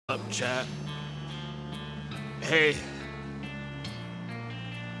Up, chat. Hey.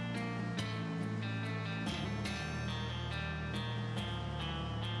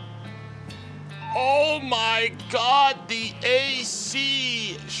 Oh my god, the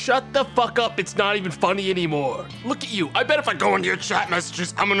AC! Shut the fuck up, it's not even funny anymore. Look at you, I bet if I go into your chat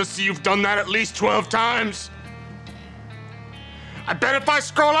messages, I'm gonna see you've done that at least 12 times. I bet if I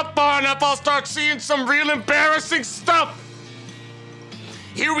scroll up far enough, I'll start seeing some real embarrassing stuff.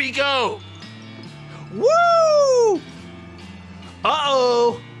 Here we go. Woo!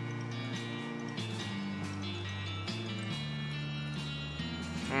 Uh-oh.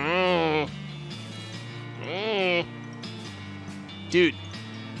 Dude,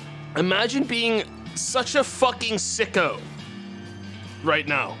 imagine being such a fucking sicko right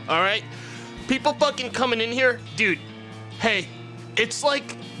now, all right? People fucking coming in here, dude, hey, it's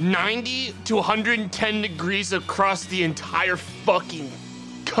like 90 to 110 degrees across the entire fucking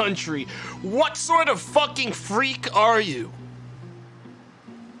country. What sort of fucking freak are you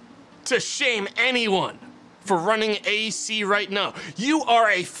to shame anyone for running AC right now? You are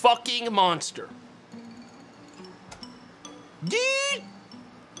a fucking monster. Dude,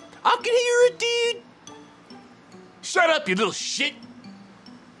 I can hear it, dude. Shut up, you little shit.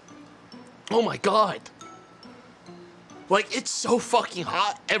 Oh my god. Like, it's so fucking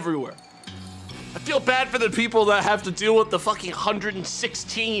hot everywhere. I feel bad for the people that have to deal with the fucking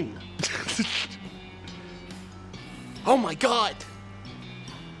 116. Oh my god.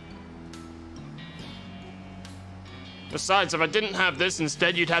 Besides, if I didn't have this,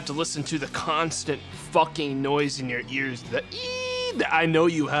 instead you'd have to listen to the constant fucking noise in your ears that I know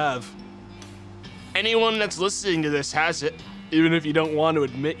you have. Anyone that's listening to this has it, even if you don't want to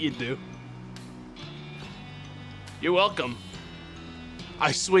admit you do. You're welcome.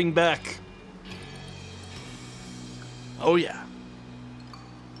 I swing back. Oh yeah.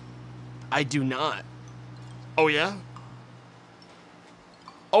 I do not. Oh yeah?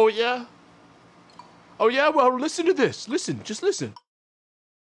 Oh yeah? Oh yeah, well listen to this. Listen, just listen.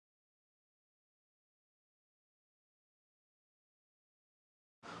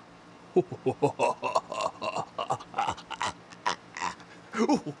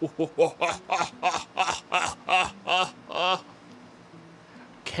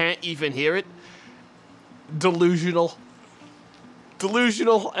 Can't even hear it. Delusional.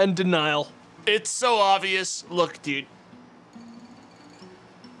 Delusional and denial. It's so obvious. Look, dude.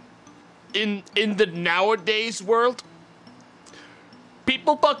 In the nowadays world,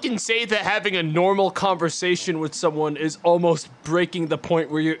 people fucking say that having a normal conversation with someone is almost breaking the point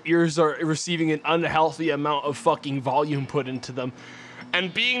where your ears are receiving an unhealthy amount of fucking volume put into them.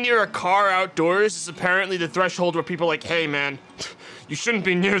 And being near a car outdoors is apparently the threshold where people are like, hey man, you shouldn't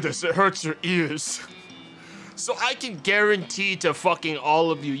be near this, it hurts your ears. So I can guarantee to fucking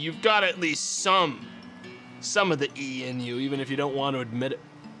all of you, you've got at least some of the E in you, even if you don't want to admit it.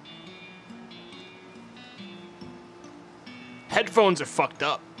 Headphones are fucked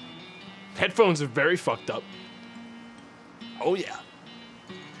up. Headphones are very fucked up. Oh yeah.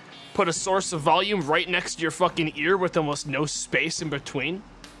 Put a source of volume right next to your fucking ear with almost no space in between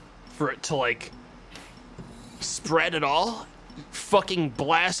for it to like spread at all. Fucking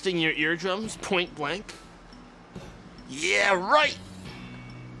blasting your eardrums point blank. Yeah, right.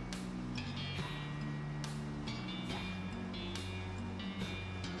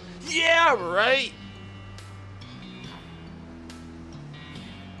 Yeah, right.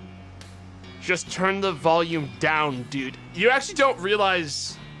 Just turn the volume down, dude. You actually don't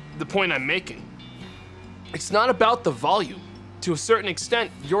realize the point I'm making. It's not about the volume. To a certain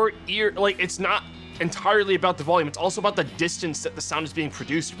extent, your ear, like, it's not entirely about the volume. It's also about the distance that the sound is being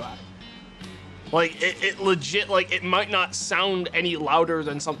produced by. Like, it legit, like, it might not sound any louder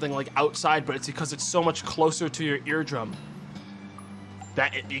than something like outside, but it's because it's so much closer to your eardrum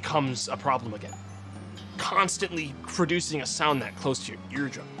that it becomes a problem again. Constantly producing a sound that close to your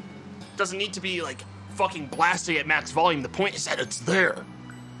eardrum. Doesn't need to be like fucking blasting at max volume. The point is that it's there.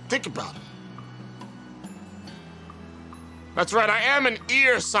 Think about it. That's right, I am an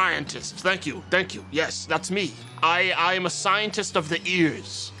ear scientist. Thank you, thank you. Yes, that's me. I am a scientist of the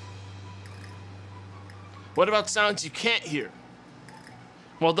ears. What about sounds you can't hear?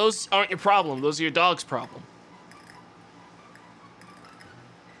 Well, those aren't your problem. Those are your dog's problem.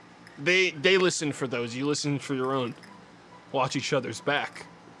 They listen for those. You listen for your own. Watch each other's back.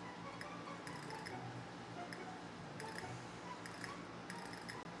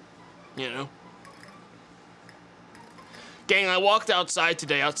 You know? Gang, I walked outside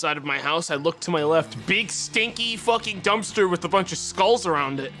today, outside of my house. I looked to my left. Big, stinky fucking dumpster with a bunch of skulls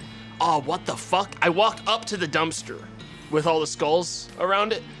around it. Oh, what the fuck? I walk up to the dumpster with all the skulls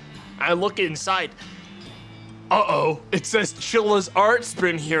around it. I look inside. Uh-oh, it says Chilla's Art's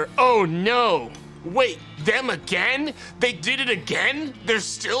been here. Oh no. Wait, them again? They did it again? They're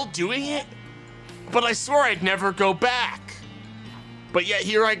still doing it? But I swore I'd never go back. But yet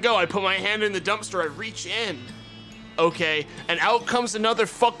here I go. I put my hand in the dumpster. I reach in. Okay, and out comes another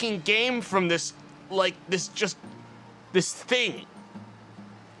fucking game from this, like, this thing.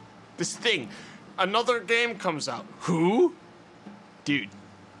 This thing. Another game comes out. Who? Dude.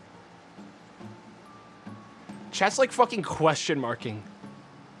 Chat's like fucking question marking.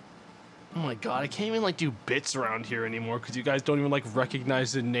 Oh my god, I can't even like do bits around here anymore because you guys don't even like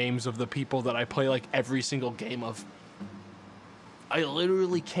recognize the names of the people that I play like every single game of. I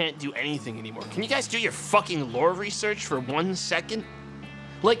literally can't do anything anymore. Can you guys do your fucking lore research for 1 second?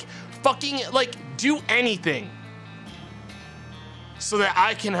 Like, fucking, like, do anything. So that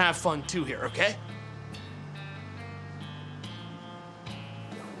I can have fun too here, okay?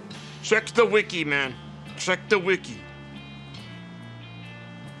 Check the wiki, man. Check the wiki.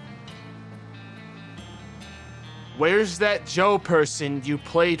 Where's that Joe person you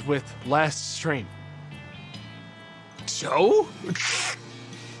played with last stream? Joe?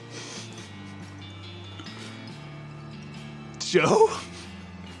 Joe?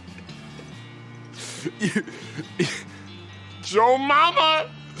 Joe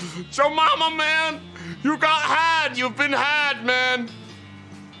Mama! Joe Mama, man! You got had! You've been had, man!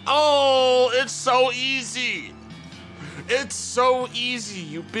 Oh, it's so easy! It's so easy!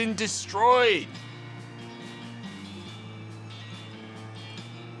 You've been destroyed!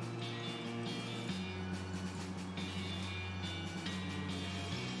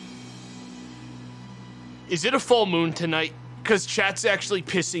 Is it a full moon tonight? Because chat's actually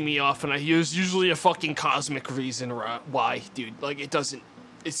pissing me off, and there's usually a fucking cosmic reason why, dude. Like, it doesn't.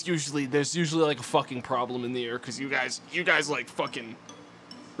 It's usually, there's usually like a fucking problem in the air, because you guys like fucking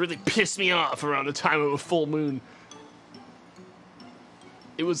really piss me off around the time of a full moon.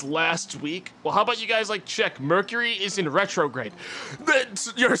 It was last week. Well, how about you guys like check? Mercury is in retrograde.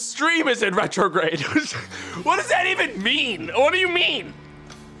 Your stream is in retrograde. What does that even mean? What do you mean?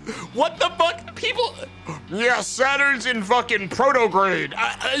 What the fuck? People... Yeah, Saturn's in fucking protograde.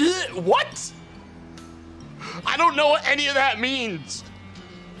 What? I don't know what any of that means.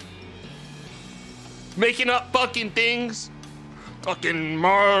 Making up fucking things. Fucking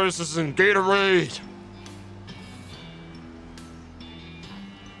Mars is in Gatorade.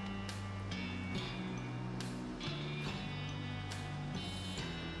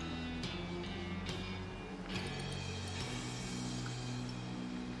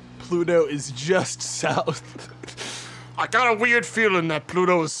 Pluto is just south. I got a weird feeling that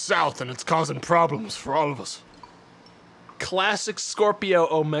Pluto is south and it's causing problems for all of us. Classic Scorpio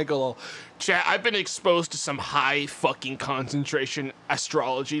Omegalo. Chat, I've been exposed to some high fucking concentration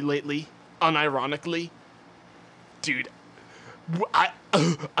astrology lately, unironically. Dude, I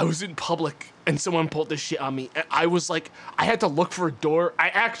was in public and someone pulled this shit on me. And I was like, I had to look for a door. I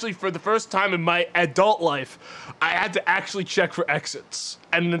actually, for the first time in my adult life, I had to actually check for exits.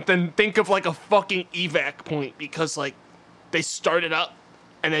 And then think of like a fucking evac point because like they started up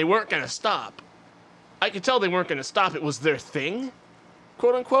and they weren't gonna stop. I could tell they weren't gonna stop. It was their thing,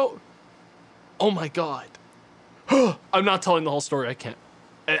 quote unquote. Oh my God. I'm not telling the whole story. I can't.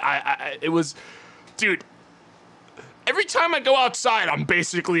 It was, dude. Every time I go outside, I'm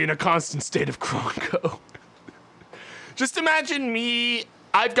basically in a constant state of Krongo. Just imagine me,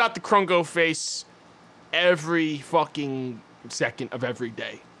 I've got the Krongo face every fucking second of every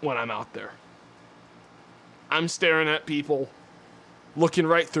day when I'm out there. I'm staring at people, looking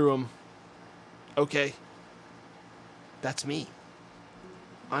right through them. Okay, that's me.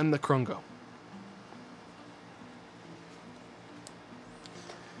 I'm the Krongo.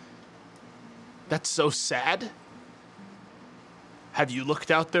 That's so sad. Have you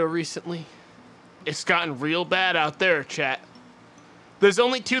looked out there recently? It's gotten real bad out there, chat. There's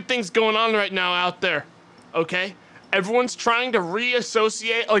only two things going on right now out there, okay? Everyone's trying to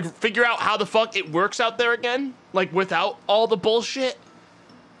reassociate, like figure out how the fuck it works out there again, like without all the bullshit.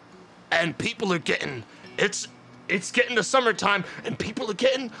 And people are getting, it's getting to summertime and people are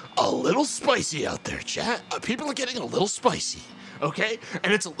getting a little spicy out there, chat. People are getting a little spicy, okay?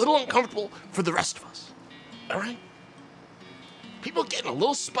 And it's a little uncomfortable for the rest of us, all right? People are getting a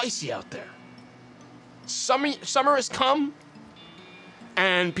little spicy out there. Summer has come,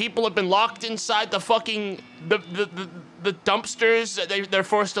 and people have been locked inside the fucking the dumpsters that they're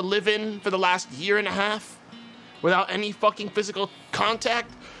forced to live in for the last year and a half without any fucking physical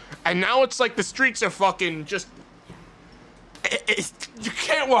contact. And now it's like the streets are fucking just. You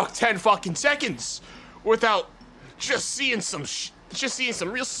can't walk 10 fucking seconds without just seeing some It's just seeing some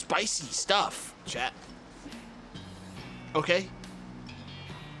real spicy stuff, chat. Okay?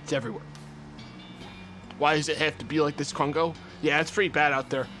 It's everywhere. Why does it have to be like this, Kongo? Yeah, it's pretty bad out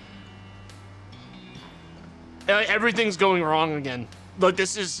there. And, like, everything's going wrong again. Like,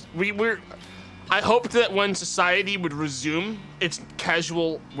 this is... I hoped that when society would resume its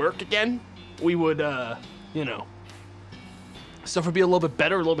casual work again, we would, you know... stuff would be a little bit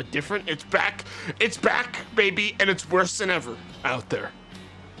better, a little bit different. It's back, baby, and it's worse than ever out there.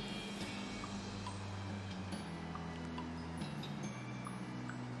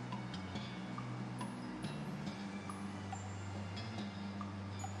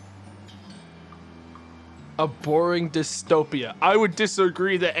 A boring dystopia. I would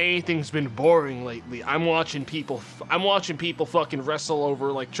disagree that anything's been boring lately. I'm watching people fucking wrestle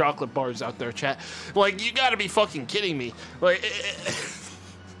over like chocolate bars out there, chat. Like, you gotta be fucking kidding me. Like,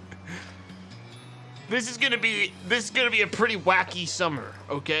 this is gonna be a pretty wacky summer,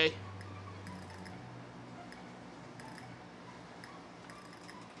 okay?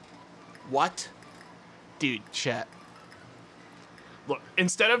 What? Dude, chat. Look,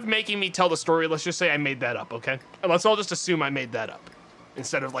 instead of making me tell the story, let's just say I made that up, okay? And let's all just assume I made that up.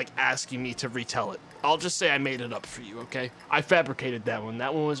 Instead of, like, asking me to retell it. I'll just say I made it up for you, okay? I fabricated that one.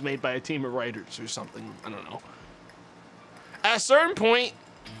 That one was made by a team of writers or something. I don't know. At a certain point,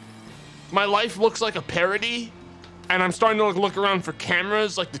 my life looks like a parody, and I'm starting to look around for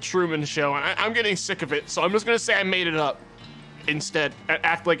cameras like the Truman Show, and I'm getting sick of it, so I'm just gonna say I made it up instead, and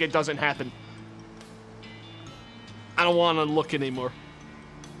act like it doesn't happen. I don't want to look anymore.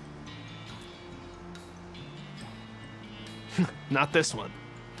 Not this one.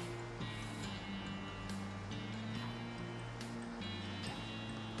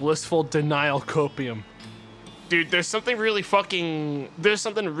 Blissful denial copium. Dude, there's something really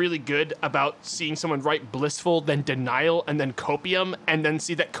good about seeing someone write blissful, then denial, and then copium, and then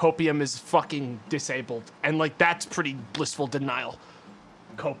see that copium is fucking disabled. And, like, that's pretty blissful denial.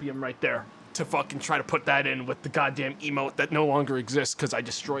 Copium right there. To fucking try to put that in with the goddamn emote that no longer exists because I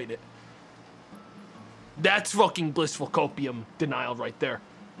destroyed it. That's fucking blissful copium denial right there.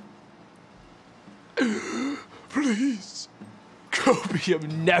 Please. Copium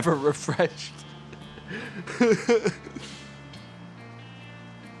never refreshed.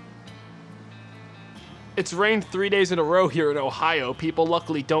 It's rained 3 days in a row here in Ohio. People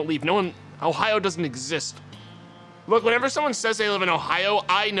luckily don't leave. Ohio doesn't exist. Look, whenever someone says they live in Ohio,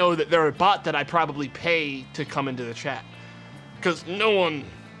 I know that they're a bot that I probably pay to come into the chat. Because no one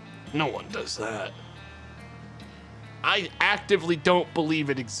does that. I actively don't believe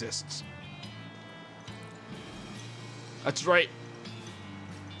it exists. That's right.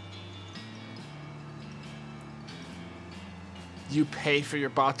 You pay for your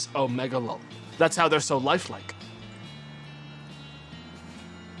bots? Oh, megalol. That's how they're so lifelike.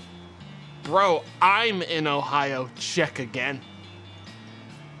 Bro, I'm in Ohio. Check again.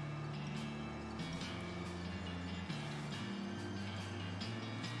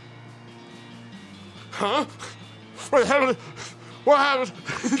 Huh? What happened? What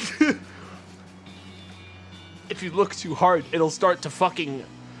happened? If you look too hard, it'll start to fucking...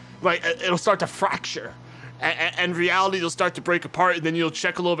 like, it'll start to fracture. And reality will start to break apart, and then you'll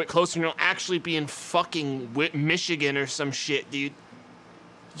check a little bit closer, and you'll actually be in fucking Michigan or some shit, dude.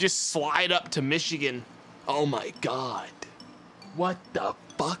 Just slide up to Michigan. Oh my god. What the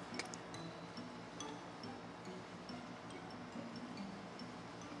fuck?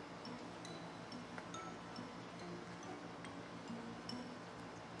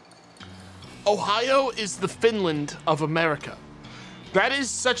 Ohio is the Finland of America. That is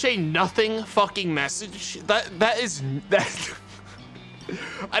such a nothing fucking message. That is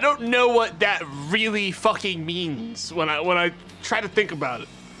I don't know what that really fucking means when I try to think about it.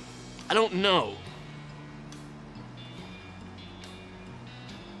 I don't know.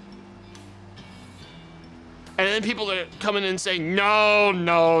 And then people are coming in saying,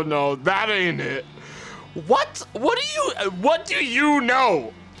 no, that ain't it. What? What do you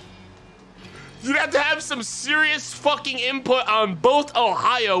know? You'd have to have some serious fucking input on both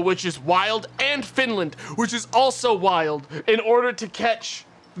Ohio, which is wild, and Finland, which is also wild, in order to catch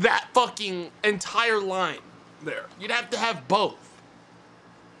that fucking entire line there. You'd have to have both.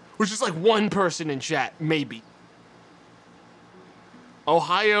 Which is like one person in chat, maybe.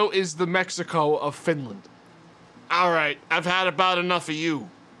 Ohio is the Mexico of Finland. All right, I've had about enough of you.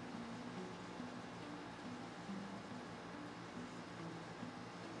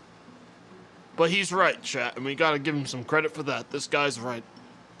 But he's right, chat, and we gotta give him some credit for that. This guy's right.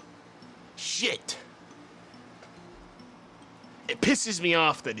 Shit. It pisses me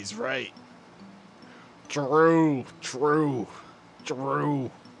off that he's right. True. Drew.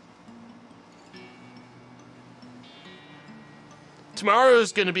 Tomorrow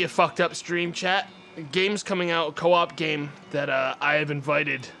is going to be a fucked up stream, chat. A game's coming out, a co-op game that I have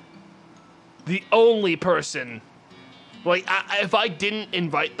invited the only person. Like, if I didn't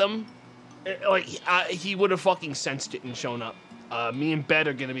invite them, like, he would have fucking sensed it and shown up. Me and Bet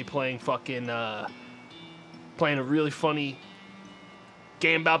are going to be playing fucking, playing a really funny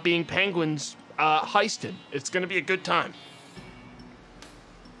game about being penguins heisted. It's going to be a good time.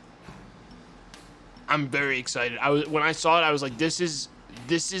 I'm very excited. When I saw it, I was like, this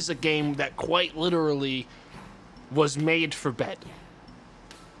is a game that quite literally was made for bed.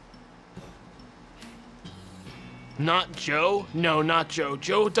 Not Joe? No, not Joe.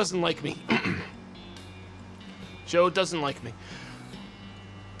 Joe doesn't like me. Joe doesn't like me.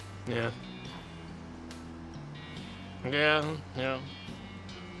 Yeah. Yeah.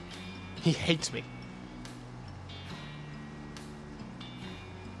 He hates me.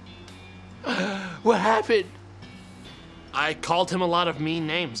 What happened? I called him a lot of mean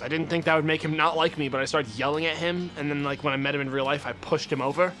names. I didn't think that would make him not like me, but I started yelling at him, and then like when I met him in real life, I pushed him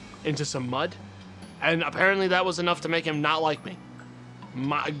over into some mud, and apparently that was enough to make him not like me.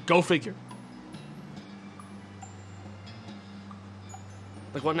 Go figure.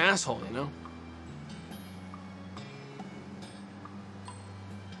 Like, what an asshole, you know?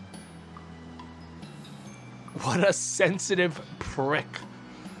 What a sensitive prick.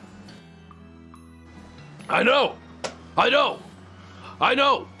 I know.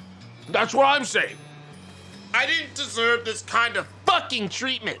 That's what I'm saying. I didn't deserve this kind of fucking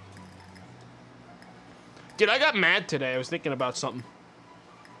treatment. Dude, I got mad today. I was thinking about something.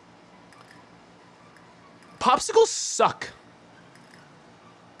 Popsicles suck.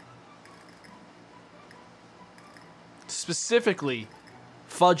 Specifically,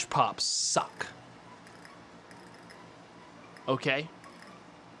 fudge pops suck. Okay?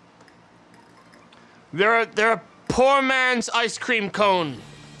 They're a poor man's ice cream cone,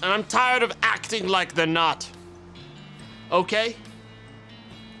 and I'm tired of acting like they're not. Okay?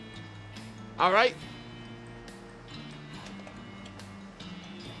 All right?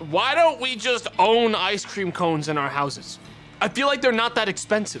 Why don't we just own ice cream cones in our houses? I feel like they're not that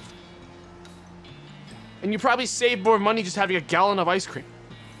expensive. And you probably save more money just having a gallon of ice cream.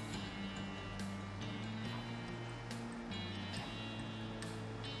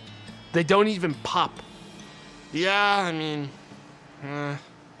 They don't even pop. Yeah, I mean,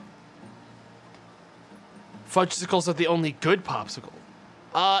 Fudgesicles are the only good popsicle.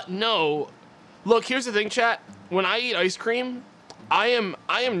 No. Look, here's the thing, chat. When I eat ice cream, I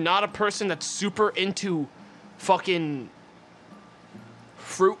am not a person that's super into fucking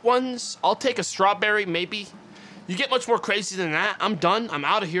fruit ones. I'll take a strawberry, maybe. You get much more crazy than that, I'm done. I'm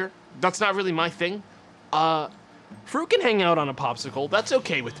out of here. That's not really my thing. Fruit can hang out on a popsicle. That's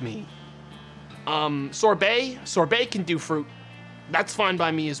okay with me. Sorbet can do fruit. That's fine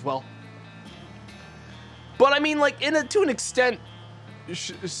by me as well. But I mean, like, to an extent,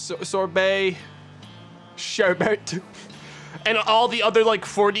 sorbet, sherbet, and all the other like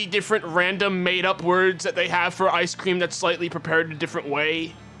 40 different random made-up words that they have for ice cream that's slightly prepared a different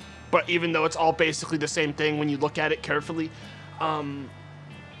way, but even though it's all basically the same thing when you look at it carefully,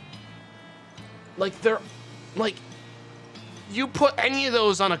 you put any of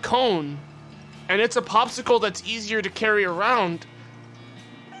those on a cone, and it's a popsicle that's easier to carry around,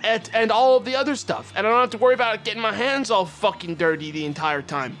 and all of the other stuff, and I don't have to worry about getting my hands all fucking dirty the entire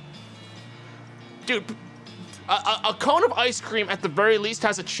time. Dude, a cone of ice cream at the very least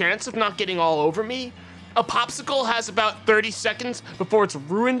has a chance of not getting all over me. A popsicle has about 30 seconds before it's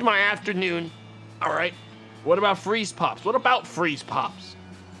ruined my afternoon. All right, what about freeze pops? What about freeze pops?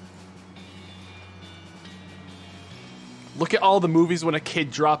 Look at all the movies when a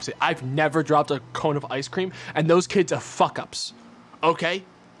kid drops it. I've never dropped a cone of ice cream, and those kids are fuck-ups, okay?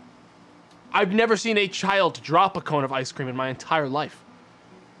 I've never seen a child drop a cone of ice cream in my entire life.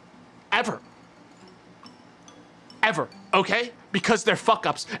 Ever. Ever, okay? Because they're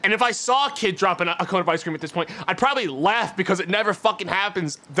fuck-ups. And if I saw a kid dropping a cone of ice cream at this point, I'd probably laugh because it never fucking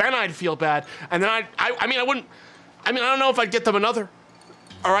happens. Then I'd feel bad. And then I don't know if I'd get them another.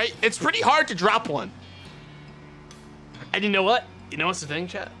 All right? It's pretty hard to drop one. And you know what? You know what's the thing,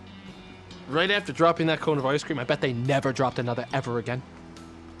 chat? Right after dropping that cone of ice cream, I bet they never dropped another ever again.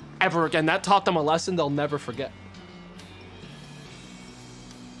 Ever again. That taught them a lesson they'll never forget.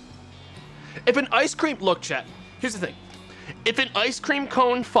 If an ice cream... Look, chat. Here's the thing. If an ice cream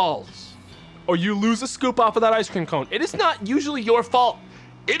cone falls, or you lose a scoop off of that ice cream cone, it is not usually your fault.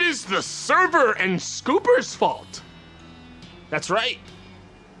 It is the server and scooper's fault. That's right.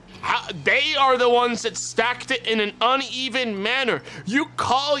 They are the ones that stacked it in an uneven manner. You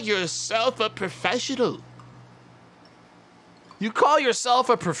call yourself a professional. You call yourself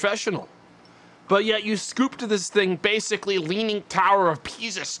a professional. But yet you scooped this thing basically Leaning Tower of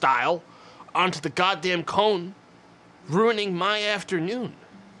Pisa style onto the goddamn cone, ruining my afternoon.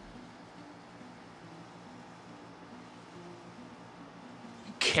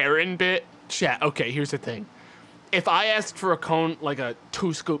 Karen bit? Chat, okay, here's the thing. If I asked for a cone, like a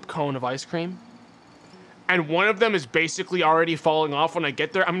 2-scoop cone of ice cream, and one of them is basically already falling off when I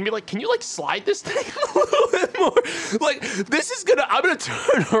get there, I'm gonna be like, can you like slide this thing a little bit more? Like, I'm gonna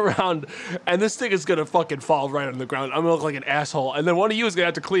turn around and this thing is gonna fucking fall right on the ground. I'm gonna look like an asshole. And then one of you is gonna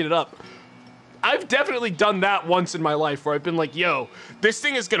have to clean it up. I've definitely done that once in my life where I've been like, yo, this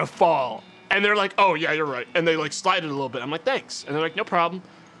thing is gonna fall. And they're like, oh yeah, you're right. And they like slide it a little bit. I'm like, thanks. And they're like, no problem.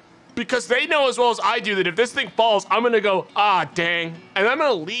 Because they know as well as I do that if this thing falls, I'm gonna go, ah, dang. And I'm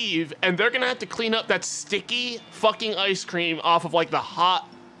gonna leave, and they're gonna have to clean up that sticky fucking ice cream off of like the hot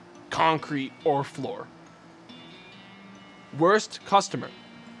concrete or floor. Worst customer.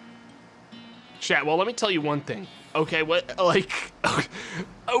 Chat, well, let me tell you one thing. Okay, what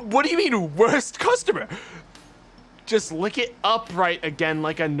do you mean worst customer? Just lick it upright again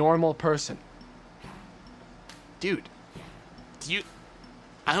like a normal person. Dude,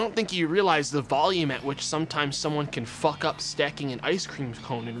 I don't think you realize the volume at which sometimes someone can fuck up stacking an ice cream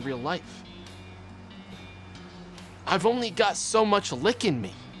cone in real life. I've only got so much lick in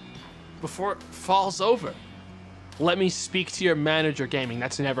me before it falls over. Let me speak to your manager, gaming.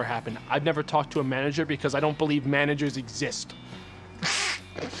 That's never happened. I've never talked to a manager because I don't believe managers exist.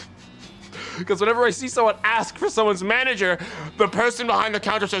 Because whenever I see someone ask for someone's manager, the person behind the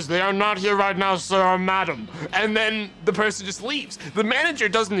counter says, they are not here right now, sir or madam. And then the person just leaves. The manager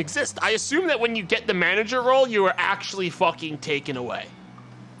doesn't exist. I assume that when you get the manager role, you are actually fucking taken away.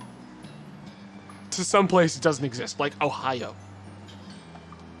 To some place it doesn't exist, like Ohio.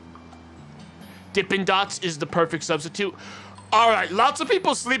 Dippin' Dots is the perfect substitute. All right, lots of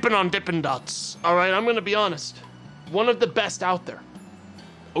people sleeping on Dippin' Dots. All right, I'm gonna be honest. One of the best out there.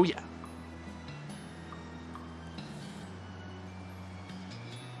 Oh yeah.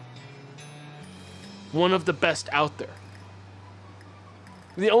 One of the best out there.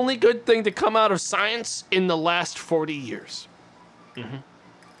 The only good thing to come out of science in the last 40 years.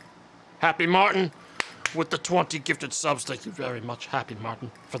 Happy Martin with the 20 gifted subs. Thank you very much, Happy Martin,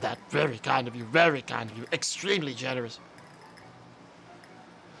 for that. Very kind of you, very kind of you. Extremely generous.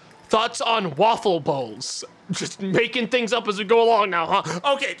 Thoughts on waffle bowls? Just making things up as we go along now,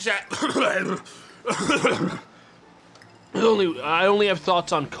 huh? Okay, chat. I only have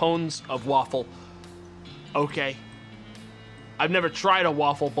thoughts on cones of waffle. Okay. I've never tried a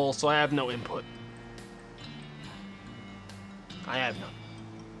waffle bowl, so I have no input. I have none.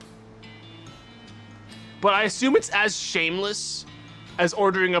 But I assume it's as shameless as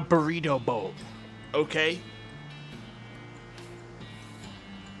ordering a burrito bowl. Okay?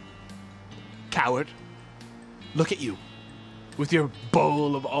 Coward. Look at you. With your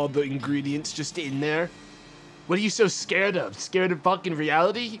bowl of all the ingredients just in there. What are you so scared of? Scared of fucking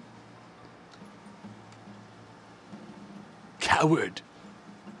reality? Coward.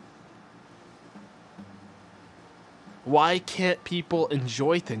 Why can't people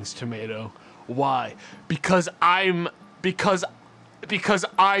enjoy things, Tomato? Why? Because I'm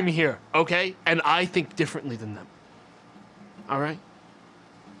here, okay? And I think differently than them. All right?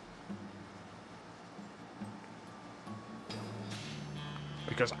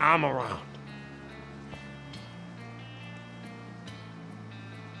 Because I'm around.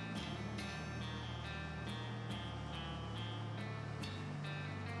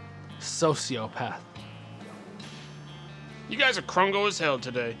 Sociopath. You guys are crungo as hell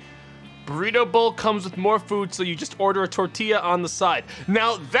today. Burrito bowl comes with more food, so you just order a tortilla on the side.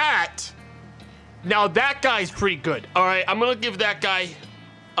 Now that guy's pretty good. All right, I'm gonna give that guy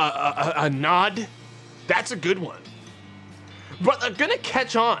a nod. That's a good one. But they're gonna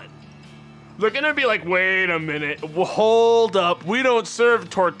catch on. They're gonna be like, wait a minute, hold up. We don't serve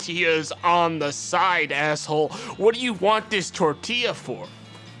tortillas on the side, asshole. What do you want this tortilla for?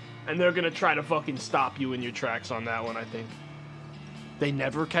 And they're gonna try to fucking stop you in your tracks on that one, I think. They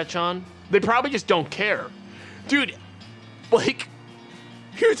never catch on. They probably just don't care. Dude, like,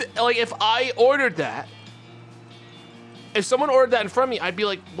 if I ordered that, if someone ordered that in front of me, I'd be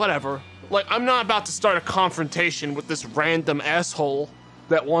like, whatever. Like, I'm not about to start a confrontation with this random asshole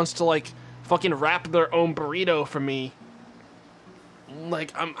that wants to, like, fucking wrap their own burrito for me.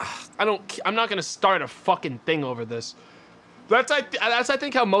 Like, I'm not gonna start a fucking thing over this. That's I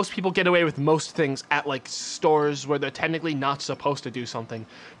think how most people get away with most things at like stores where they're technically not supposed to do something,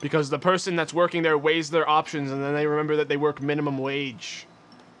 because the person that's working there weighs their options and then they remember that they work minimum wage.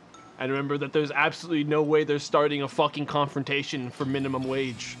 And remember that there's absolutely no way they're starting a fucking confrontation for minimum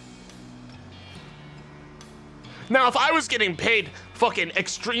wage. Now, if I was getting paid fucking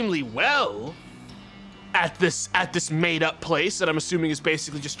extremely well at this made-up place that I'm assuming is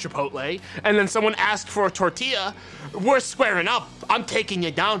basically just Chipotle, and then someone asked for a tortilla, we're squaring up. I'm taking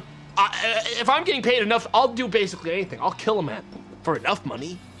you down. If I'm getting paid enough, I'll do basically anything. I'll kill a man for enough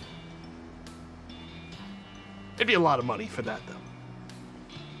money. It'd be a lot of money for that, though.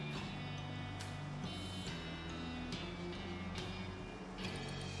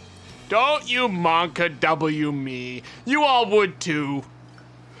 Don't you Monka W me. You all would too.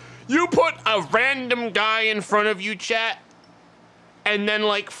 You put a random guy in front of you, chat, and then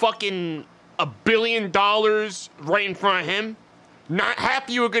like fucking $1 billion right in front of him. Not half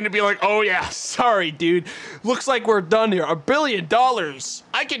of you are gonna be like, oh yeah, sorry dude. Looks like we're done here. $1 billion.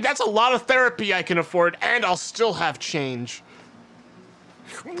 That's a lot of therapy I can afford, and I'll still have change.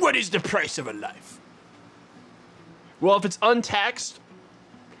 What is the price of a life? Well, if it's untaxed,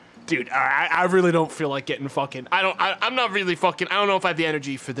 dude, I really don't feel like getting fucking. I'm not really fucking. I don't know if I have the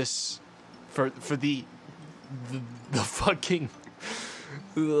energy for this, for the fucking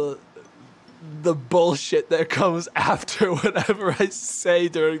the bullshit that comes after whatever I say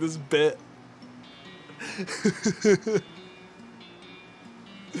during this bit.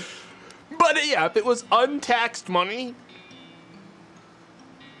 But yeah, if it was untaxed money,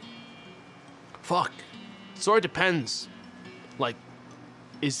 fuck. Sort of depends. Like,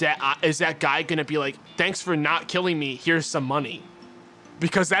 is that guy gonna be like, thanks for not killing me, here's some money?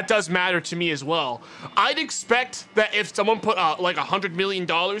 Because that does matter to me as well. I'd expect that if someone put like $100 million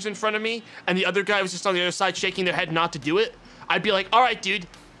in front of me and the other guy was just on the other side shaking their head not to do it, I'd be like, all right, dude,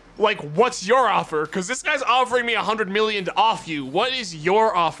 like, what's your offer? Because this guy's offering me $100 million to off you. What is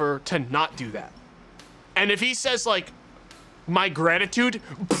your offer to not do that? And if he says like, my gratitude,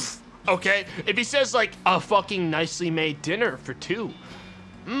 pff, okay. If he says like a fucking nicely made dinner for two,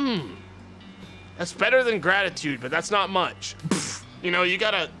 that's better than gratitude, but that's not much. Pff, you know, you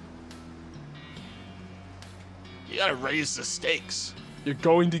gotta raise the stakes. You're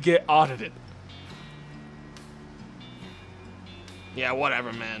going to get audited. Yeah,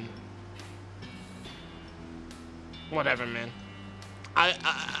 whatever, man. Whatever, man.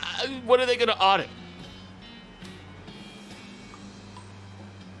 What are they gonna audit?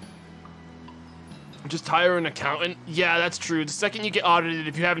 Just hire an accountant? Yeah, that's true. The second you get audited,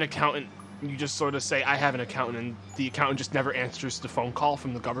 if you have an accountant, you just sort of say, I have an accountant, and the accountant just never answers the phone call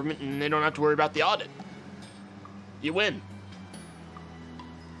from the government, and they don't have to worry about the audit. You win.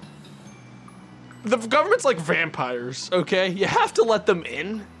 The government's like vampires, okay? You have to let them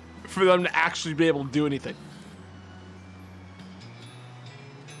in for them to actually be able to do anything.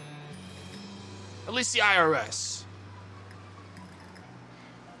 At least the IRS.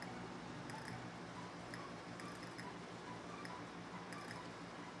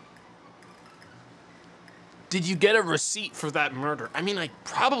 Did you get a receipt for that murder? I mean, I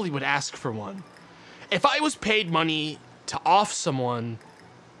probably would ask for one. If I was paid money to off someone,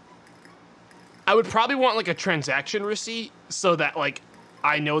 I would probably want like a transaction receipt so that like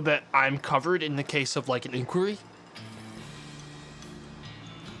I know that I'm covered in the case of like an inquiry.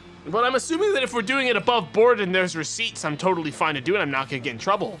 But I'm assuming that if we're doing it above board and there's receipts, I'm totally fine to do it. I'm not gonna get in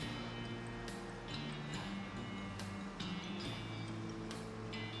trouble.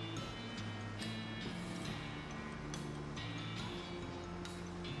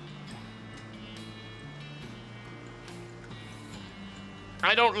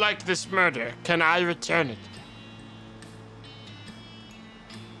 I don't like this murder. Can I return it?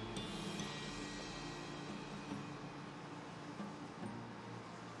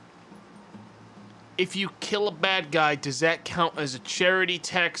 If you kill a bad guy, does that count as a charity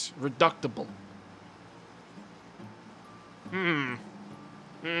tax reductible?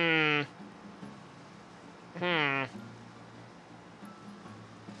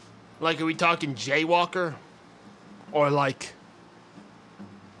 Like, are we talking jaywalker? Or like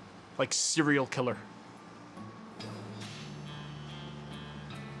serial killer?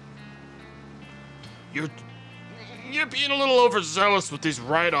 You're being a little overzealous with these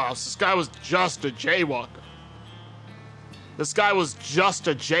write-offs. This guy was just a jaywalker. This guy was just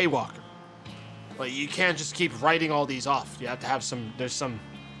a jaywalker. Like, you can't just keep writing all these off. You have to have some, you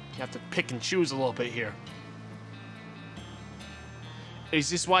have to pick and choose a little bit here.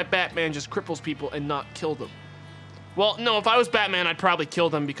 Is this why Batman just cripples people and not kill them? Well, no, if I was Batman, I'd probably kill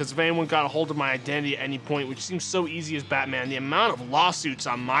them because if anyone got a hold of my identity at any point, which seems so easy as Batman, the amount of lawsuits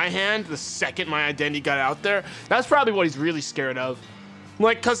on my hand the second my identity got out there, that's probably what he's really scared of.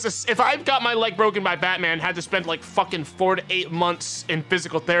 Like, cause if I've got my leg broken by Batman, had to spend like fucking 4 to 8 months in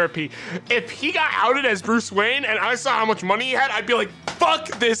physical therapy, if he got outed as Bruce Wayne and I saw how much money he had, I'd be like, fuck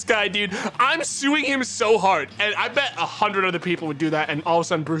this guy, dude. I'm suing him so hard. And I bet 100 other people would do that and all of a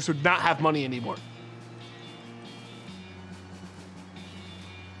sudden Bruce would not have money anymore.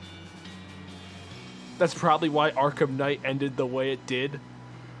 That's probably why Arkham Knight ended the way it did.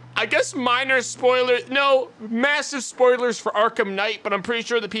 I guess minor spoilers, no, massive spoilers for Arkham Knight, but I'm pretty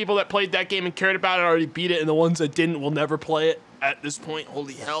sure the people that played that game and cared about it already beat it, and the ones that didn't will never play it at this point.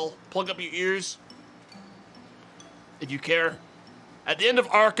 Holy hell. Plug up your ears if you care. At the end of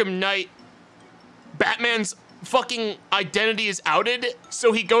Arkham Knight, Batman's fucking identity is outed,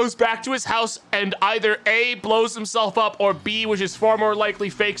 so he goes back to his house and either A, blows himself up, or B, which is far more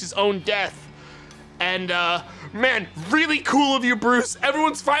likely, fakes his own death. And, man, really cool of you, Bruce.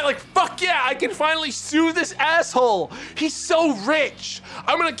 Everyone's finally like, fuck yeah, I can finally sue this asshole. He's so rich.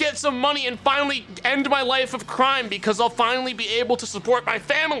 I'm gonna get some money and finally end my life of crime because I'll finally be able to support my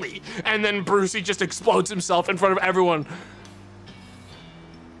family. And then Bruce, he just explodes himself in front of everyone.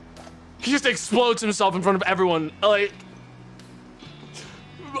 He just explodes himself in front of everyone. Like,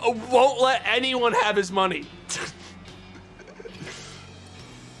 won't let anyone have his money.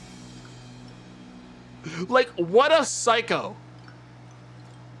 Like, what a psycho.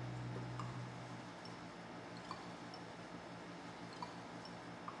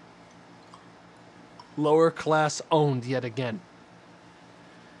 Lower class owned yet again.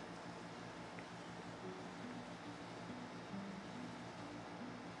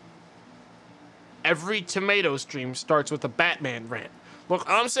 Every tomato stream starts with a Batman rant. Look,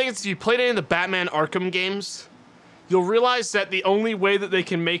 all I'm saying is if you played any of the Batman Arkham games, you'll realize that the only way that they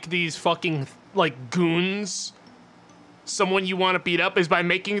can make these fucking, like, goons someone you want to beat up is by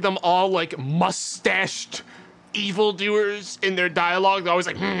making them all, like, mustached evildoers in their dialogue. They're always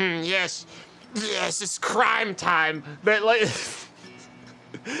like, yes, it's crime time. That, like,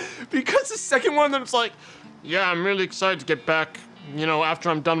 because the second one, then it's like, yeah, I'm really excited to get back, you know, after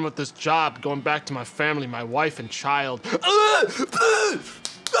I'm done with this job, going back to my family, my wife and child.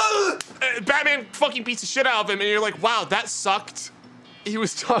 Batman fucking beats the shit out of him, and you're like, wow, that sucked. He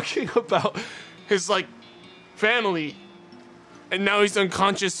was talking about his, like, family, and now he's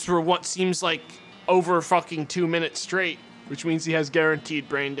unconscious for what seems like over fucking 2 minutes straight, which means he has guaranteed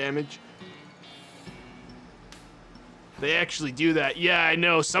brain damage. They actually do that. Yeah, I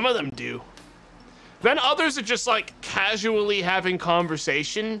know, some of them do. Then others are just, like, casually having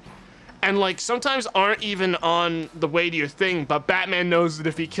conversation, and, like, sometimes aren't even on the way to your thing, but Batman knows that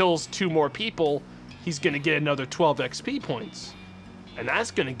if he kills 2 more people, he's gonna get another 12 XP points. And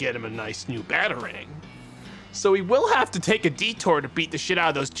that's gonna get him a nice new Batarang. So he will have to take a detour to beat the shit out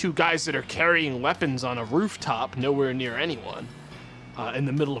of those 2 guys that are carrying weapons on a rooftop nowhere near anyone. In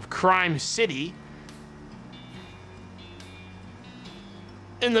the middle of Crime City.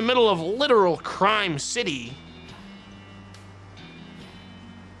 In the middle of literal Crime City.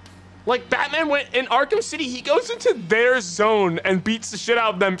 Like, Batman went in Arkham City, he goes into their zone and beats the shit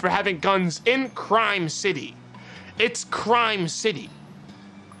out of them for having guns in Crime City. It's Crime City.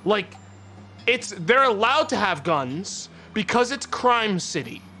 Like, they're allowed to have guns because it's Crime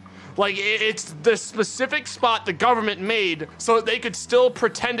City. Like, it's the specific spot the government made so that they could still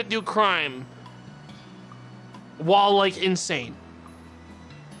pretend to do crime while, like, insane.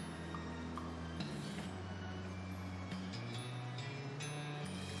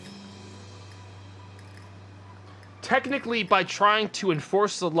 Technically, by trying to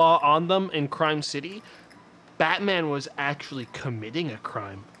enforce the law on them in Crime City, Batman was actually committing a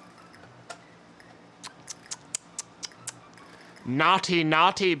crime. Naughty,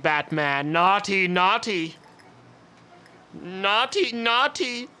 naughty, Batman. Naughty, naughty. Naughty,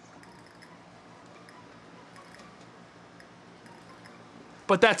 naughty.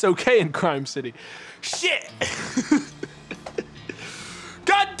 But that's okay in Crime City. Shit!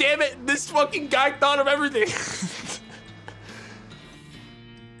 God damn it, this fucking guy thought of everything.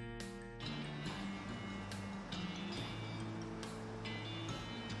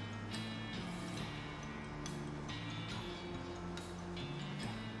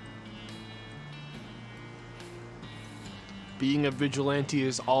 Being a vigilante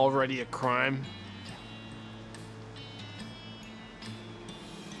is already a crime.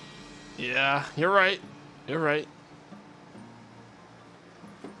 Yeah, you're right. You're right.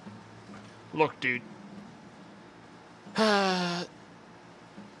 Look, dude.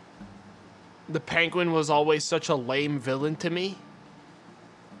 the Penguin was always such a lame villain to me.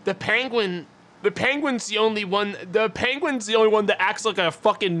 The Penguin's the only one that acts like a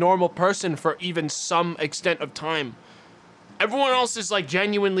fucking normal person for even some extent of time. Everyone else is like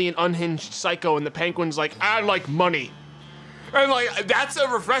genuinely an unhinged psycho, and the Penguin's like, I like money. And like, that's a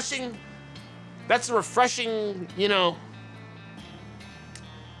refreshing, you know,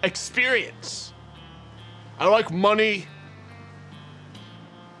 experience. I like money.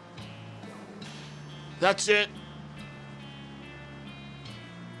 That's it.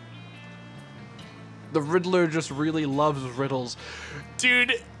 The Riddler just really loves riddles.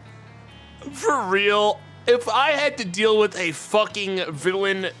 Dude, for real, if I had to deal with a fucking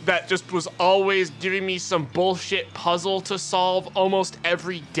villain that just was always giving me some bullshit puzzle to solve almost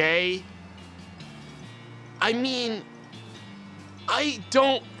every day, I mean, I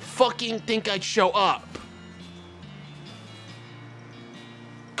don't fucking think I'd show up.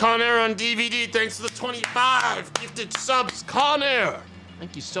 Con Air on DVD, thanks for the 25 gifted subs, Con Air.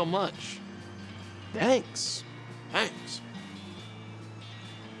 Thank you so much. Thanks.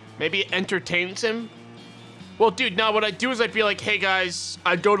 Maybe it entertains him? Well, dude, now what I'd do is I'd be like, hey guys,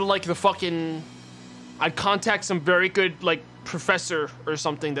 I'd go to like I'd contact some very good like professor or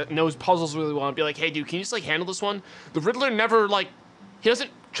something that knows puzzles really well and be like, hey dude, can you just like handle this one? The Riddler never like, he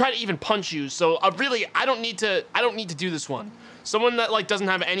doesn't try to even punch you, so I don't need to do this one. Someone that like doesn't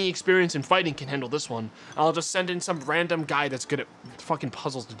have any experience in fighting can handle this one. I'll just send in some random guy that's good at fucking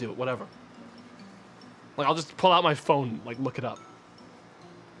puzzles to do it, whatever. Like, I'll just pull out my phone, like, look it up.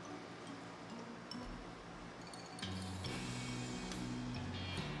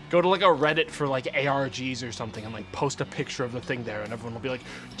 Go to, like, a Reddit for, like, ARGs or something and, like, post a picture of the thing there, and everyone will be like,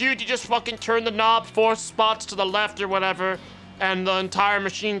 dude, you just fucking turn the knob 4 spots to the left or whatever, and the entire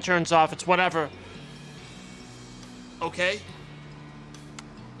machine turns off. It's whatever. Okay.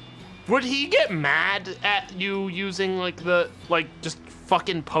 Would he get mad at you using, like, just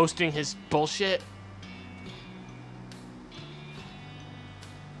fucking posting his bullshit?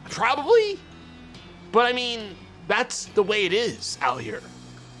 Probably, but I mean, that's the way it is out here.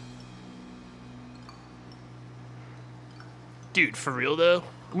 Dude, for real though,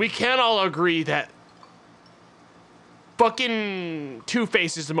 we can all agree that fucking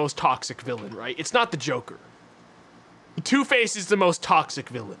Two-Face is the most toxic villain, right? It's not the Joker. Two-Face is the most toxic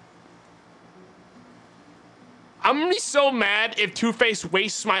villain. I'm gonna be so mad if Two-Face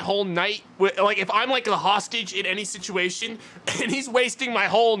wastes my whole night. Like, if I'm like the hostage in any situation and he's wasting my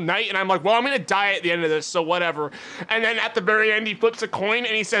whole night and I'm like, well, I'm gonna die at the end of this, so whatever. And then at the very end, he flips a coin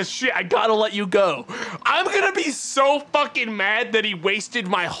and he says, shit, I gotta let you go. I'm gonna be so fucking mad that he wasted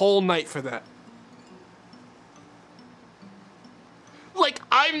my whole night for that. Like,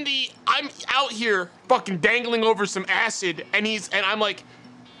 I'm out here fucking dangling over some acid and I'm like,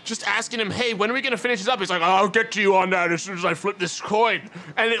 just asking him, hey, when are we gonna finish this up? He's like, I'll get to you on that as soon as I flip this coin.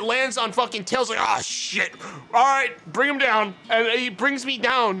 And it lands on fucking Tails, like, ah, shit. All right, bring him down. And he brings me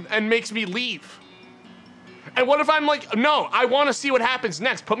down and makes me leave. And what if I'm like, no, I wanna see what happens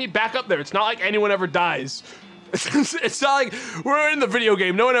next. Put me back up there. It's not like anyone ever dies. It's not like, we're in the video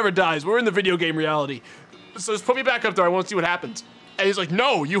game. No one ever dies. We're in the video game reality. So just put me back up there. I wanna see what happens. And he's like,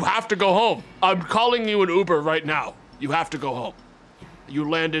 no, you have to go home. I'm calling you an Uber right now. You have to go home. You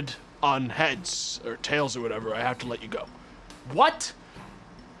landed on heads or tails or whatever. I have to let you go. What?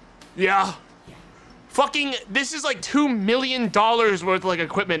 Yeah. Fucking, this is like $2 million worth of like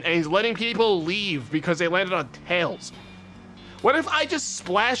equipment and he's letting people leave because they landed on tails. What if I just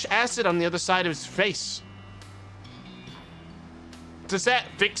splash acid on the other side of his face? Does that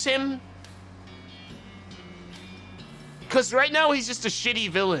fix him? Because right now he's just a shitty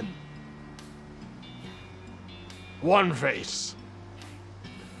villain. One face.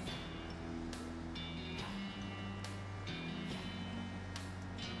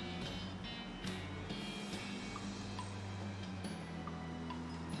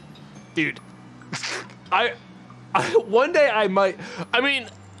 Dude, one day I might, I mean,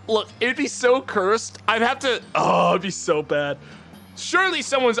 look, it'd be so cursed. I'd have to, oh, it'd be so bad. Surely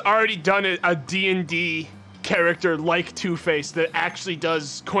someone's already done a D&D character like Two-Face that actually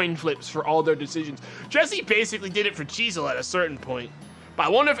does coin flips for all their decisions. Jesse basically did it for Cheezel at a certain point. But I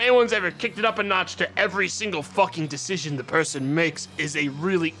wonder if anyone's ever kicked it up a notch to every single fucking decision the person makes is a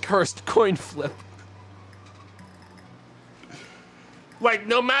really cursed coin flip. Like,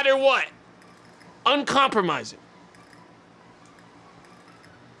 no matter what, uncompromising.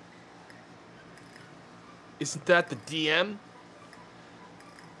 Isn't that the DM?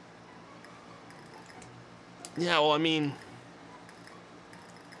 Yeah, well, I mean,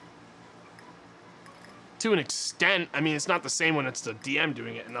 to an extent, I mean, it's not the same when it's the DM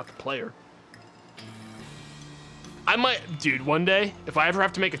doing it and not the player. I might, dude, one day, if I ever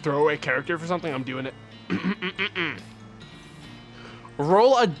have to make a throwaway character for something, I'm doing it.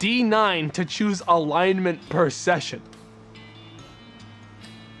 Roll a D9 to choose alignment per session.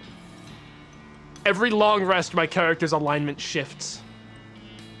 Every long rest, my character's alignment shifts.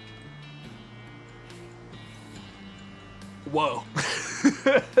 Whoa.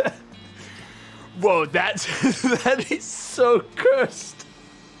 Whoa, that is so cursed.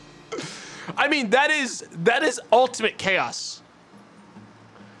 I mean, that is ultimate chaos.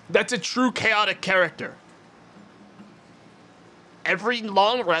 That's a true chaotic character. Every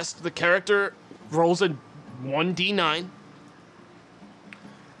long rest, the character rolls a 1d9,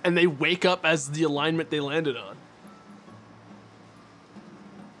 and they wake up as the alignment they landed on.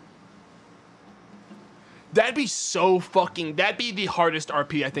 That'd be so fucking... That'd be the hardest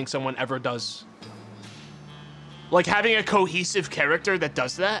RP I think someone ever does. Like, having a cohesive character that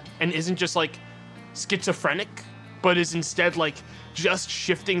does that, and isn't just, like, schizophrenic, but is instead, like, just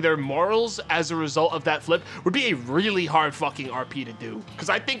shifting their morals as a result of that flip, would be a really hard fucking RP to do. Because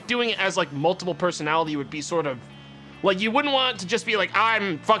I think doing it as, like, multiple personality would be sort of... Like, you wouldn't want to just be like,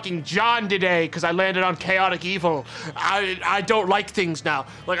 I'm fucking John today because I landed on chaotic evil. I don't like things now.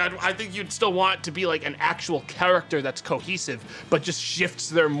 Like, I think you'd still want to be like an actual character that's cohesive, but just shifts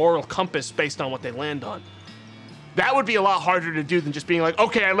their moral compass based on what they land on. That would be a lot harder to do than just being like,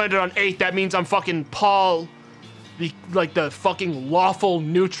 okay, I landed on 8. That means I'm fucking Paul, the fucking lawful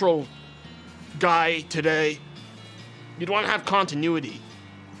neutral guy today. You'd want to have continuity.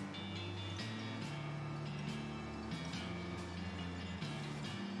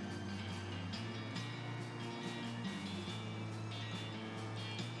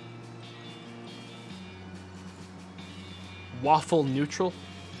 Waffle neutral?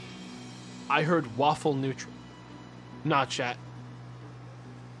 I heard waffle neutral. Nah, chat.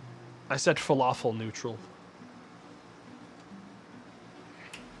 I said falafel neutral.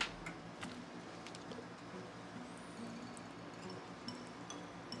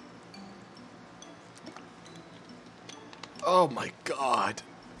 Oh my god.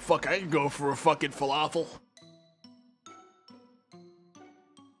 Fuck, I could go for a fucking falafel.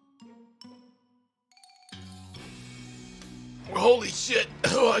 Holy shit.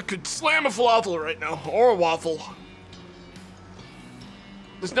 Oh, I could slam a falafel right now. Or a waffle.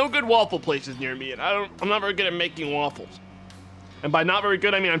 There's no good waffle places near me, and I'm not very good at making waffles. And by not very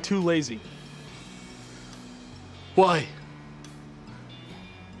good, I mean I'm too lazy. Why?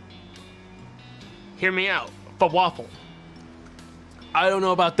 Hear me out. But waffle. I don't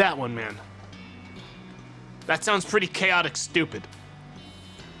know about that one, man. That sounds pretty chaotic stupid.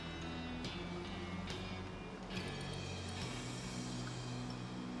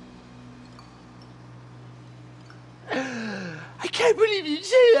 I can't believe you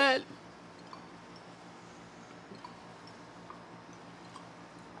say that.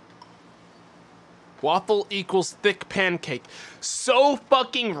 Waffle equals thick pancake. So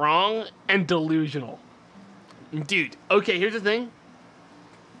fucking wrong and delusional. Dude, okay, here's the thing.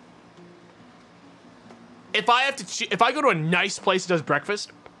 If I go to a nice place that does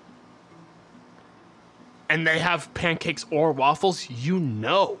breakfast and they have pancakes or waffles, you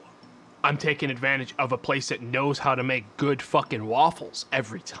know I'm taking advantage of a place that knows how to make good fucking waffles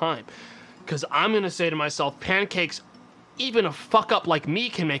every time. Because I'm going to say to myself, pancakes, even a fuck up like me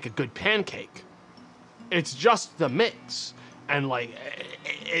can make a good pancake. It's just the mix. And like,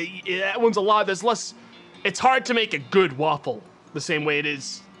 that one's a lot, there's less, it's hard to make a good waffle the same way it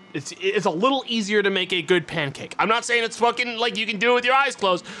is. It's a little easier to make a good pancake. I'm not saying it's fucking like you can do it with your eyes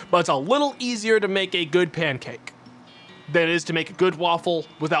closed, but it's a little easier to make a good pancake than it is to make a good waffle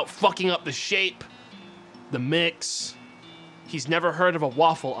without fucking up the shape, the mix. He's never heard of a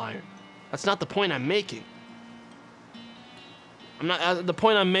waffle iron. That's not the point I'm making. The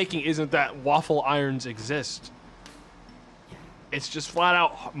point I'm making isn't that waffle irons exist. It's just flat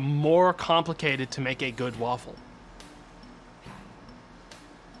out more complicated to make a good waffle.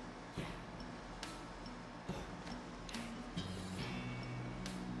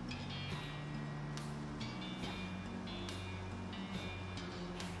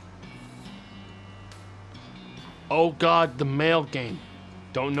 Oh god, the mail game.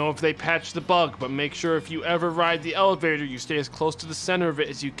 Don't know if they patched the bug, but make sure if you ever ride the elevator, you stay as close to the center of it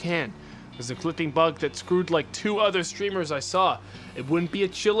as you can. There's a glitching bug that screwed like 2 other streamers I saw. It wouldn't be a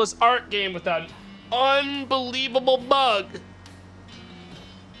Chillest art game without an unbelievable bug. It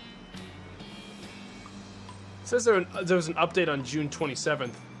says there was an update on June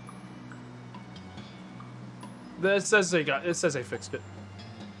 27th. It says they fixed it.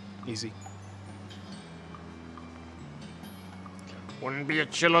 Easy. Wouldn't be a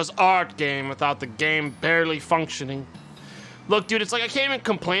Chiller's Art game without the game barely functioning. Look, dude, it's like I can't even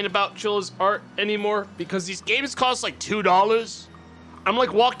complain about Chiller's Art anymore because these games cost like $2. I'm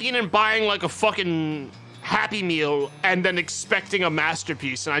like walking in and buying like a fucking Happy Meal and then expecting a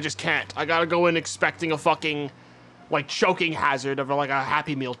masterpiece, and I just can't. I gotta go in expecting a fucking like choking hazard of like a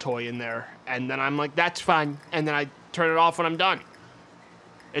Happy Meal toy in there, and then I'm like, that's fine, and then I turn it off when I'm done.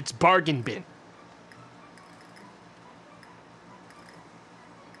 It's bargain bin.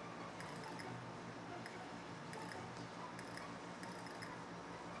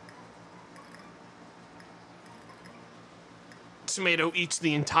 Tomato eats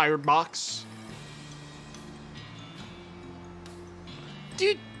the entire box.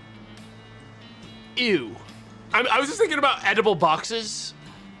 Dude. Ew. I was just thinking about edible boxes,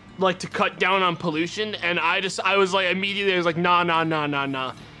 like to cut down on pollution, and I was like, immediately, I was like,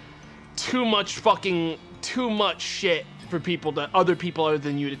 nah. Too much shit for other people other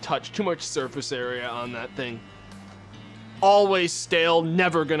than you to touch. Too much surface area on that thing. Always stale,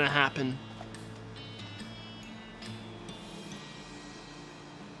 never gonna happen.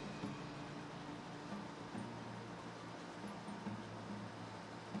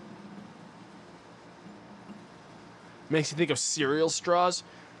 Makes you think of cereal straws.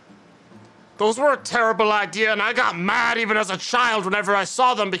 Those were a terrible idea, and I got mad even as a child whenever I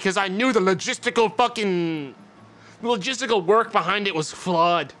saw them because I knew the logistical work behind it was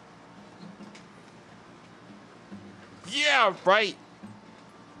flawed. Yeah, right.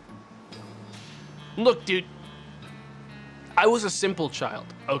 Look, dude. I was a simple child,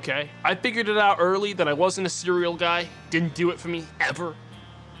 okay? I figured it out early that I wasn't a cereal guy. Didn't do it for me, ever.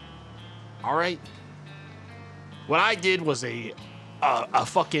 All right? What I did was a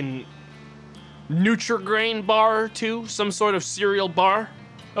fucking Nutri-Grain bar too, some sort of cereal bar,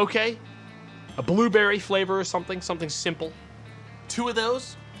 okay? A blueberry flavor or something simple. 2 of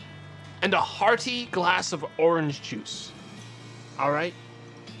those, and a hearty glass of orange juice. All right?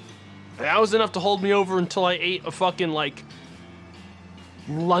 And that was enough to hold me over until I ate a fucking like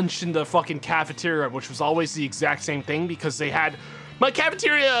lunch in the fucking cafeteria, which was always the exact same thing because they had my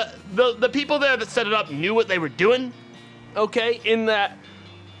cafeteria, the people there that set it up knew what they were doing, okay? In that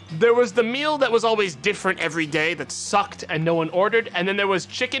there was the meal that was always different every day that sucked and no one ordered, and then there was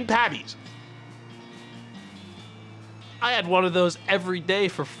chicken patties. I had one of those every day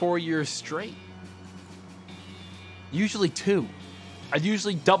for 4 years straight. Usually 2. I'd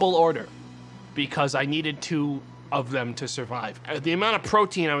usually double order because I needed 2 of them to survive. The amount of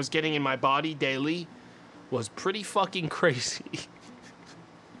protein I was getting in my body daily was pretty fucking crazy.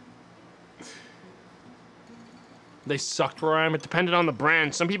 They sucked where I am. It depended on the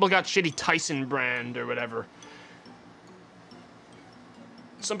brand. Some people got shitty Tyson brand or whatever.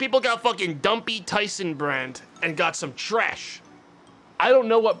 Some people got fucking dumpy Tyson brand and got some trash. I don't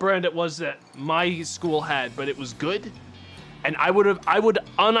know what brand it was that my school had, but it was good. And I would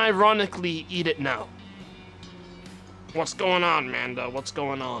unironically eat it now. What's going on, Manda? What's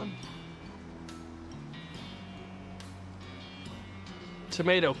going on?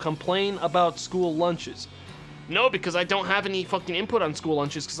 Tomato, complain about school lunches. No, because I don't have any fucking input on school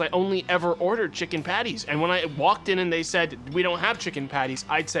lunches because I only ever ordered chicken patties. And when I walked in and they said, we don't have chicken patties,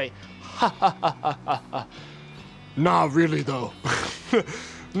 I'd say, ha ha ha ha ha ha. Nah, really though.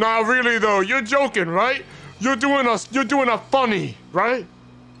 Nah, really though. You're joking, right? You're doing a funny, right?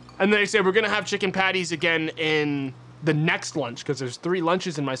 And they say, we're gonna have chicken patties again in the next lunch because there's 3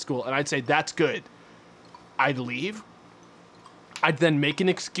 lunches in my school. And I'd say, that's good. I'd leave. I'd then make an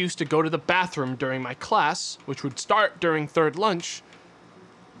excuse to go to the bathroom during my class, which would start during 3rd lunch,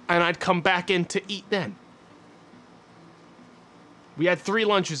 and I'd come back in to eat then. We had 3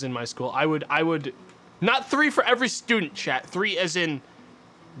 lunches in my school. I would, not 3 for every student, chat. 3 as in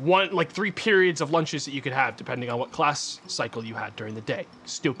 3 periods of lunches that you could have, depending on what class cycle you had during the day.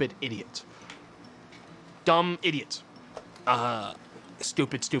 Stupid idiot. Dumb idiot.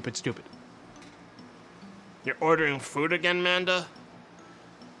 Stupid. You're ordering food again, Manda?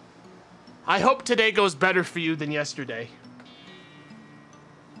 I hope today goes better for you than yesterday.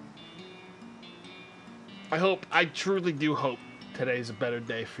 I truly do hope today's a better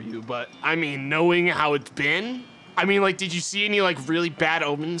day for you, but I mean, knowing how it's been, I mean, like, did you see any, like, really bad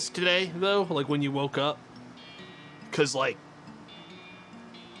omens today, though? Like, when you woke up? Cause, like,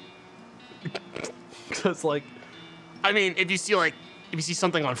 I mean, if you see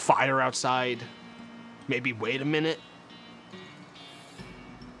something on fire outside, maybe wait a minute.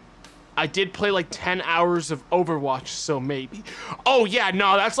 I did play like 10 hours of Overwatch, so maybe. Oh yeah,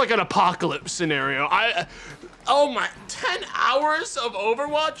 no, that's like an apocalypse scenario. Oh my, 10 hours of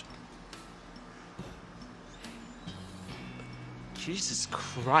Overwatch? Jesus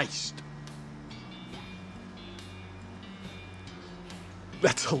Christ.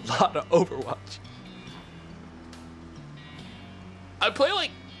 That's a lot of Overwatch. I play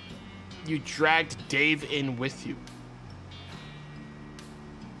like you dragged Dave in with you.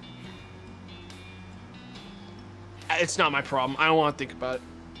 It's not my problem. I don't want to think about it.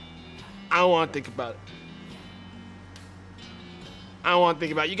 I don't want to think about it. I don't want to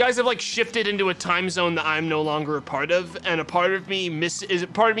think about it. You guys have like shifted into a time zone that I'm no longer a part of, and a part of me is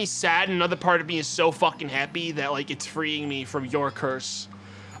part of me sad, and another part of me is so fucking happy that like it's freeing me from your curse.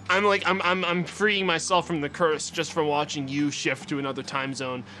 I'm freeing myself from the curse just from watching you shift to another time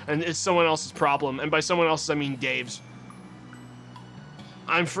zone, and it's someone else's problem, and by someone else's I mean Dave's.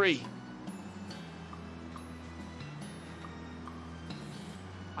 I'm free.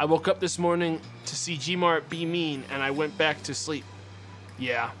 I woke up this morning to see Gmart be mean, and I went back to sleep.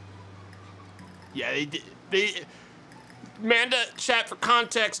 Yeah. Yeah, Manda, chat for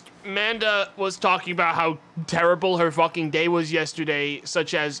context, Manda was talking about how terrible her fucking day was yesterday,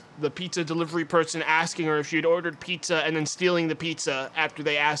 such as the pizza delivery person asking her if she'd ordered pizza and then stealing the pizza after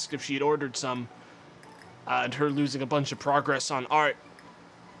they asked if she'd ordered some, and her losing a bunch of progress on art.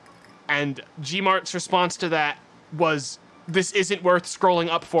 And Gmart's response to that was, "This isn't worth scrolling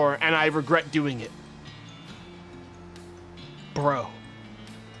up for, and I regret doing it." Bro.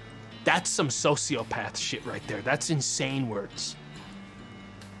 That's some sociopath shit right there. That's insane words.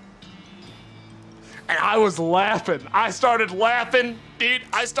 And I was laughing. I started laughing, dude.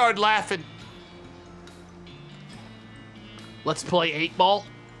 I started laughing. Let's play 8-ball.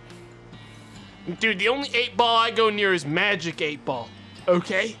 Dude, the only 8-ball I go near is Magic 8-ball.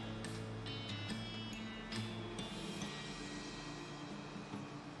 Okay?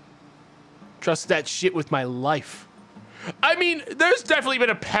 Trust that shit with my life. I mean, there's definitely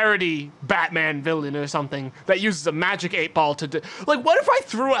been a parody Batman villain or something that uses a Magic 8-ball to do. Like, what if I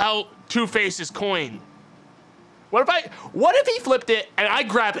threw out Two-Face's coin? What if he flipped it and I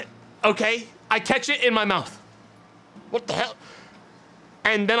grab it, okay? I catch it in my mouth. What the hell?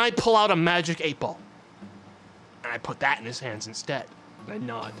 And then I pull out a Magic 8-ball. And I put that in his hands instead. And I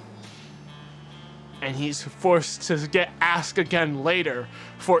nod. And he's forced to get asked again later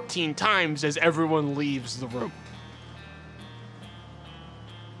 14 times as everyone leaves the room.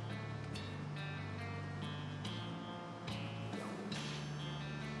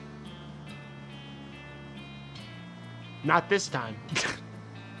 Not this time.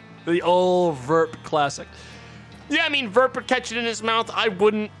 The old Verp classic. Yeah, I mean, Verp would catch it in his mouth. I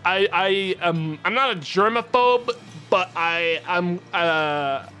wouldn't. I'm not a germaphobe, but I'm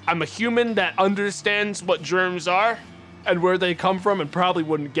a human that understands what germs are and where they come from, and probably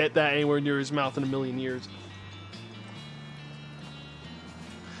wouldn't get that anywhere near his mouth in a million years.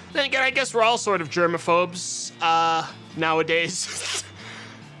 Then again, I guess we're all sort of germaphobes nowadays.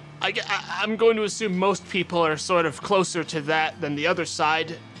 I'm going to assume most people are sort of closer to that than the other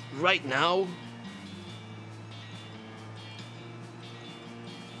side right now.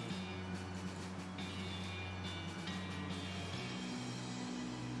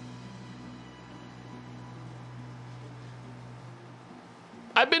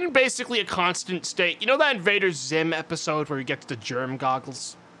 I've been in basically a constant state. You know that Invader Zim episode where he gets the germ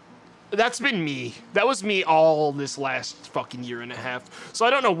goggles? That's been me. That was me all this last fucking year and a half. So I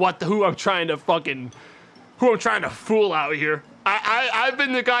don't know who I'm trying to fool out here. I've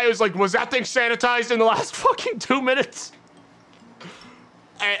been the guy who's like, was that thing sanitized in the last fucking 2 minutes?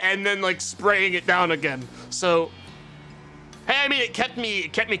 And then like spraying it down again. So, hey, I mean, it kept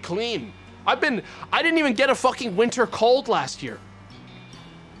me clean. I didn't even get a fucking winter cold last year.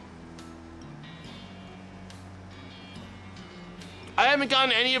 I haven't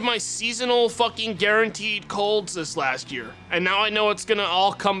gotten any of my seasonal fucking guaranteed colds this last year. And now I know it's gonna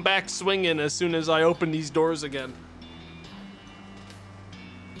all come back swinging as soon as I open these doors again.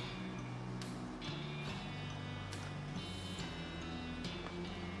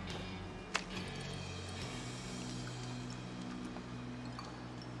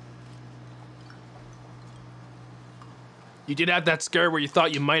 You did have that scare where you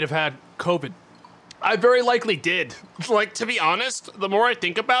thought you might have had COVID. I very likely did. Like, to be honest, the more I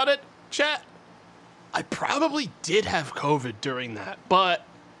think about it, chat, I probably did have COVID during that, but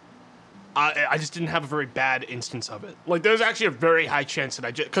I just didn't have a very bad instance of it. Like, there's actually a very high chance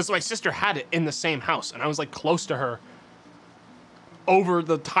that because my sister had it in the same house, and I was, like, close to her over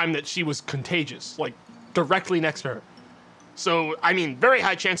the time that she was contagious, like, directly next to her. So, I mean, very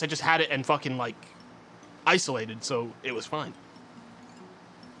high chance I just had it and fucking, like, isolated, so it was fine.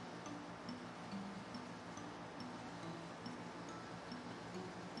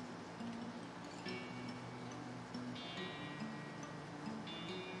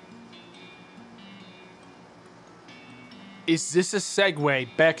 Is this a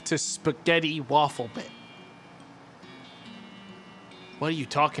segue back to spaghetti waffle bit? What are you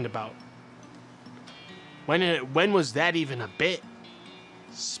talking about? When was that even a bit?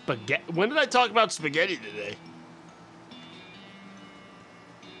 Spaghetti? When did I talk about spaghetti today?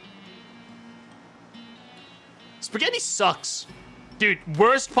 Spaghetti sucks. Dude,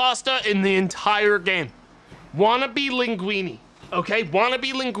 worst pasta in the entire game. Wannabe linguine. Okay?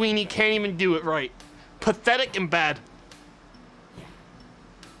 Wannabe linguine can't even do it right. Pathetic and bad.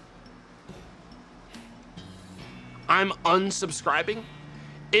 I'm unsubscribing.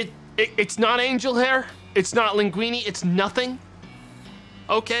 It's not angel hair. It's not linguine. It's nothing.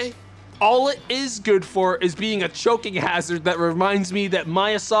 Okay? All it is good for is being a choking hazard that reminds me that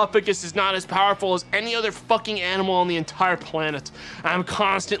my esophagus is not as powerful as any other fucking animal on the entire planet. I'm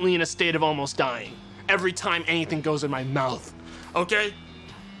constantly in a state of almost dying every time anything goes in my mouth. Okay?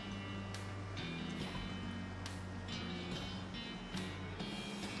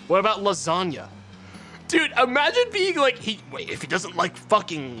 What about lasagna? Dude, imagine being like, wait, if he doesn't like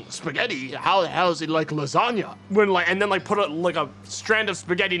fucking spaghetti, how the hell does he like lasagna? And then put a strand of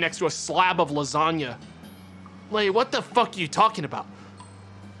spaghetti next to a slab of lasagna. Like, what the fuck are you talking about?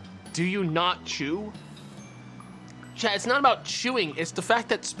 Do you not chew? Chat, it's not about chewing, it's the fact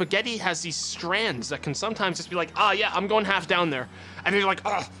that spaghetti has these strands that can sometimes just be like, ah, yeah, I'm going half down there. And then you're like,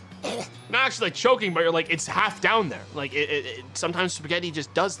 ugh. Not actually like choking, but you're like, it's half down there. Like, sometimes spaghetti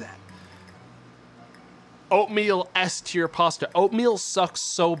just does that. Oatmeal S tier pasta. Oatmeal sucks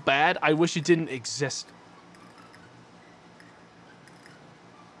so bad, I wish it didn't exist.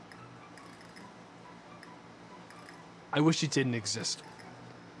 I wish it didn't exist.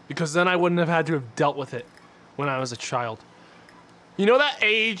 Because then I wouldn't have had to have dealt with it when I was a child. You know that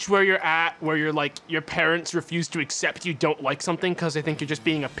age where you're at, where you're like, your parents refuse to accept you don't like something because they think you're just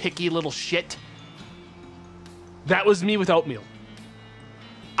being a picky little shit? That was me with oatmeal.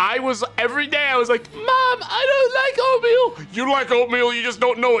 Every day I was like, Mom, I don't like oatmeal. You like oatmeal, you just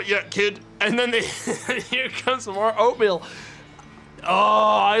don't know it yet, kid. And then here comes some more oatmeal.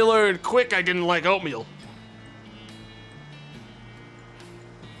 Oh, I learned quick I didn't like oatmeal.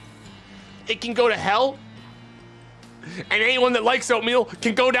 It can go to hell. And anyone that likes oatmeal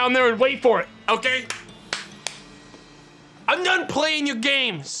can go down there and wait for it, okay? I'm done playing your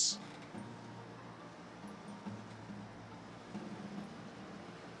games.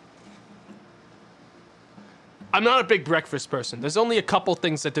 I'm not a big breakfast person. There's only a couple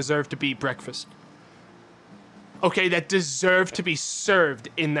things that deserve to be breakfast. Okay, that deserve to be served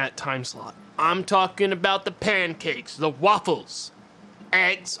in that time slot. I'm talking about the pancakes, the waffles,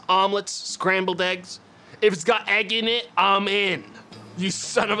 eggs, omelets, scrambled eggs. If it's got egg in it, I'm in. You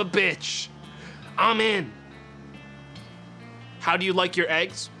son of a bitch. I'm in. How do you like your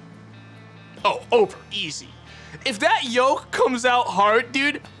eggs? Oh, over, easy. If that yolk comes out hard,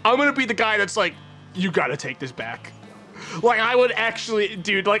 dude, I'm gonna be the guy that's like, you gotta take this back. Like, I would actually,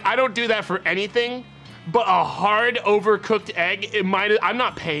 dude, like, I don't do that for anything, but a hard, overcooked egg, I'm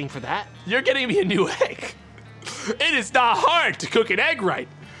not paying for that. You're getting me a new egg. It is not hard to cook an egg right.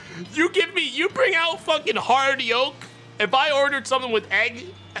 You bring out fucking hard yolk. If I ordered something with egg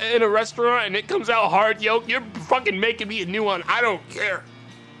in a restaurant and it comes out hard yolk, you're fucking making me a new one. I don't care.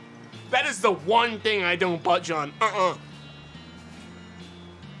 That is the one thing I don't budge on.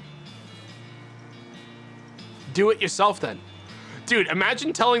 Do it yourself then. Dude,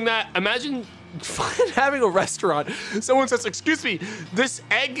 imagine having a restaurant. Someone says, excuse me, this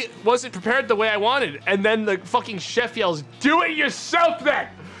egg wasn't prepared the way I wanted. And then the fucking chef yells, do it yourself then.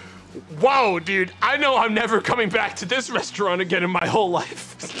 Whoa, dude, I know I'm never coming back to this restaurant again in my whole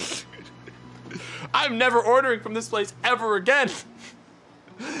life. I'm never ordering from this place ever again.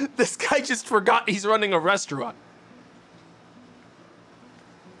 This guy just forgot he's running a restaurant.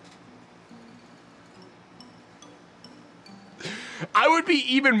 I would be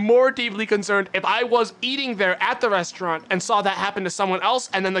even more deeply concerned if I was eating there at the restaurant and saw that happen to someone else,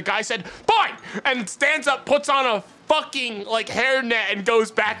 and then the guy said, fine, and stands up, puts on a fucking like hairnet and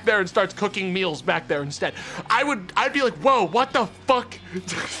goes back there and starts cooking meals back there instead. I'd be like, whoa, what the fuck?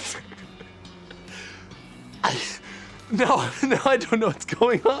 No, I don't know what's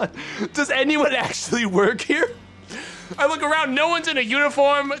going on. Does anyone actually work here? I look around, no one's in a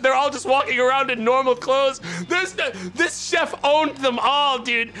uniform. They're all just walking around in normal clothes. This chef owned them all,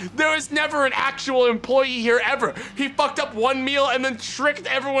 dude. There was never an actual employee here ever. He fucked up one meal and then tricked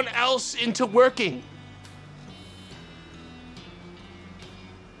everyone else into working.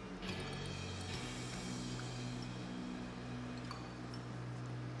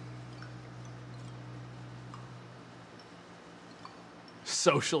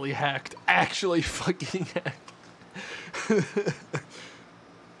 Socially hacked, actually fucking hacked.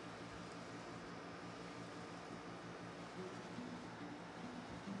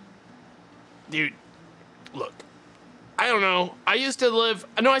 Dude, look, I don't know. I used to live,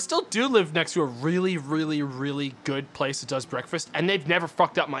 no, I still do live next to a really, really, really good place that does breakfast, and they've never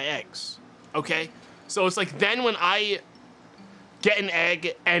fucked up my eggs, okay? So it's like then when I get an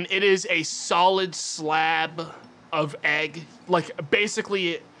egg and it is a solid slab of egg, like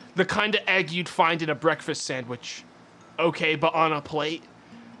basically the kind of egg you'd find in a breakfast sandwich, okay, but on a plate,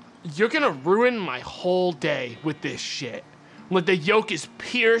 you're gonna ruin my whole day with this shit. Like the yolk is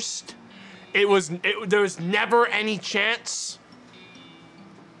pierced. There was never any chance.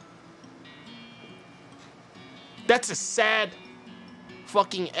 That's a sad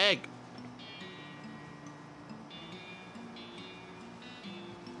fucking egg.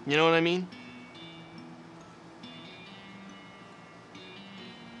 You know what I mean?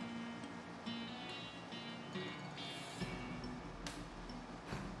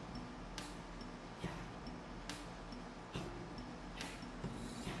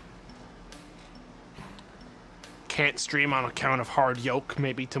 Can't stream on account of hard yolk,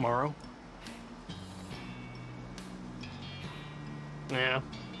 maybe tomorrow. Yeah.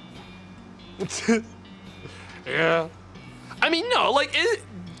 Yeah. I mean, no, like,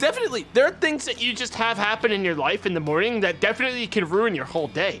 definitely, there are things that you just have happen in your life in the morning that definitely can ruin your whole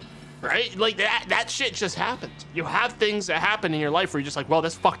day, right? Like, that shit just happens. You have things that happen in your life where you're just like, well,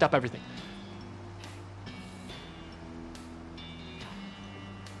 this fucked up everything.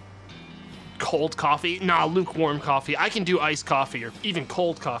 Cold coffee? Nah, lukewarm coffee. I can do iced coffee or even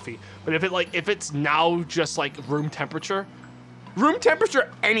cold coffee. But if it's now just like room temperature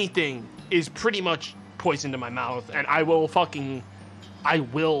anything is pretty much poison to my mouth, and I will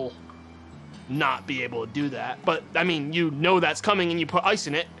not be able to do that. But I mean, you know that's coming and you put ice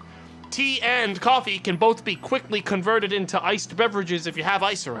in it. Tea and coffee can both be quickly converted into iced beverages if you have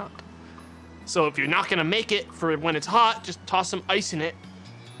ice around. So if you're not gonna make it for when it's hot, just toss some ice in it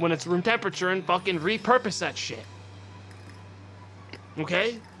when it's room temperature and fucking repurpose that shit.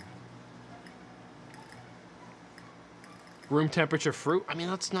 Okay? Room temperature fruit? I mean,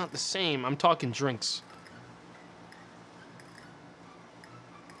 that's not the same. I'm talking drinks.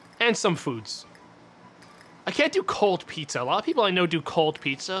 And some foods. I can't do cold pizza. A lot of people I know do cold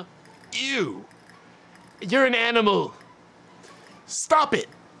pizza. Ew. You're an animal. Stop it.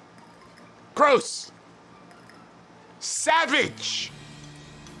 Gross. Savage.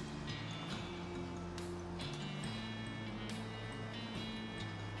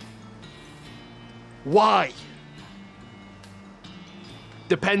 Why?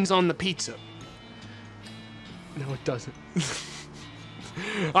 Depends on the pizza. No, it doesn't.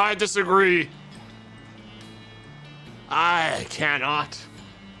 I disagree. I cannot.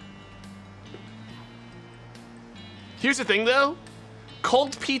 Here's the thing, though.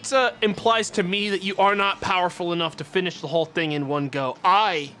 Cold pizza implies to me that you are not powerful enough to finish the whole thing in one go.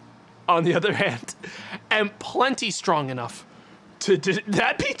 I, on the other hand, am plenty strong enough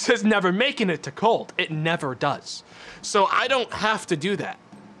that pizza's never making it to cold. It never does. So I don't have to do that.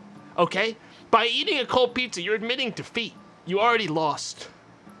 Okay? By eating a cold pizza, you're admitting defeat. You already lost.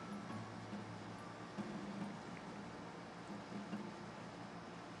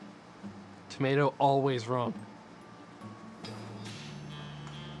 Tomato always wrong.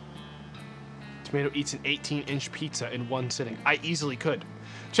 Tomato eats an 18-inch pizza in one sitting. I easily could.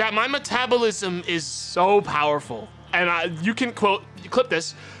 Chat, my metabolism is so powerful. And you can clip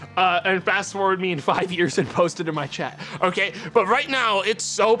this and fast forward me in 5 years and post it in my chat. Okay? But right now, it's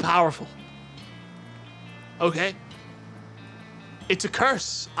so powerful. Okay? It's a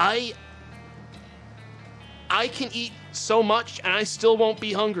curse. I can eat so much and I still won't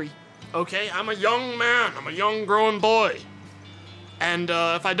be hungry. Okay? I'm a young man. I'm a young growing boy. And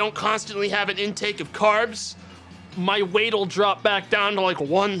if I don't constantly have an intake of carbs, my weight will drop back down to like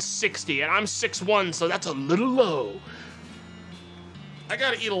 160, and I'm 6'1", so that's a little low. I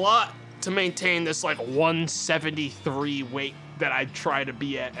gotta eat a lot to maintain this like 173 weight that I try to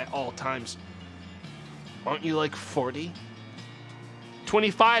be at all times. Aren't you like 40?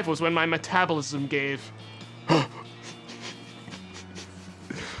 25 was when my metabolism gave.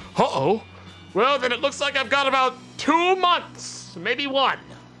 Uh-oh. Well, then it looks like I've got about 2 months, maybe 1.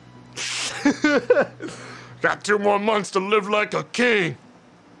 Got 2 more months to live like a king.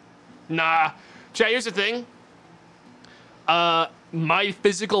 Nah. Chat, here's the thing. My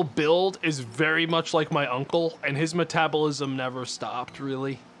physical build is very much like my uncle, and his metabolism never stopped,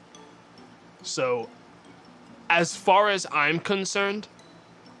 really. So, as far as I'm concerned,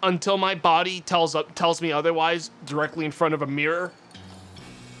 until my body tells me otherwise directly in front of a mirror,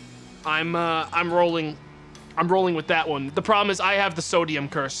 I'm rolling I'm rolling with that one. The problem is I have the sodium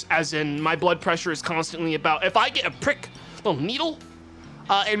curse, as in my blood pressure is constantly about, if I get a prick, little needle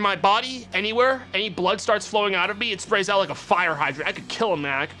in my body, anywhere, any blood starts flowing out of me, it sprays out like a fire hydrant. I could kill a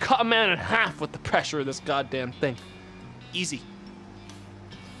man. I could cut a man in half with the pressure of this goddamn thing. Easy.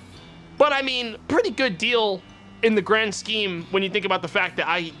 But I mean, pretty good deal in the grand scheme when you think about the fact that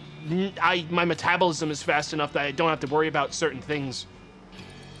my metabolism is fast enough that I don't have to worry about certain things.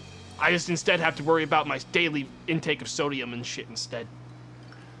 I just instead have to worry about my daily intake of sodium and shit instead.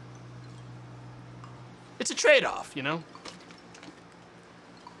 It's a trade-off, you know?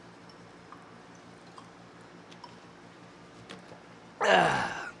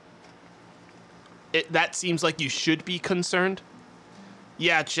 That seems like you should be concerned.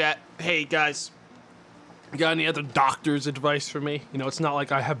 Yeah, chat. Hey, guys. You got any other doctor's advice for me? You know, it's not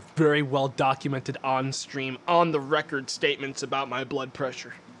like I have very well documented on stream, on the record statements about my blood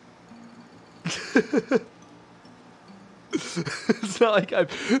pressure. It's not like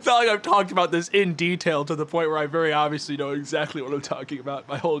I've talked about this in detail to the point where I very obviously know exactly what I'm talking about,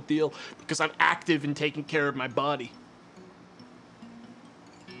 my whole deal, because I'm active in taking care of my body.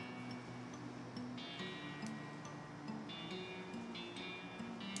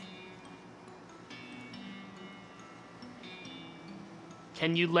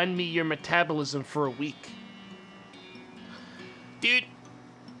 Can you lend me your metabolism for a week? Dude.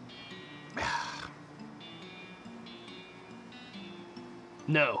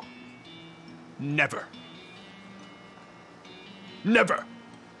 No. Never. Never.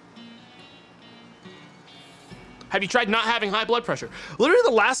 Have you tried not having high blood pressure? Literally the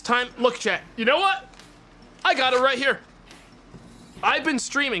last time, look chat, you know what? I got it right here. I've been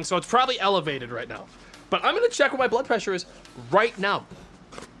streaming, so it's probably elevated right now. But I'm gonna check what my blood pressure is right now.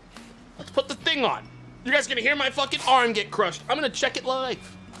 Let's put the thing on. You guys gonna hear my fucking arm get crushed. I'm gonna check it live.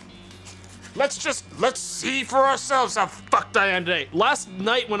 Let's see for ourselves how fucked I am today. Last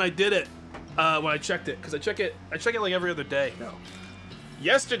night when I did it, when I checked it, because I check it like every other day now.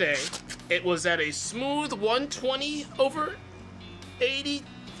 Yesterday, it was at a smooth 120 over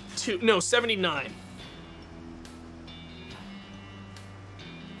 82, no, 79.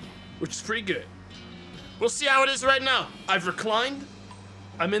 Which is pretty good. We'll see how it is right now. I've reclined.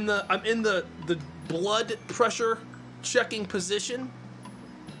 I'm in the blood pressure checking position.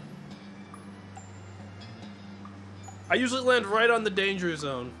 I usually land right on the danger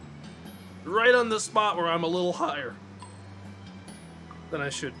zone. Right on the spot where I'm a little higher than I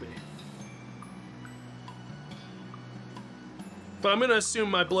should be. But I'm gonna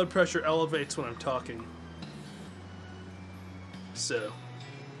assume my blood pressure elevates when I'm talking. So,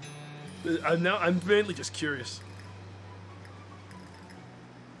 I'm mainly just curious.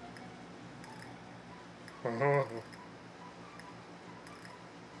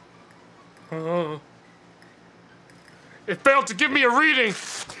 It failed to give me a reading.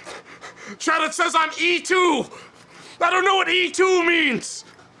 Chat, it says I'm E2. I don't know what E2 means.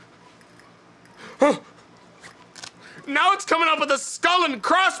 Huh. Now it's coming up with a skull and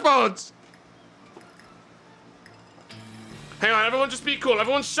crossbones. Hang on, everyone just be cool.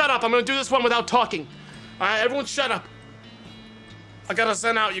 Everyone shut up. I'm gonna do this one without talking. All right, everyone shut up. I gotta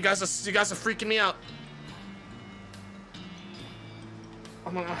zen out. You guys are freaking me out.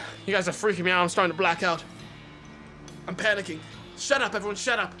 You guys are freaking me out. I'm starting to black out. I'm panicking. Shut up, everyone,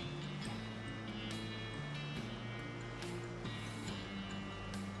 shut up.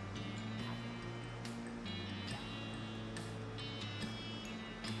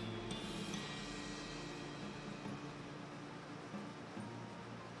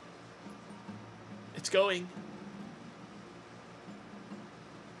 It's going.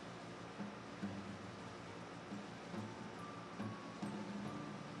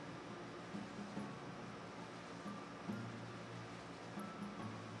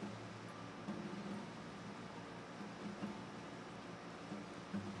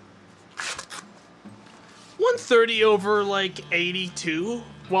 .130 over like 82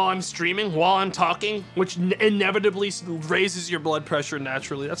 while I'm streaming, while I'm talking, which inevitably raises your blood pressure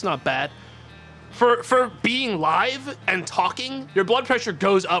naturally. That's not bad. For being live and talking, your blood pressure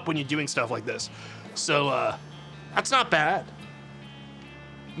goes up when you're doing stuff like this. So, that's not bad.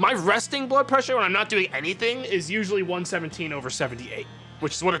 My resting blood pressure when I'm not doing anything is usually 117 over 78,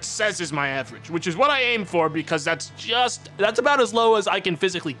 which is what it says is my average, which is what I aim for because that's about as low as I can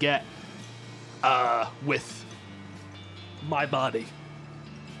physically get. With my body.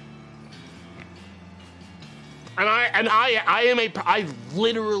 And I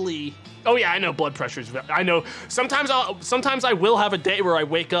literally, oh yeah, I know blood pressure is, I know, sometimes I will have a day where I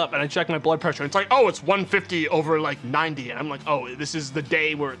wake up and I check my blood pressure and it's like, oh, it's 150 over like 90. And I'm like, oh, this is the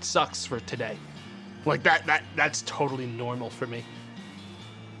day where it sucks for today. Like that's totally normal for me.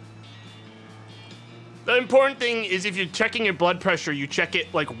 The important thing is if you're checking your blood pressure, you check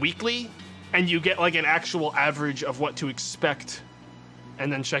it like weekly and you get like an actual average of what to expect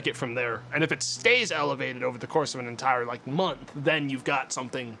and then check it from there. And if it stays elevated over the course of an entire like month, then you've got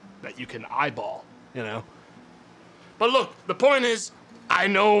something that you can eyeball, you know? But look, the point is, I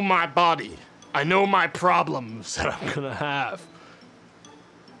know my body. I know my problems that I'm gonna have.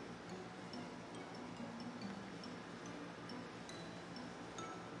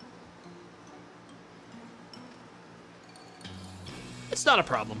 It's not a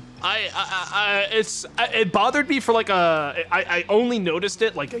problem. It bothered me for like I only noticed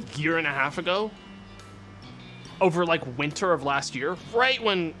it like a year and a half ago. Over like winter of last year, right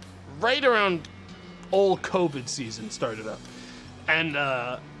around old COVID season started up. And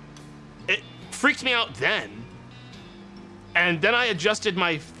it freaked me out then. And then I adjusted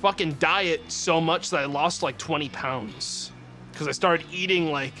my fucking diet so much that I lost like 20 pounds. Because I started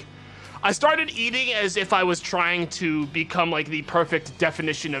eating as if I was trying to become like the perfect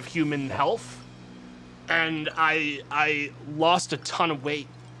definition of human health. And I lost a ton of weight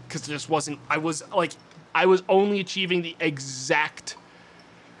because it just wasn't, I was only achieving the exact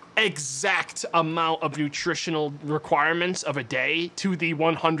amount of nutritional requirements of a day to the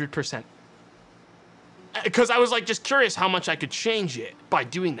 100%. Because I was like just curious how much I could change it by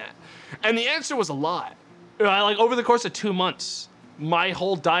doing that. And the answer was a lot. Like over the course of 2 months, my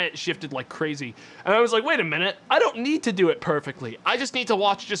whole diet shifted like crazy. And I was like, wait a minute, I don't need to do it perfectly. I just need to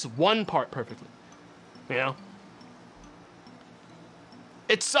watch just one part perfectly. You know?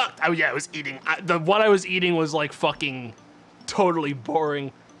 It sucked. Oh yeah, I was eating. What I was eating was like fucking totally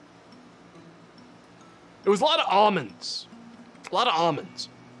boring. It was a lot of almonds. A lot of almonds.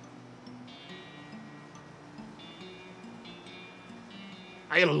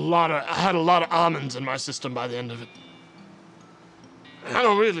 I had a lot of almonds in my system by the end of it. I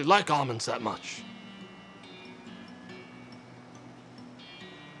don't really like almonds that much.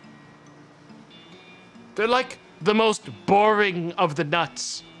 They're like the most boring of the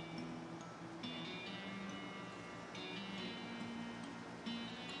nuts.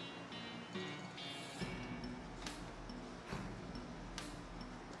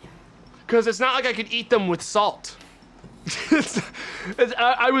 Because it's not like I could eat them with salt.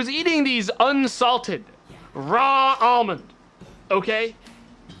 I was eating these unsalted, raw almond, okay?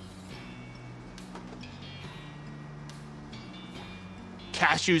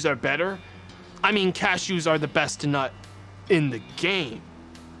 Cashews are better? I mean, cashews are the best nut in the game,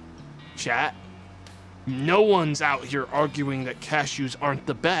 chat. No one's out here arguing that cashews aren't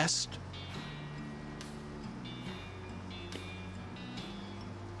the best.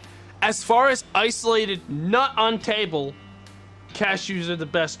 As far as isolated nut on table, cashews are the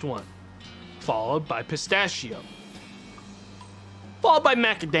best one, followed by pistachio, followed by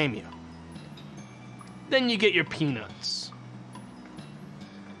macadamia. Then you get your peanuts.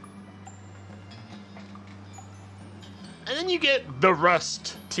 And then you get the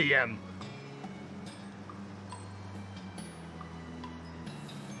rust, TM.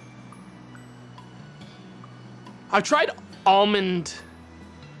 I've tried almond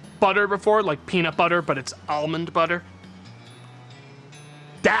butter before, like peanut butter, but it's almond butter.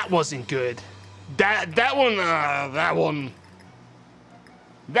 That wasn't good. That one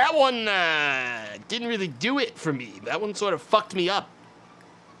didn't really do it for me. That one sort of fucked me up.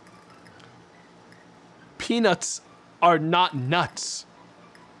 Peanuts are not nuts.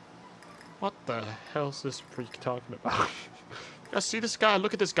 What the hell is this freak talking about? You guys see this guy?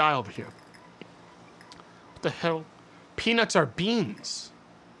 Look at this guy over here. What the hell? Peanuts are beans.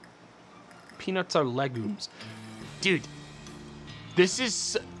 Peanuts are legumes. Dude, this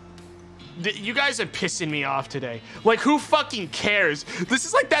is... You guys are pissing me off today. Like, who fucking cares? This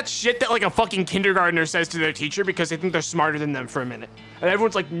is like that shit that like a fucking kindergartner says to their teacher because they think they're smarter than them for a minute. And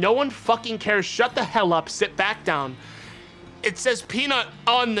everyone's like, no one fucking cares. Shut the hell up. Sit back down. It says peanut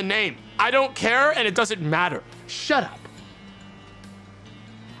on the name. I don't care and it doesn't matter. Shut up.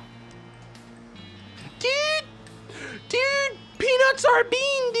 Dude, peanuts are a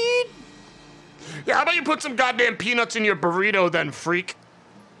bean, dude. Yeah, how about you put some goddamn peanuts in your burrito then, freak?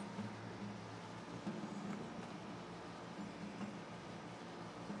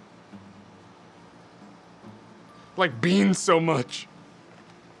 Like beans so much.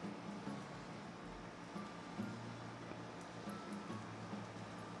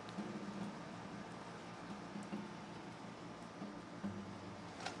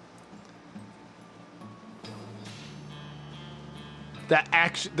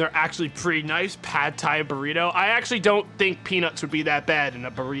 They're actually pretty nice. Pad Thai burrito. I actually don't think peanuts would be that bad in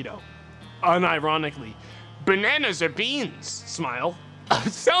a burrito. unironically. Bananas are beans, smile.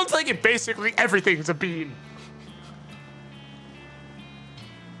 Sounds like it basically everything's a bean.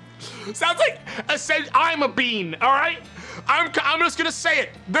 Sounds like I'm a bean, all right? I'm just gonna say it.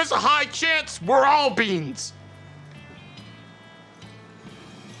 There's a high chance we're all beans.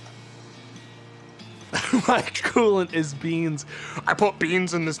 My coolant is beans. I put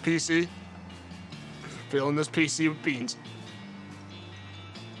beans in this PC. Filling this PC with beans.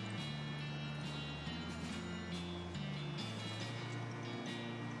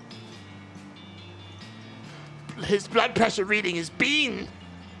 His blood pressure reading is bean.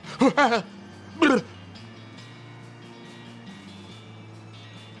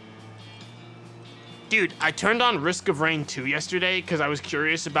 Dude, I turned on Risk of Rain 2 yesterday because I was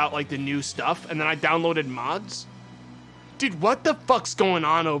curious about like the new stuff, and then I downloaded mods. Dude, what the fuck's going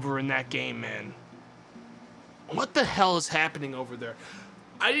on over in that game, man? What the hell is happening over there?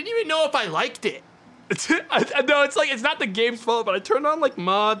 I didn't even know if I liked it. No, it's like, it's not the game's fault, but I turned on like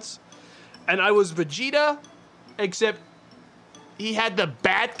mods, and I was Vegeta, except he had the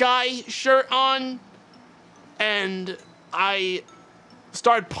bad guy shirt on, and I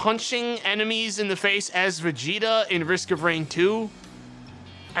started punching enemies in the face as Vegeta in Risk of Rain 2,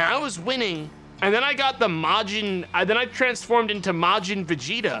 and I was winning, and then I got the Majin, then I transformed into Majin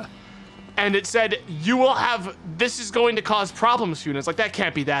Vegeta, and it said, you will have, this is going to cause problems soon. It's like, that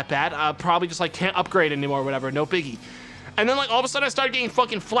can't be that bad. Probably just like can't upgrade anymore or whatever, no biggie. And then like all of a sudden I started getting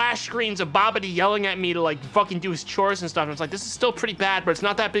fucking flash screens of Babidi yelling at me to like fucking do his chores and stuff. And it's like, this is still pretty bad, but it's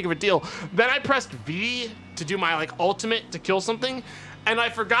not that big of a deal. Then I pressed V to do my like ultimate to kill something. And I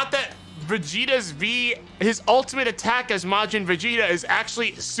forgot that Vegeta's V, his ultimate attack as Majin Vegeta is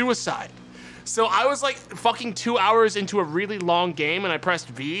actually suicide. So I was like fucking 2 hours into a really long game and I pressed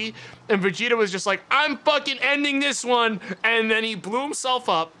V and Vegeta was just like, I'm fucking ending this one. And then he blew himself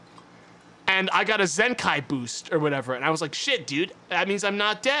up and I got a Zenkai boost or whatever. And I was like, shit, dude, that means I'm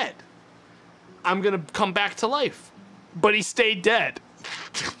not dead. I'm gonna come back to life. But he stayed dead.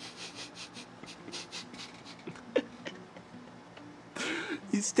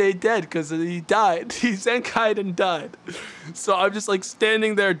 He stayed dead because he died. He Zenkai'd and died. So I'm just like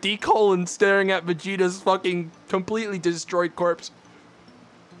standing there, D-colon, staring at Vegeta's fucking completely destroyed corpse.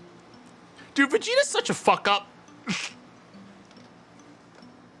 Dude, Vegeta's such a fuck up.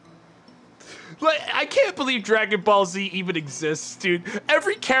 Like, I can't believe Dragon Ball Z even exists, dude.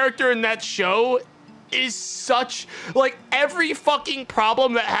 Every character in that show is such, like, every fucking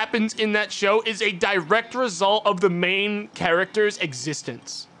problem that happens in that show is a direct result of the main character's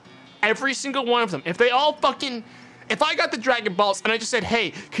existence. Every single one of them. If they all fucking, if I got the Dragon Balls and I just said,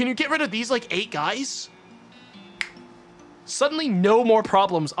 hey, can you get rid of these, like, 8 guys? Suddenly no more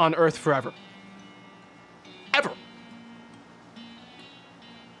problems on Earth forever. Ever.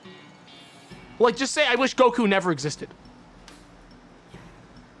 Like, just say, I wish Goku never existed.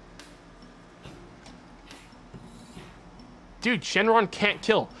 Dude, Shenron can't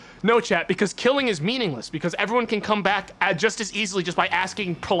kill. No, chat, because killing is meaningless, because everyone can come back just as easily just by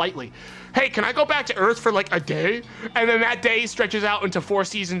asking politely, hey, can I go back to Earth for like a day? And then that day stretches out into 4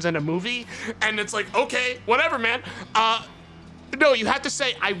 seasons and a movie, and it's like, okay, whatever, man. No, you have to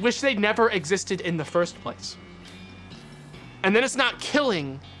say, I wish they never existed in the first place. And then it's not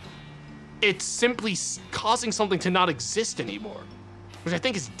killing, it's simply causing something to not exist anymore, which I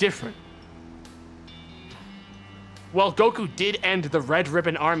think is different. Well, Goku did end the Red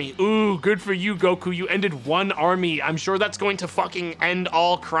Ribbon Army. Ooh, good for you, Goku. You ended 1 army. I'm sure that's going to fucking end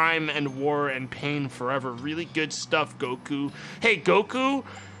all crime and war and pain forever. Really good stuff, Goku. Hey, Goku.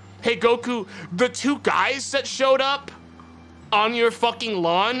 Hey, Goku. The 2 guys that showed up on your fucking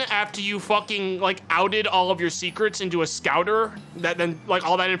lawn after you fucking, like, outed all of your secrets into a scouter, that then, like,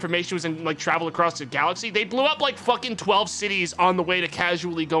 all that information was in, like, travel across the galaxy, they blew up, like, fucking 12 cities on the way to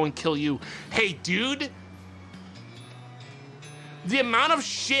casually go and kill you. Hey, dude. The amount of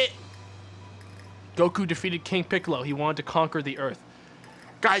shit. Goku defeated King Piccolo. He wanted to conquer the Earth.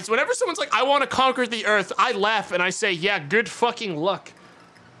 Guys, whenever someone's like, I want to conquer the Earth, I laugh and I say, yeah, good fucking luck.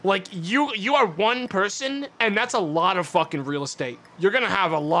 Like, you are one person, and that's a lot of fucking real estate. You're gonna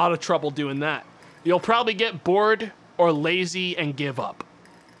have a lot of trouble doing that. You'll probably get bored or lazy and give up.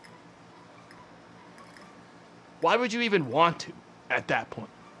 Why would you even want to at that point?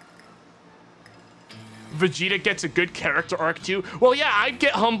 Vegeta gets a good character arc too. Well, yeah, I'd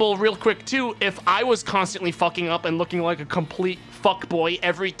get humble real quick too if I was constantly fucking up and looking like a complete fuckboy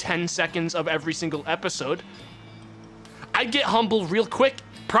every 10 seconds of every single episode. I'd get humble real quick,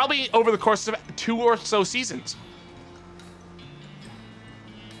 probably over the course of 2 or so seasons.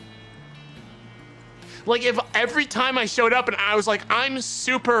 Like, if every time I showed up and I was like, I'm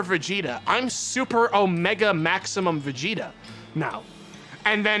Super Vegeta, I'm Super Omega Maximum Vegeta now.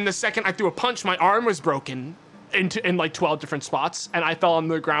 And then the second I threw a punch, my arm was broken in like 12 different spots, and I fell on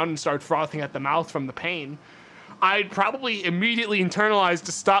the ground and started frothing at the mouth from the pain. I'd probably immediately internalize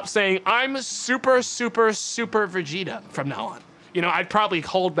to stop saying, I'm Super, Super, Super Vegeta from now on. You know, I'd probably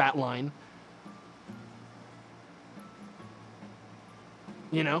hold that line.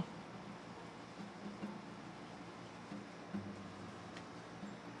 You know?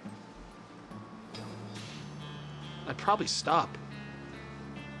 I'd probably stop.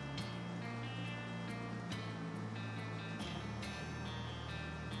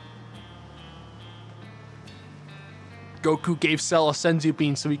 Goku gave Cell a Senzu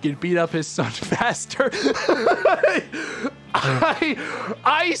bean so he could beat up his son faster.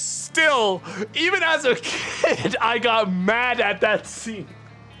 I still, even as a kid, I got mad at that scene.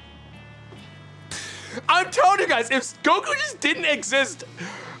 I'm telling you guys, if Goku just didn't exist,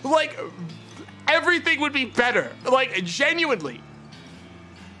 like, everything would be better. Like, genuinely.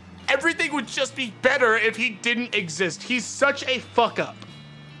 Everything would just be better if he didn't exist. He's such a fuck up.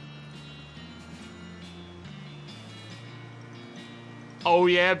 Oh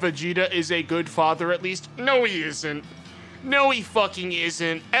yeah, Vegeta is a good father at least? No, he isn't. No, he fucking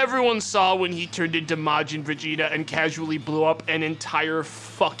isn't. Everyone saw when he turned into Majin Vegeta and casually blew up an entire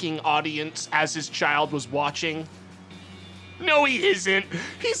fucking audience as his child was watching. No, he isn't.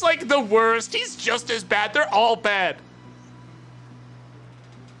 He's like the worst. He's just as bad. They're all bad.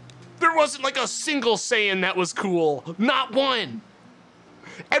 There wasn't like a single Saiyan that was cool. Not one.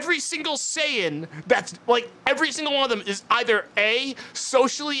 Every single Saiyan that's like, every single one of them is either A,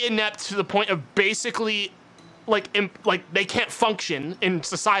 socially inept to the point of basically like they can't function in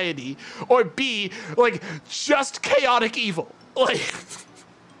society, or B, like just chaotic evil. Like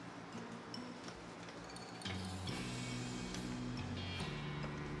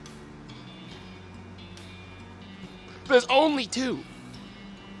there's only two.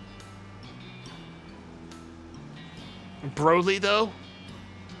 Broly though?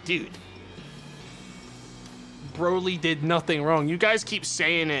 Dude. Broly did nothing wrong. You guys keep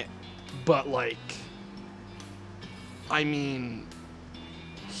saying it, but like, I mean,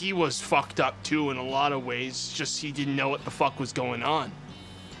 he was fucked up too in a lot of ways, just he didn't know what the fuck was going on.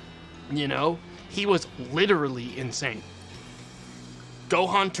 You know? He was literally insane.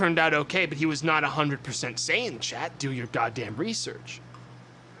 Gohan turned out okay, but he was not 100% Saiyan, chat. Do your goddamn research.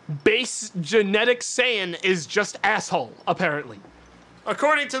 Base genetic Saiyan is just asshole, apparently.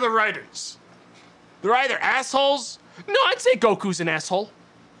 According to the writers. They're either assholes. No, I'd say Goku's an asshole.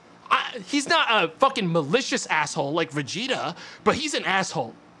 He's not a fucking malicious asshole like Vegeta, but he's an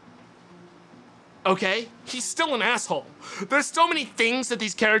asshole. Okay? He's still an asshole. There's so many things that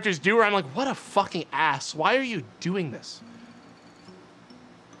these characters do where I'm like, what a fucking ass. Why are you doing this?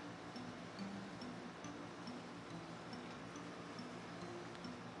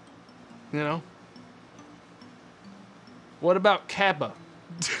 You know? What about Kappa?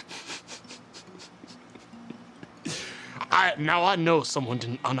 Now I know someone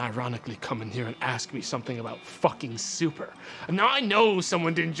didn't unironically come in here and ask me something about fucking Super. Now I know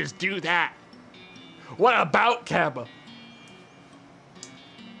someone didn't just do that. What about Kappa?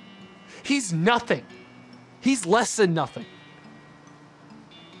 He's nothing. He's less than nothing.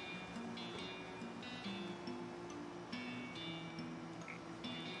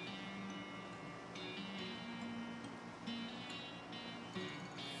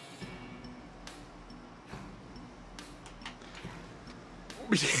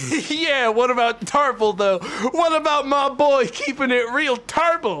 Yeah, what about Tarble though? What about my boy keeping it real,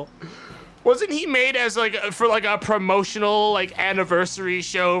 Tarble? Wasn't he made as like for like a promotional like anniversary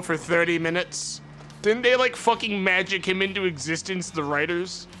show for 30 minutes? Didn't they like fucking magic him into existence, the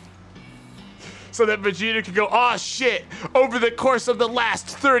writers? So that Vegeta could go, oh shit, over the course of the last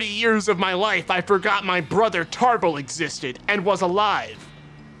 30 years of my life, I forgot my brother Tarble existed and was alive.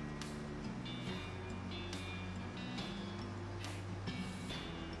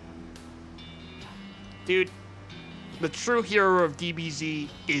 Dude, the true hero of DBZ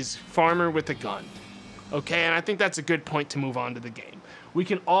is Farmer with a gun. Okay, and I think that's a good point to move on to the game. We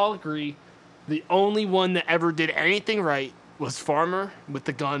can all agree the only one that ever did anything right was Farmer with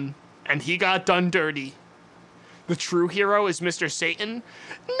the gun, and he got done dirty. The true hero is Mr. Satan?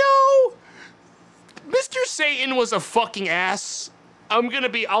 No! Mr. Satan was a fucking ass.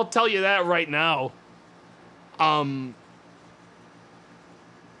 I'll tell you that right now.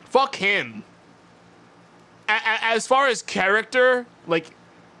 Fuck him. As far as character, like,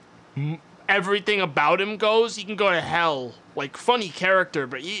 everything about him goes, he can go to hell. Like, funny character,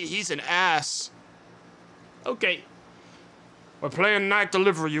 but he's an ass. Okay. We're playing night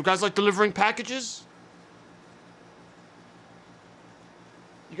delivery. You guys like delivering packages?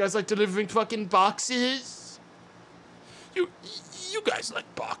 You guys like delivering fucking boxes? You guys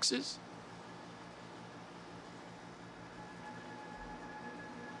like boxes?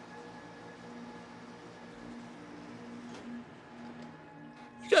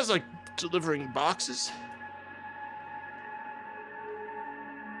 You guys like delivering boxes?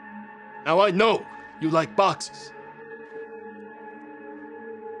 Now I know you like boxes.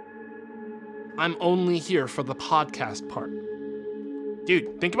 I'm only here for the podcast part.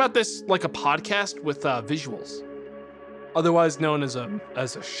 Dude, think about this like a podcast with visuals. Otherwise known as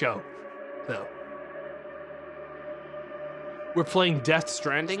a show, though. We're playing Death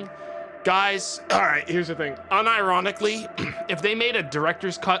Stranding. Guys, alright, here's the thing. Unironically, if they made a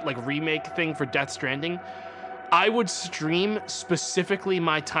director's cut, like remake thing for Death Stranding, I would stream specifically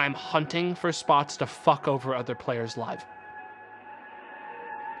my time hunting for spots to fuck over other players live.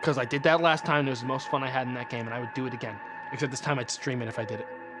 Because I did that last time, it was the most fun I had in that game, and I would do it again. Except this time I'd stream it if I did it.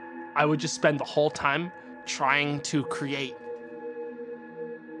 I would just spend the whole time trying to create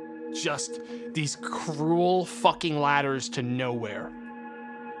just these cruel fucking ladders to nowhere.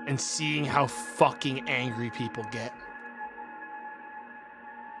 And seeing how fucking angry people get.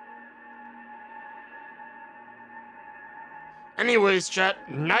 Anyways, chat,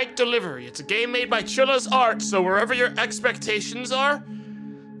 Night Delivery. It's a game made by Chilla's Art, so wherever your expectations are,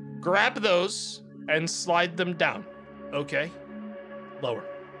 grab those and slide them down. Okay? Lower.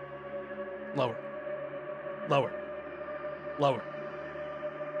 Lower. Lower. Lower.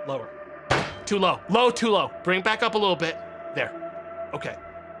 Lower. Too low. Low, too low. Bring it back up a little bit. There. Okay.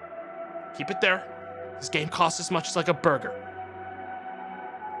 Keep it there. This game costs as much as like a burger.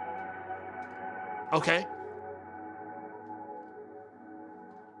 Okay.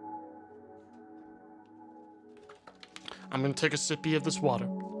 I'm gonna take a sippy of this water.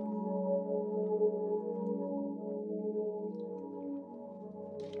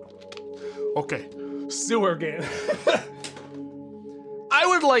 Okay, sewer game. I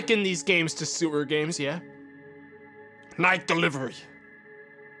would liken these games to sewer games, yeah. Night Delivery.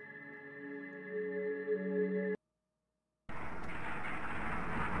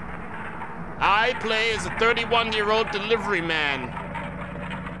 I play as a 31-year-old delivery man.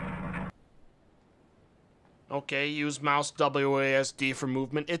 Okay, use mouse WASD for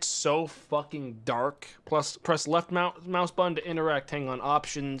movement. It's so fucking dark. Plus, press left mouse button to interact. Hang on,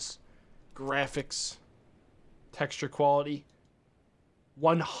 options, graphics, texture quality,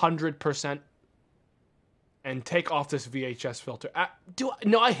 100%. And take off this VHS filter.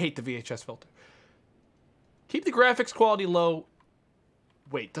 No, I hate the VHS filter. Keep the graphics quality low.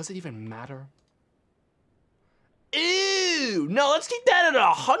 Wait, does it even matter? Ew! No, let's keep that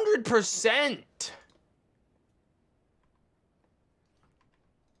at 100%.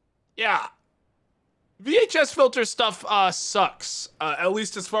 Yeah. VHS filter stuff sucks, at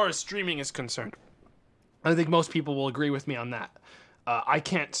least as far as streaming is concerned. I think most people will agree with me on that. I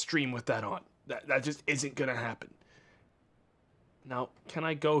can't stream with that on. That just isn't gonna happen. Now, can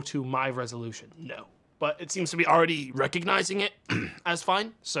I go to my resolution? No. But it seems to be already recognizing it as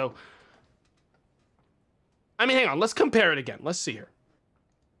fine, so... I mean, hang on, let's compare it again. Let's see here.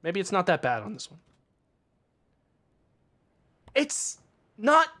 Maybe it's not that bad on this one. It's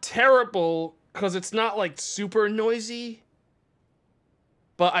not terrible, because it's not, like, super noisy.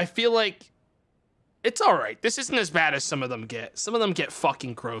 But I feel like it's alright. This isn't as bad as some of them get. Some of them get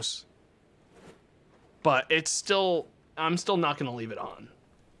fucking gross. But it's still... I'm still not going to leave it on.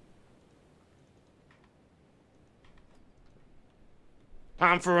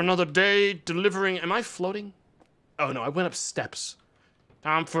 Time for another day delivering... Am I floating? Oh no, I went up steps.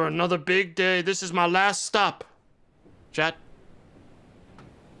 Time for another big day. This is my last stop. Chat.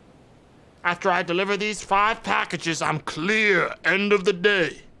 After I deliver these 5 packages, I'm clear. End of the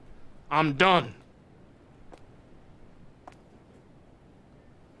day. I'm done.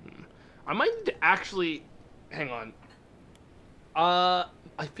 I might need to actually... Hang on. I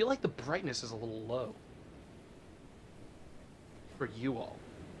feel like the brightness is a little low. For you all.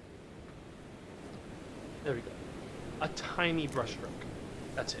 There we go. A tiny brushstroke.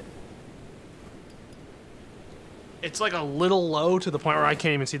 That's it. It's like a little low to the point where I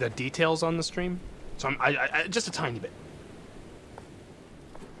can't even see the details on the stream. So I just a tiny bit.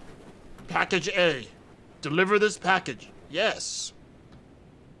 Package A. Deliver this package. Yes.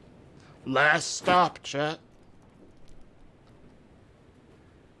 Last stop, chat.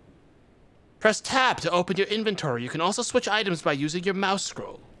 Press tab to open your inventory. You can also switch items by using your mouse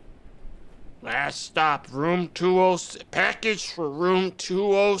scroll. Last stop, room 206. Package for room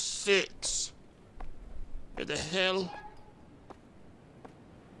 206. Where the hell?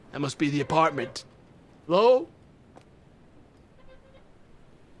 That must be the apartment. Hello?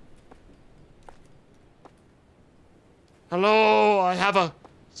 Hello, I have a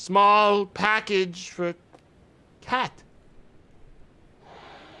small package for cat.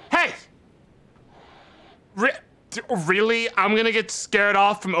 Hey! Really? I'm gonna get scared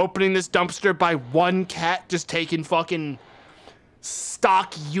off from opening this dumpster by one cat just taking fucking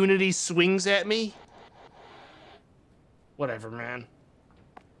stock Unity swings at me? Whatever, man.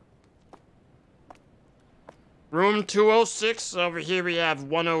 Room 206. Over here we have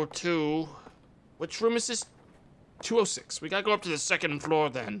 102. Which room is this? 206. We gotta go up to the second floor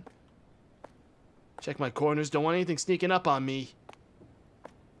then. Check my corners. Don't want anything sneaking up on me.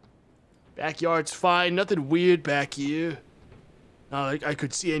 Backyard's fine. Nothing weird back here. Not like I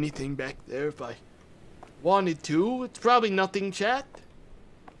could see anything back there if I wanted to. It's probably nothing, chat.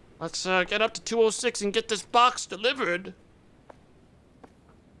 Let's get up to 206 and get this box delivered.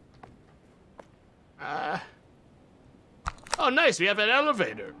 Oh, nice. We have an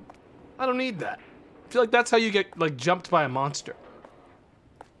elevator. I don't need that. I feel like that's how you get, like, jumped by a monster.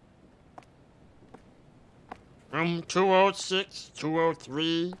 Room 206,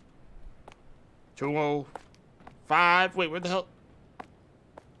 203, 205. Wait, where the hell?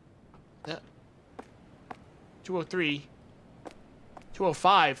 That 203,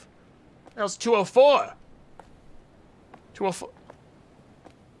 205. That was 204. 204.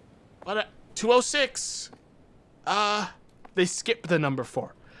 What? 206. They skipped the number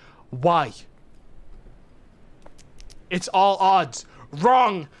 4. Why? It's all odds.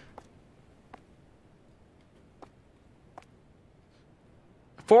 Wrong.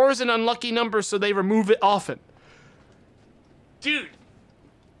 Four is an unlucky number, so they remove it often. Dude.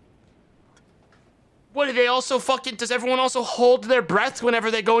 What, do they also fucking... Does everyone also hold their breath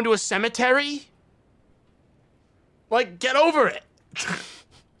whenever they go into a cemetery? Like, get over it.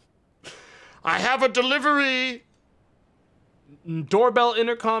 I have a delivery. Doorbell,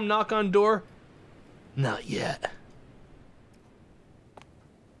 intercom, knock on door. Not yet.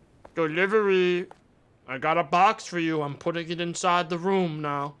 Delivery. I got a box for you. I'm putting it inside the room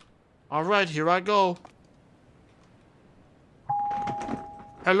now. All right, here I go.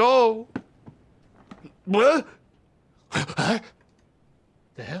 Hello? What? The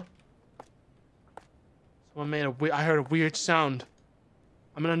hell? Someone made a I heard a weird sound.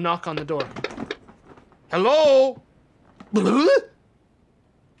 I'm gonna knock on the door. Hello?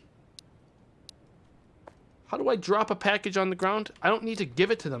 How do I drop a package on the ground? I don't need to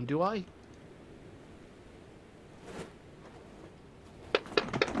give it to them, do I?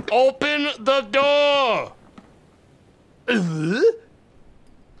 Open the door!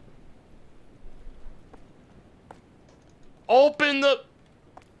 Open the...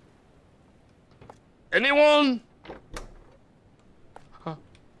 Anyone? Huh.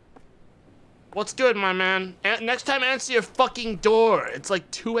 What's good, my man? Next time answer your fucking door. It's like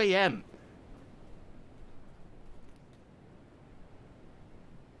 2 a.m.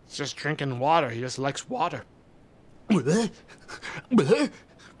 He's just drinking water. He just likes water. You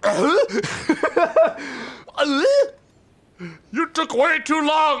took way too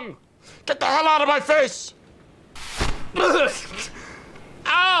long! Get the hell out of my face!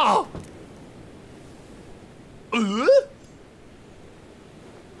 Ow!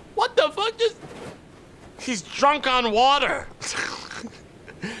 What the fuck is... He's drunk on water.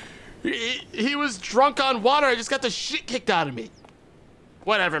 he was drunk on water. I just got the shit kicked out of me.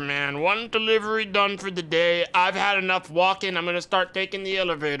 Whatever, man. One delivery done for the day. I've had enough walking. I'm gonna start taking the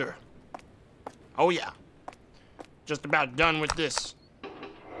elevator. Oh, yeah. Just about done with this.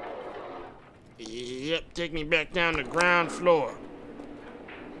 Yep, take me back down to ground floor.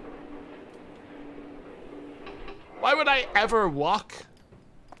 Why would I ever walk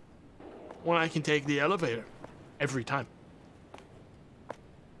when I can take the elevator every time?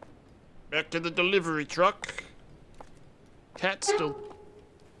 Back to the delivery truck. Cat still...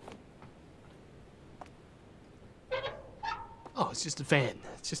 Oh, it's just a fan.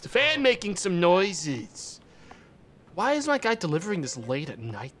 It's just a fan making some noises. Why is my guy delivering this late at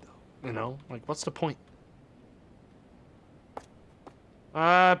night, though? You know? Like, what's the point?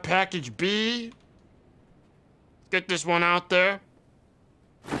 Package B. Get this one out there.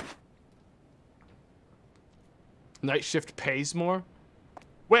 Night shift pays more?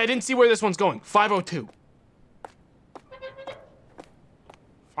 Wait, I didn't see where this one's going. 502.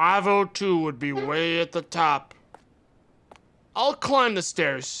 502 would be way at the top. I'll climb the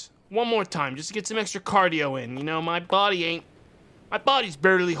stairs one more time just to get some extra cardio in. You know, my body's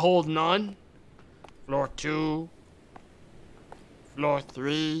barely holding on. Floor 2. Floor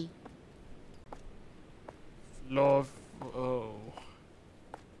 3. Love. Oh.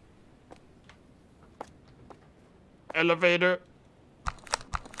 Elevator.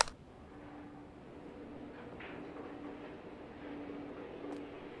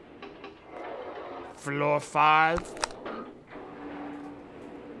 Floor 5.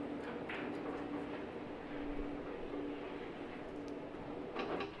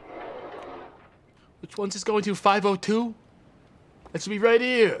 Which one's this going to? 502? That should be right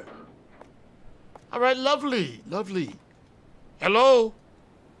here. All right, lovely, lovely. Hello?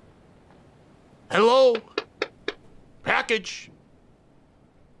 Hello? Package?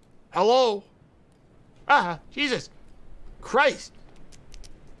 Hello? Ah, Jesus. Christ.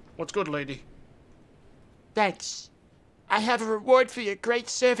 What's good, lady? Thanks. I have a reward for your great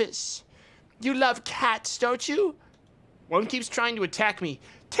service. You love cats, don't you? One keeps trying to attack me.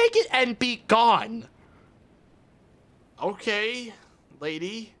 Take it and be gone. Okay,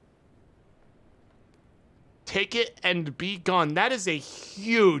 lady. Take it and be gone. That is a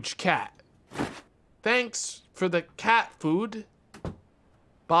huge cat. Thanks for the cat food.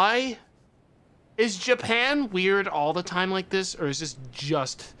 Bye. Is Japan weird all the time like this, or is this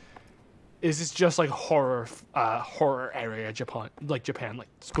just like horror area Japan, like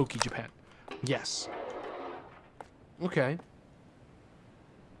spooky Japan? Yes. Okay.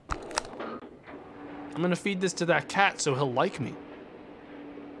 I'm gonna feed this to that cat so he'll like me.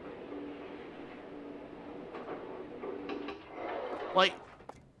 Like,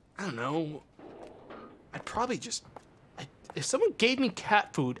 I don't know. I'd probably just... if someone gave me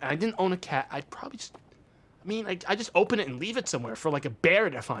cat food and I didn't own a cat, I'd probably just... I mean, I just open it and leave it somewhere for like a bear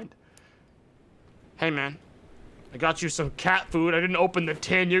to find. Hey, man. I got you some cat food. I didn't open the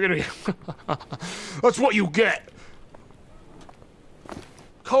tin. You're gonna be... That's what you get.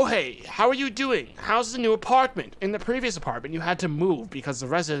 Kohei, how are you doing? How's the new apartment? In the previous apartment, you had to move because the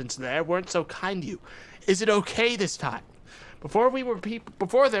residents there weren't so kind to you. Is it okay this time? Before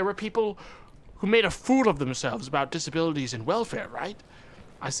there were people who made a fool of themselves about disabilities and welfare, right?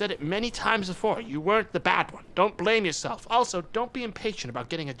 I said it many times before. You weren't the bad one. Don't blame yourself. Also, don't be impatient about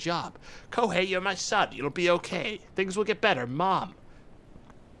getting a job. Kohei, you're my son. It'll be okay. Things will get better. Mom.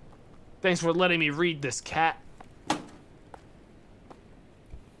 Thanks for letting me read this, cat.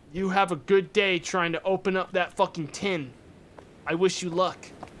 You have a good day trying to open up that fucking tin. I wish you luck.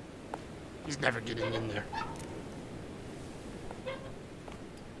 He's never getting in there.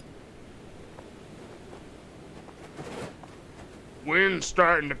 Wind's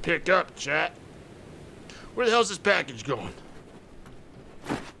starting to pick up, chat. Where the hell's this package going?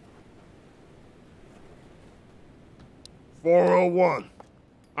 $401.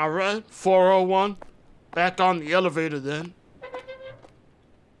 Alright, $401. Back on the elevator then.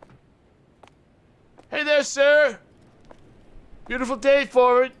 Hey there, sir. Beautiful day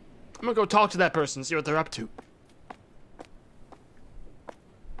for it. I'm gonna go talk to that person, see what they're up to.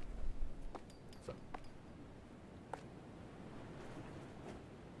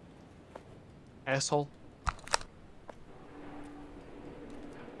 Asshole.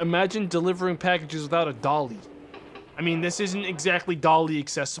 Imagine delivering packages without a dolly. I mean, this isn't exactly dolly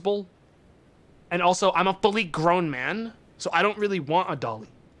accessible. And also, I'm a fully grown man, so I don't really want a dolly.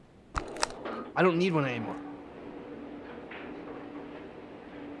 I don't need one anymore.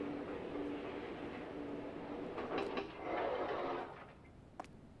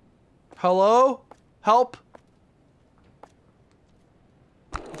 Hello? Help?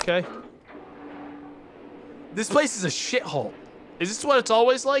 Okay. This place is a shithole. Is this what it's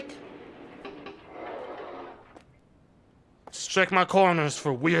always like? Just check my corners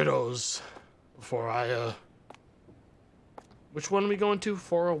for weirdos before I, Which one are we going to?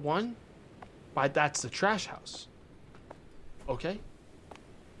 401? That's the trash house. Okay.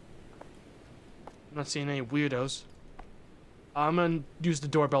 I'm not seeing any weirdos. I'm gonna use the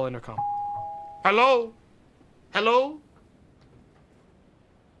doorbell intercom. Hello? Hello?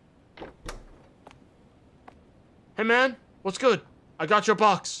 Hey man, what's good? I got your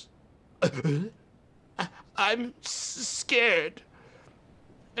box. I'm scared.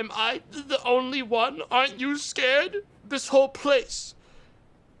 Am I the only one? Aren't you scared? This whole place.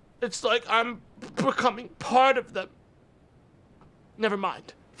 It's like I'm becoming part of them. Never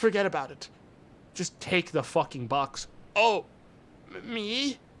mind. Forget about it. Just take the fucking box. Oh,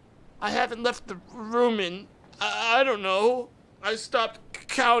 me? I haven't left the room in, I don't know. I stopped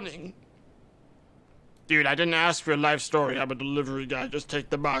counting. Dude, I didn't ask for a life story. I'm a delivery guy. Just take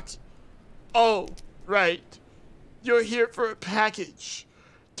the box. Oh, right. You're here for a package.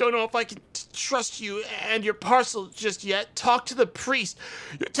 Don't know if I can trust you and your parcel just yet. Talk to the priest.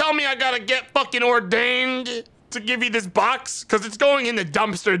 You're telling me I gotta get fucking ordained to give you this box? Because it's going in the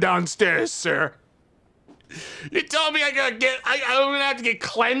dumpster downstairs, sir. You told me I'm gonna have to get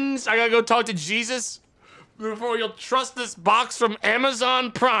cleansed? I gotta go talk to Jesus? Before you'll trust this box from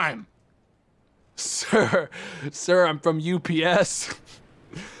Amazon Prime. Sir, I'm from UPS.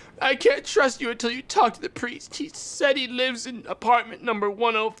 I can't trust you until you talk to the priest. He said he lives in apartment number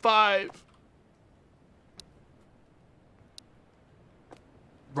 105.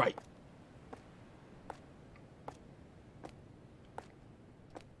 Right.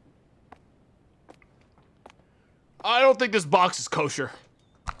 I don't think this box is kosher.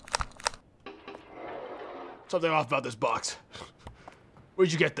 Something off about this box.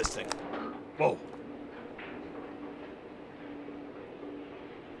 Where'd you get this thing? Whoa.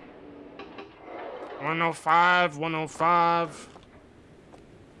 $105, $105,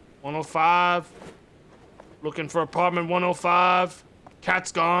 $105. Looking for apartment 105.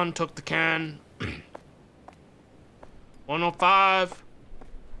 Cat's gone, took the can. 105.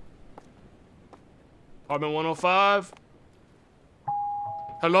 Apartment 105.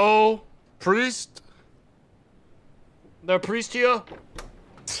 Hello? Priest? There a priest here?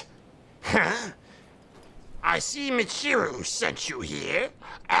 Huh? I see Michiru sent you here.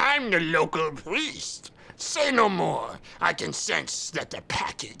 I'm the local priest. Say no more. I can sense that the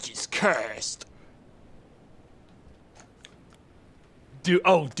package is cursed. Do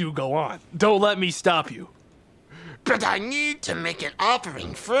go on. Don't let me stop you. But I need to make an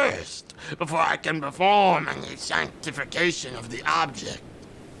offering first, before I can perform any sanctification of the object.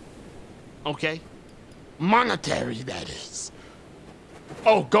 Okay. Monetary, that is.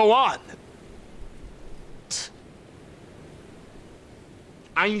 Oh, go on.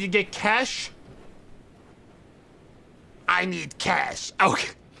 I need to get cash? I need cash. Okay.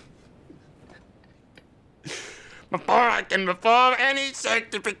 Before I can perform any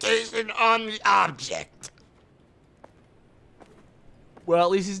sanctification on the object. Well,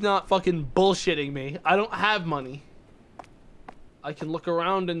 at least he's not fucking bullshitting me. I don't have money. I can look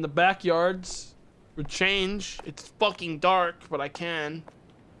around in the backyards for change. It's fucking dark, but I can.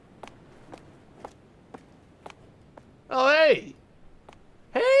 Oh, hey!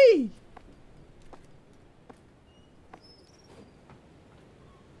 Hey!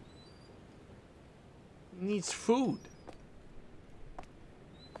 He needs food.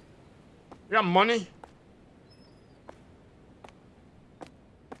 You got money?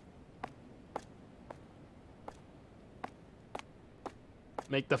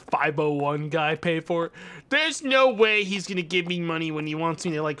 Make the 501 guy pay for it. There's no way he's gonna give me money when he wants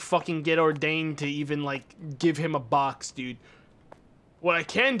me to, like, fucking get ordained to even, like, give him a box, dude. What I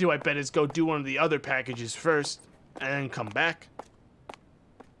can do, I bet, is go do one of the other packages first, and then come back.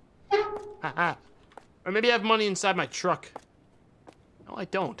 Haha. Or maybe I have money inside my truck. No, I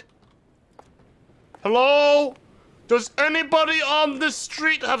don't. Hello? Does anybody on this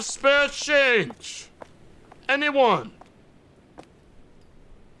street have spare change? Anyone?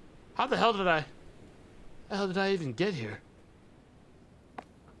 How the hell did I even get here?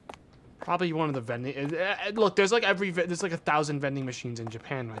 Probably one of the vending. Look, there's like there's like 1,000 vending machines in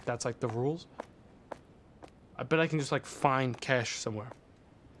Japan, right? That's like the rules. I bet I can just like find cash somewhere.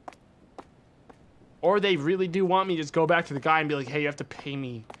 Or they really do want me to just go back to the guy and be like, hey, you have to pay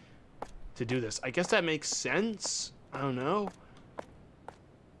me to do this. I guess that makes sense. I don't know.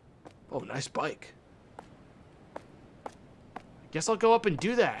 Oh, nice bike. I guess I'll go up and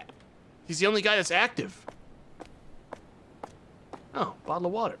do that. He's the only guy that's active. Oh, bottle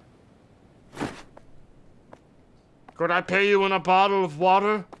of water. Could I pay you in a bottle of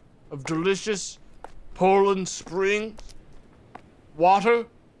water? Of delicious Poland spring water,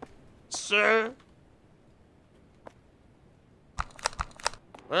 sir?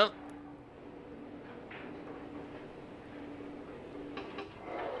 Well,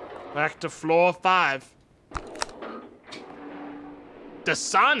 back to floor 5.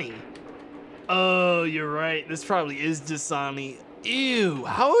 Dasani? Oh, you're right. This probably is Dasani. Ew,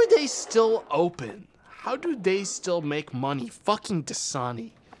 how are they still open? How do they still make money? Fucking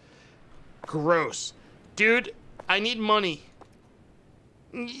Dasani. Gross. Dude, I need money.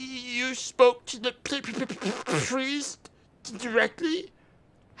 You spoke to the priest directly?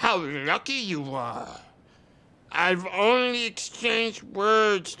 How lucky you are. I've only exchanged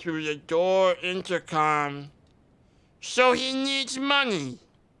words through the door intercom. So he needs money.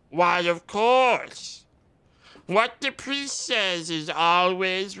 Why, of course. What the priest says is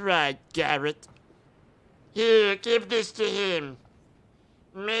always right, Garrett. Here, give this to him.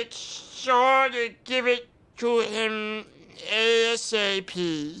 Make sure to give it to him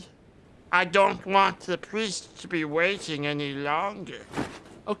ASAP. I don't want the priest to be waiting any longer.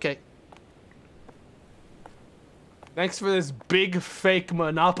 Okay. Thanks for this big fake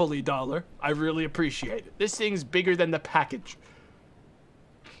Monopoly dollar. I really appreciate it. This thing's bigger than the package.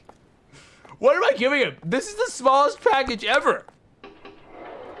 What am I giving him? This is the smallest package ever.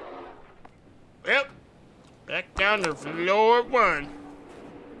 Well, back down to floor 1.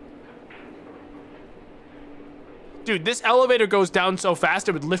 Dude, this elevator goes down so fast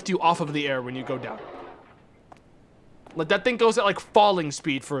it would lift you off of the air when you go down. Like, that thing goes at like falling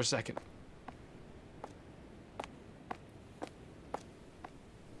speed for a second.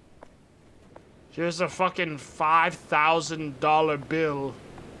 Here's a fucking $5,000 bill.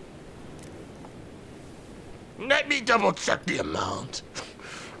 Let me double check the amount.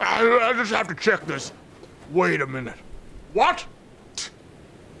 I just have to check this. Wait a minute. What?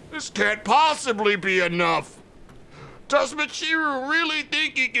 This can't possibly be enough. Does Michiru really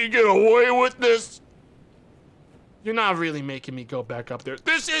think he can get away with this? You're not really making me go back up there.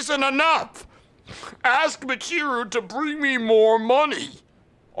 This isn't enough. Ask Michiru to bring me more money.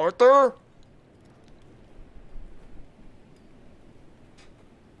 Arthur?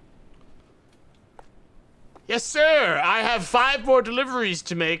 Yes, sir. I have 5 more deliveries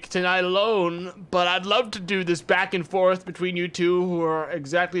to make tonight alone, but I'd love to do this back and forth between you two who are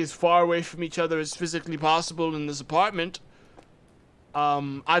exactly as far away from each other as physically possible in this apartment.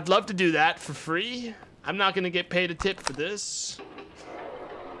 I'd love to do that for free. I'm not gonna get paid a tip for this.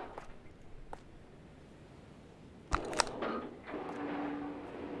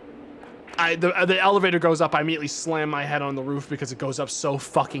 The elevator goes up, I immediately slam my head on the roof because it goes up so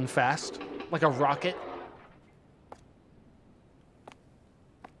fucking fast. Like a rocket.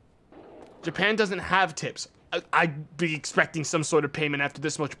 Japan doesn't have tips. I'd be expecting some sort of payment after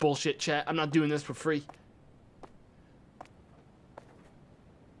this much bullshit, chat. I'm not doing this for free.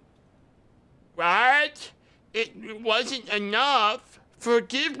 What? It wasn't enough.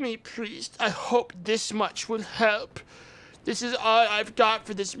 Forgive me, priest. I hope this much will help. This is all I've got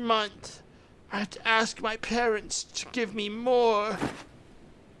for this month. I have to ask my parents to give me more.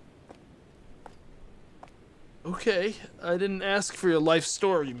 Okay, I didn't ask for your life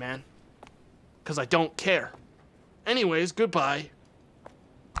story, man. Because I don't care. Anyways, goodbye.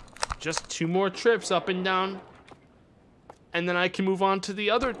 Just 2 more trips up and down. And then I can move on to the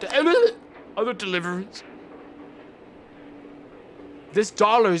other deliveries. This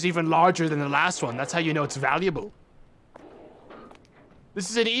dollar is even larger than the last one. That's how you know it's valuable. This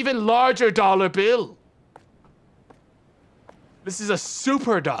is an even larger dollar bill. This is a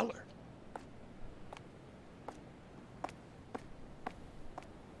super dollar.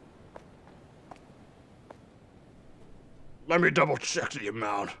 Let me double check the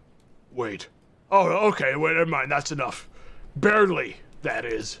amount. Wait. Oh, okay, wait, never mind, that's enough. Barely, that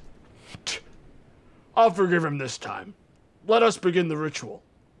is. I'll forgive him this time. Let us begin the ritual.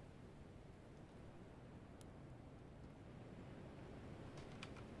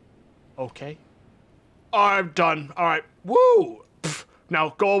 Okay. I'm done. All right. Woo! Pff,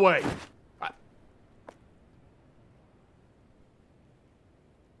 now go away.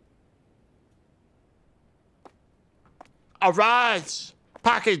 Arise!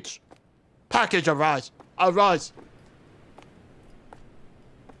 Package! Package, arise! Arise!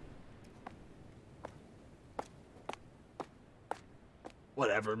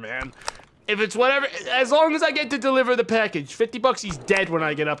 Whatever, man. If it's whatever, as long as I get to deliver the package. 50 bucks, he's dead when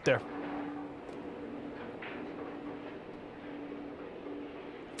I get up there.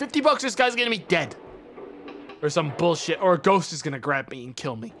 50 bucks, this guy's gonna be dead. Or some bullshit, or a ghost is gonna grab me and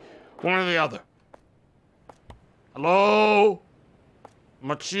kill me. One or the other. Hello?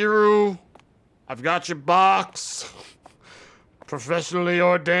 Machiru? I've got your box. Professionally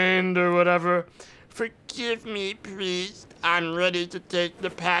ordained or whatever. Forgive me, priest. I'm ready to take the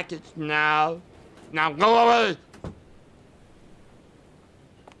package now. Now go away!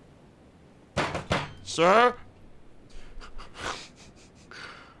 Sir?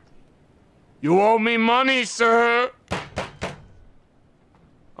 You owe me money, sir!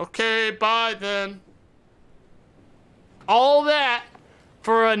 Okay, bye then. All that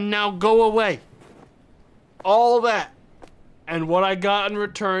for a now go away. All that. And what I got in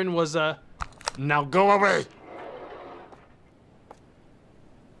return was a now go away.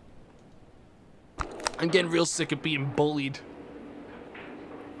 I'm getting real sick of being bullied.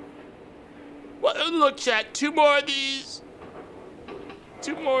 Well, look, chat, 2 more of these.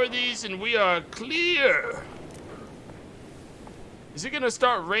 2 more of these and we are clear. Is it gonna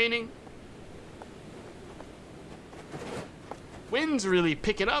start raining? Wind's really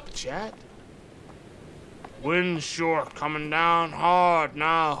picking up, chat. Wind's sure coming down hard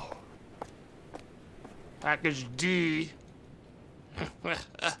now. Package D.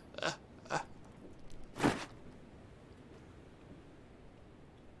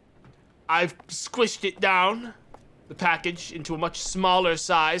 I've squished it down, the package, into a much smaller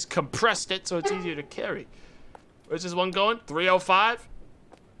size, compressed it so it's easier to carry. Where's this one going? 305?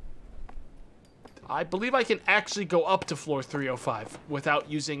 I believe I can actually go up to floor 305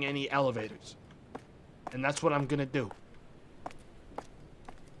 without using any elevators. And that's what I'm gonna do.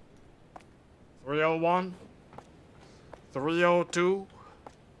 301? 302?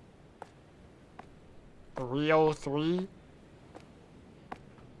 303?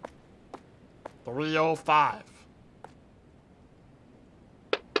 305.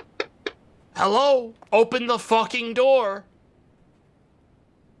 Hello? Open the fucking door.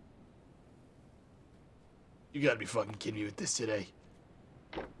 You gotta be fucking kidding me with this today.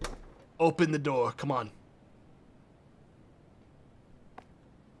 Open the door, come on.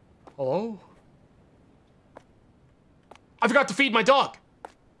 Hello? I forgot to feed my dog.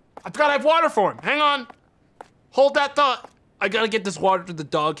 I forgot I have water for him. Hang on. Hold that thought. I gotta get this water to the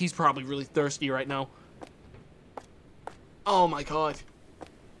dog. He's probably really thirsty right now. Oh my god.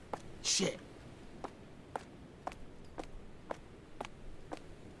 Shit.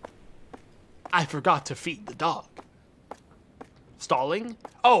 I forgot to feed the dog. Stalling?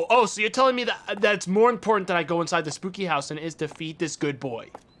 Oh, so you're telling me that it's more important that I go inside the spooky house than it is to feed this good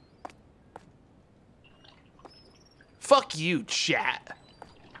boy. Fuck you, chat.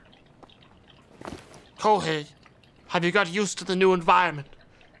 Kohei, have you got used to the new environment?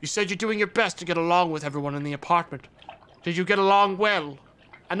 You said you're doing your best to get along with everyone in the apartment. Did you get along well?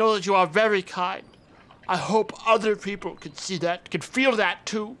 I know that you are very kind. I hope other people can see that, can feel that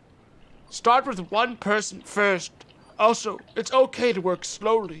too. Start with one person first. Also, it's okay to work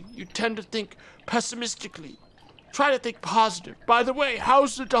slowly. You tend to think pessimistically. Try to think positive. By the way,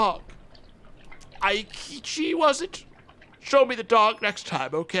 how's the dog? Aikichi, was it? Show me the dog next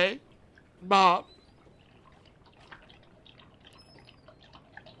time, okay? Mom.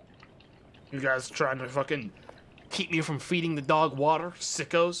 You guys trying to fucking keep me from feeding the dog water,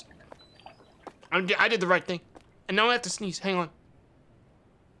 sickos? I did the right thing. And now I have to sneeze. Hang on.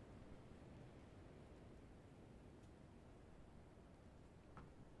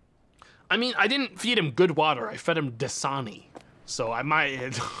 I mean, I didn't feed him good water. I fed him Dasani. So I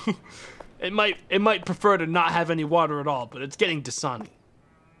might... it might prefer to not have any water at all, but it's getting Dasani.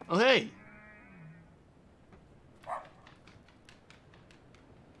 Oh, hey.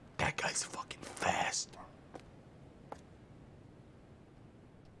 That guy's fucking fast.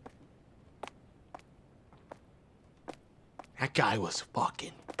 That guy was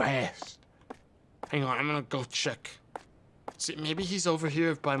fucking fast. Hang on, I'm gonna go check. See, maybe he's over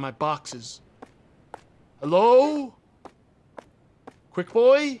here by my boxes. Hello? Quick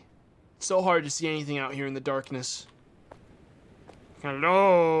boy? It's so hard to see anything out here in the darkness.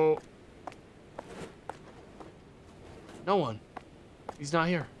 Hello? No one. He's not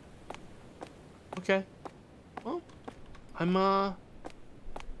here. Okay. Well, I'm, wow,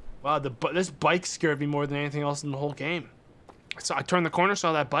 this bike scared me more than anything else in the whole game. So I turned the corner,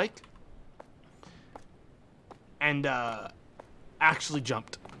 saw that bike, and, actually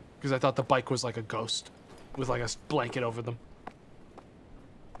jumped. Because I thought the bike was like a ghost with like a blanket over them.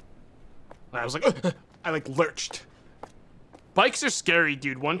 And I was like, I like lurched. Bikes are scary,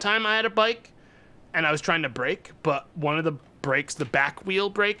 dude. One time I had a bike and I was trying to brake, but one of the brakes, the back wheel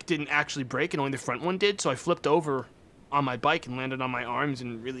brake, didn't actually brake and only the front one did. So I flipped over on my bike and landed on my arms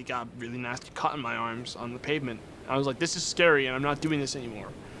and really got really nasty cut in my arms on the pavement. I was like, this is scary and I'm not doing this anymore.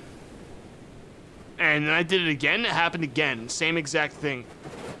 And then I did it again. It happened again. Same exact thing.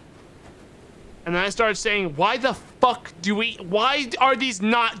 And then I started saying, why the fuck why are these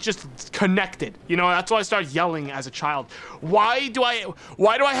not just connected? You know, that's why I started yelling as a child. Why do I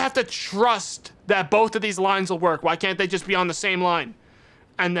have to trust that both of these lines will work? Why can't they just be on the same line?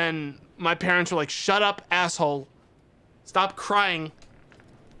 And then my parents were like, shut up, asshole. Stop crying.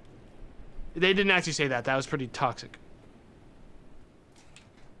 They didn't actually say that. That was pretty toxic.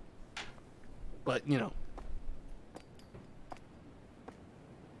 But, you know.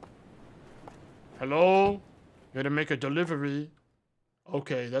 Hello? Here to make a delivery.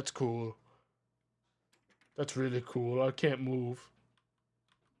 Okay, that's cool. That's really cool. I can't move.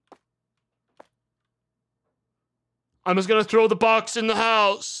 I'm just gonna throw the box in the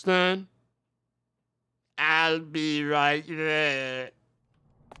house, then. I'll be right there.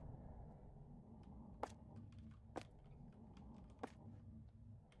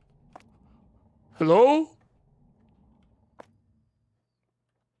 Hello?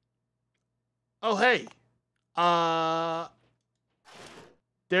 Oh, hey.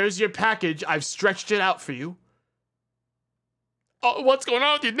 There's your package. I've stretched it out for you. Oh, what's going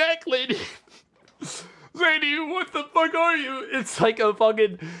on with your neck, lady? Lady, what the fuck are you? It's like a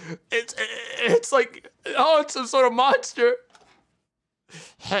fucking, it's like, oh, it's some sort of monster.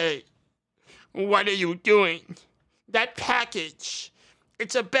 Hey, what are you doing? That package,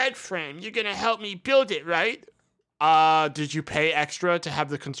 it's a bed frame. You're gonna help me build it, right? Did you pay extra to have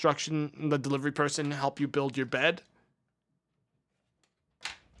the delivery person help you build your bed?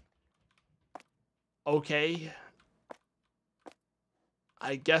 Okay.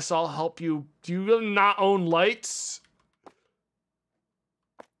 I guess I'll help you. Do you really not own lights?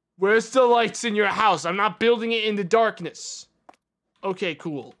 Where's the lights in your house? I'm not building it in the darkness. Okay,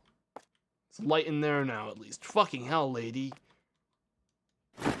 cool. It's light in there now, at least. Fucking hell, lady.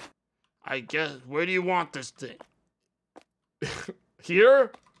 I guess, where do you want this thing?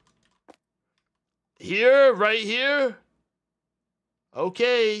 Here? Here? Right here?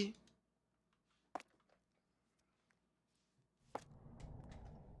 Okay.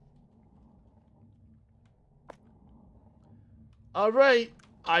 All right,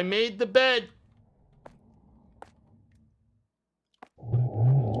 I made the bed.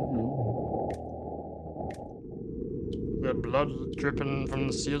 The blood dripping from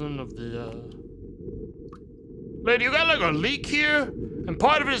the ceiling of the, Lady, you got like a leak here? And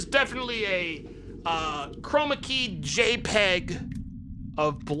part of it is definitely a, chroma key JPEG.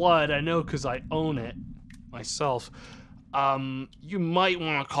 Of blood, I know because I own it myself. You might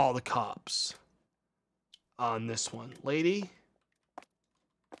want to call the cops on this one. Lady?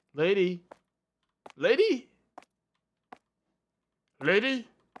 Lady? Lady? Lady?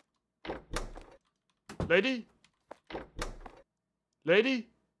 Lady? Lady?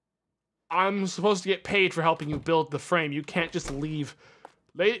 I'm supposed to get paid for helping you build the frame. You can't just leave.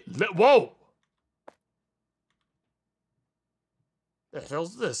 Lady? Whoa! The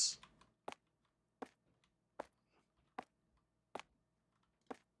hell's this?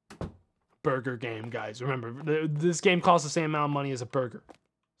 Burger game, guys. Remember, this game costs the same amount of money as a burger.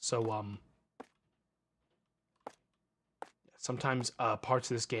 So, sometimes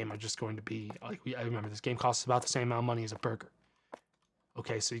parts of this game are just going to be like I remember this game costs about the same amount of money as a burger.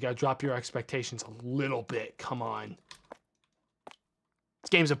 Okay, so you gotta drop your expectations a little bit. Come on.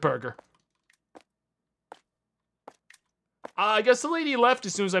 This game's a burger. I guess the lady left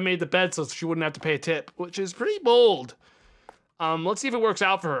as soon as I made the bed so she wouldn't have to pay a tip, which is pretty bold. Let's see if it works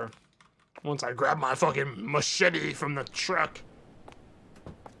out for her. Once I grab my fucking machete from the truck.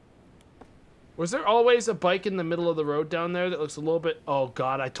 Was there always a bike in the middle of the road down there that looks a little bit... Oh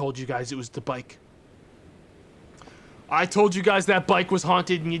god, I told you guys it was the bike. I told you guys that bike was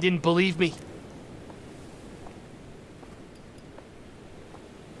haunted and you didn't believe me.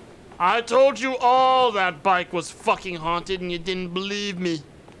 I told you all that bike was fucking haunted and you didn't believe me.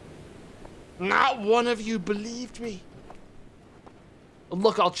 Not one of you believed me.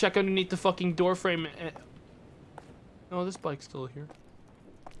 Look, I'll check underneath the fucking door frame. No, this bike's still here.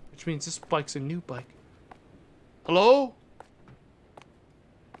 Which means this bike's a new bike. Hello?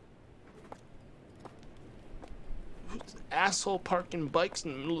 Who's the asshole parking bikes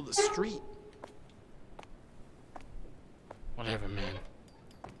in the middle of the street? Whatever, man.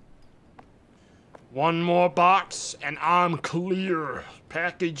 One more box and I'm clear.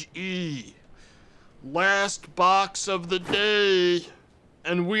 Package E. Last box of the day.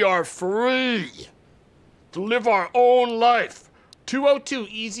 And we are free to live our own life. 202,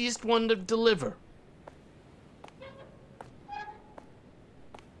 easiest one to deliver.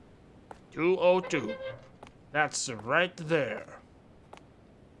 202. That's right there.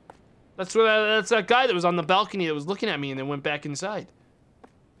 That's that guy that was on the balcony that was looking at me and then went back inside.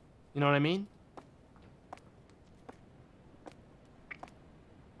 You know what I mean?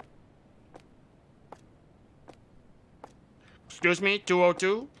 Excuse me,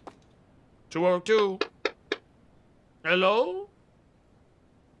 202? 202? Hello?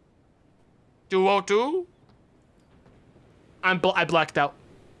 202? I blacked out.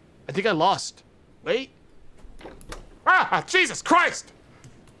 I think I lost. Wait. Ah, Jesus Christ!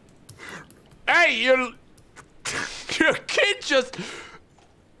 Hey, your kid just...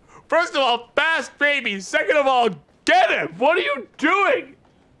 First of all, fast baby. Second of all, get him! What are you doing?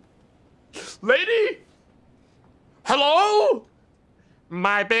 Lady? Hello?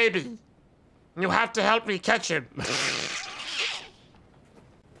 My baby. You have to help me catch him.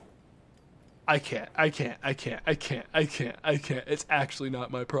 I can't. It's actually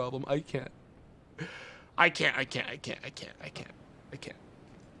not my problem. I can't.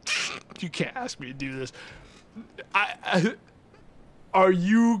 You can't ask me to do this. Are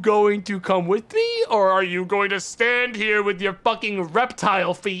you going to come with me, or are you going to stand here with your fucking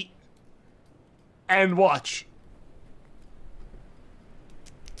reptile feet and watch?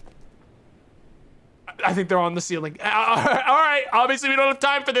 I think they're on the ceiling. All right, obviously we don't have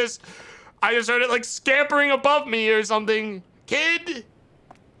time for this. I just heard it like scampering above me or something. Kid,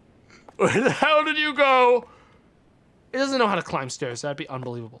 where the hell did you go? It doesn't know how to climb stairs. That'd be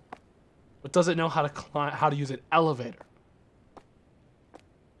unbelievable. But does it know how to use an elevator?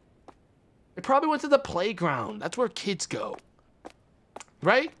 It probably went to the playground. That's where kids go.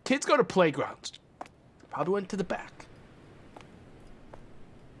 Right? Kids go to playgrounds. Probably went to the back.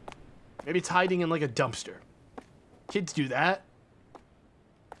 Maybe it's hiding in like a dumpster. Kids do that.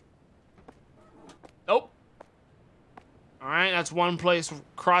 Nope. Alright, that's one place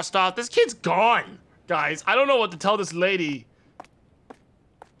crossed off. This kid's gone, guys. I don't know what to tell this lady.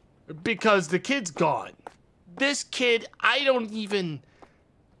 Because the kid's gone. This kid, I don't even...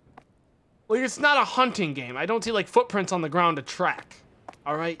 Like, it's not a hunting game. I don't see, like, footprints on the ground to track.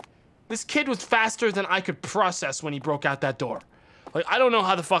 Alright? This kid was faster than I could process when he broke out that door. Like, I don't know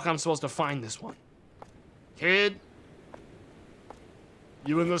how the fuck I'm supposed to find this one. Kid?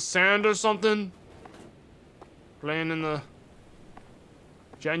 You in the sand or something? Playing in the...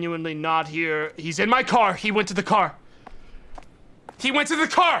 Genuinely not here. He's in my car. He went to the car. He went to the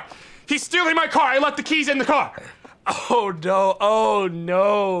car! He's stealing my car! I left the keys in the car! Oh no, oh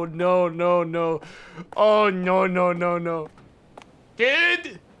no, no, no, no. Oh no, no, no, no.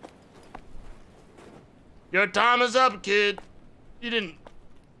 Kid? Your time is up, kid. You didn't...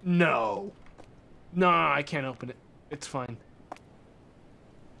 No. No, I can't open it. It's fine.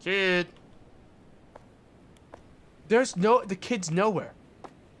 Kid. There's no... The kid's nowhere.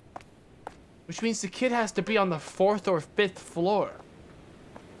 Which means the kid has to be on the 4th or 5th floor.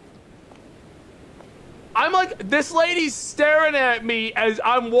 I'm like, this lady's staring at me as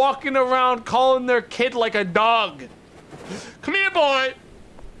I'm walking around calling their kid like a dog. Come here, boy.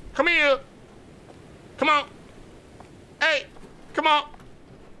 Come here. Come on. Hey, come on.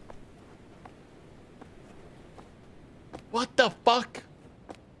 What the fuck?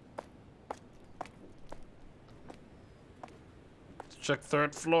 Let's check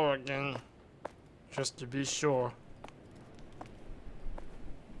 3rd floor again. Just to be sure.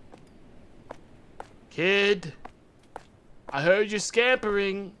 Kid, I heard you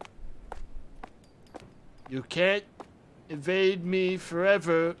scampering. You can't evade me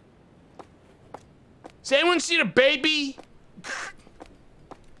forever. Has anyone seen a baby?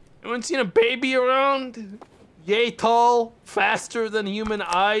 Anyone seen a baby around? Yay tall, faster than human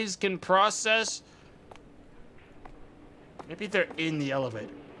eyes can process? Maybe they're in the elevator.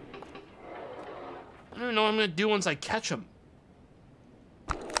 I don't even know what I'm gonna do once I catch them.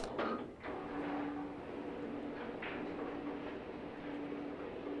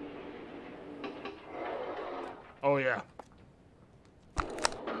 Oh, yeah.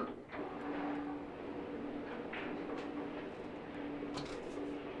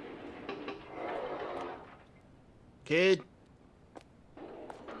 Kid.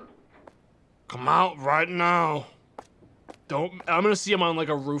 Come out right now. Don't... I'm gonna see him on, like,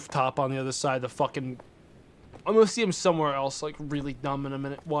 a rooftop on the other side of the fucking... I'm gonna see him somewhere else, like, really dumb in a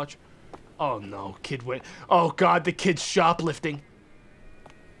minute. Watch. Oh, no. Kid went... Oh, God, the kid's shoplifting.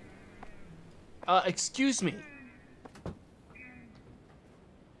 Excuse me.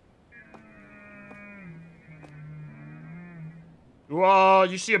 Whoa,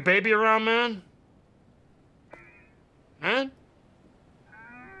 you see a baby around, man? Man?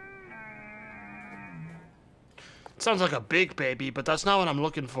 It sounds like a big baby, but that's not what I'm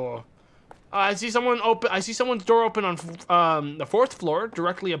looking for. I see someone open. I see someone's door open on the 4th floor,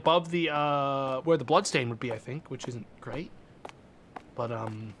 directly above the where the bloodstain would be, I think, which isn't great. But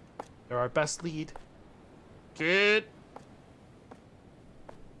they're our best lead. Kid,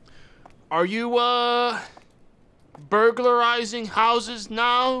 are you burglarizing houses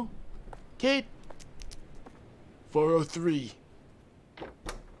now? Kid? 403.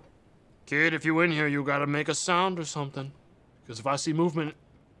 Kid, if you're in here, you gotta make a sound or something. Because if I see movement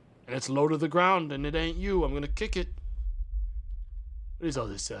and it's low to the ground and it ain't you, I'm gonna kick it. What is all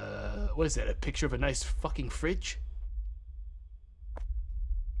this? What is that? A picture of a nice fucking fridge?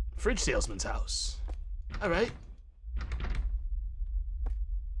 Fridge salesman's house. Alright.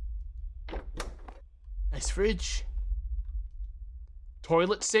 Nice fridge.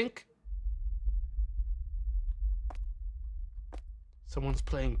 Toilet sink. Someone's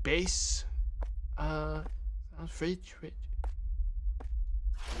playing bass. Fridge.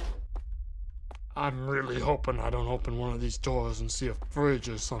 I'm really hoping I don't open one of these doors and see a fridge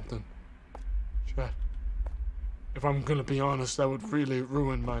or something. Chat. If I'm gonna be honest, that would really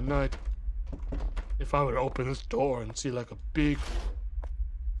ruin my night. If I would open this door and see like a big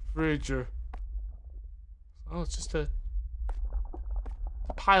fridge or... Oh, it's just a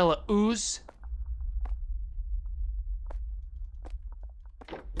pile of ooze.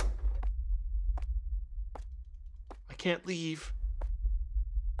 can't leave.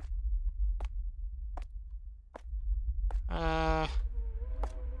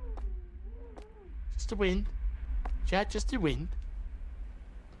 Just the wind. Chat, just the wind.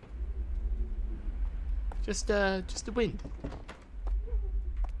 Just the wind.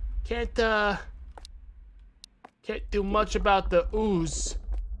 Can't do much about the ooze.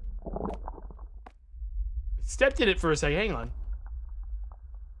 Stepped in it for a second. Hang on.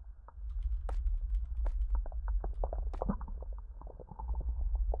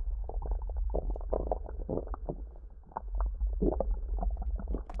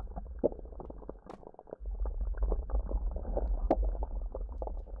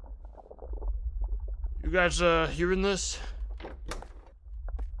 You guys hearing this?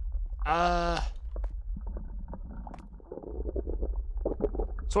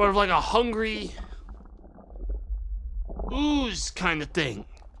 Sort of like a hungry ooze kind of thing.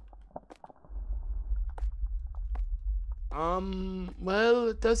 Well,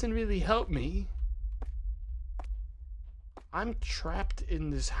 it doesn't really help me. I'm trapped in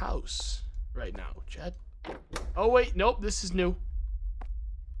this house right now, Chad. Oh wait, nope, this is new.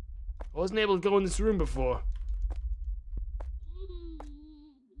 I wasn't able to go in this room before.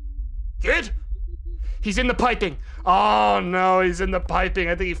 Kid? He's in the piping. Oh no, he's in the piping.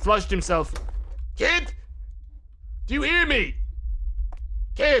 I think he flushed himself. Kid? Do you hear me?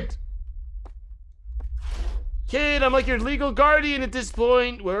 Kid? Kid, I'm like your legal guardian at this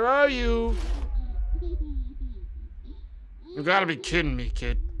point. Where are you? You gotta be kidding me,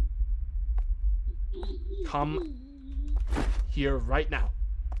 kid. Come here right now.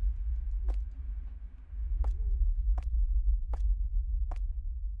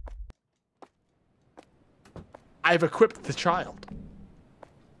 I've equipped the child.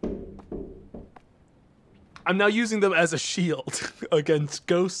 I'm now using them as a shield against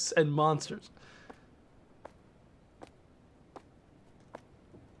ghosts and monsters.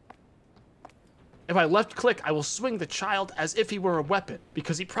 If I left click, I will swing the child as if he were a weapon,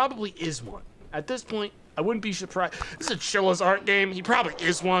 because he probably is one. At this point, I wouldn't be surprised. This is a Chilla's art game. He probably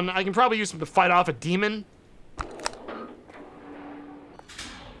is one. I can probably use him to fight off a demon.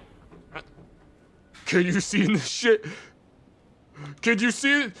 Kid, you seeing this shit? Kid, you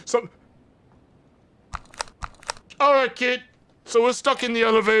see it? Alright, kid. So we're stuck in the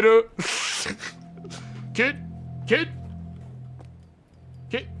elevator. Kid? Kid?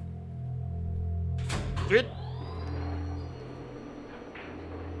 Kid? Kid?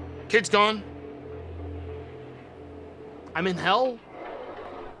 Kid's gone. I'm in hell?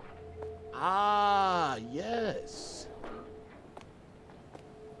 Ah, yes.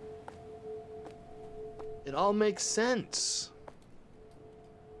 It all makes sense.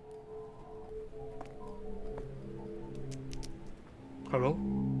 Hello?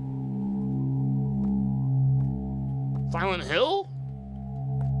 Silent Hill?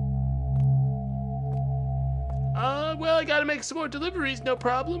 Well, I gotta make some more deliveries, no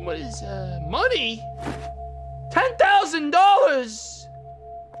problem. What is, money? $10,000!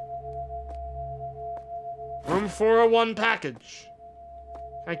 Room 401 package.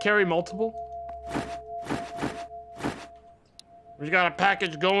 Can I carry multiple? We got a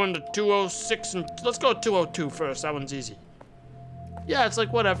package going to 206 and let's go 202 first. That one's easy. Yeah, it's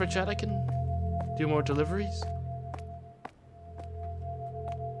like whatever, Chad. I can do more deliveries.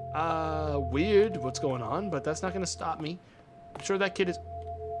 Weird what's going on, but that's not gonna stop me. I'm sure that kid is.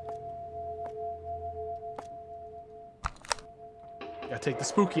 Gotta take the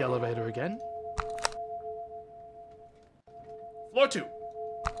spooky elevator again. Floor 2.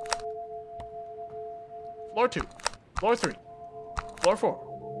 Floor 2. Floor 3. Floor 4.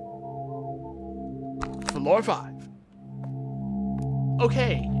 Floor 5.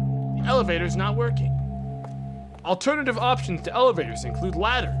 Okay, the elevator's not working. Alternative options to elevators include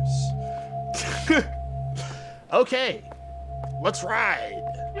ladders. Okay, let's ride.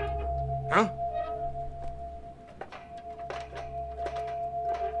 Huh?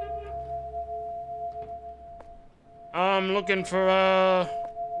 I'm looking for,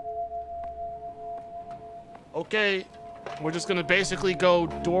 okay, we're just gonna basically go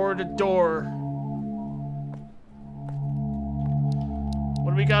door to door.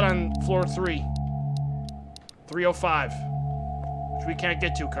 What do we got on floor 3? 305, which we can't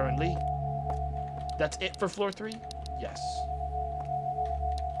get to currently. That's it for floor 3? Yes.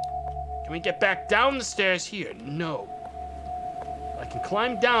 Can we get back down the stairs here? No. I can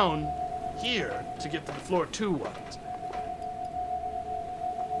climb down here to get to the floor 2 ones.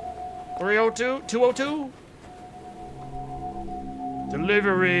 302? 202?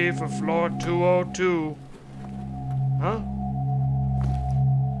 Delivery for floor 202. Huh?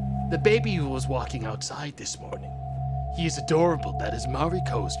 The baby was walking outside this morning. He is adorable. That is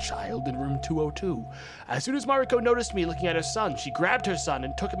Mariko's child in room 202. As soon as Mariko noticed me looking at her son, she grabbed her son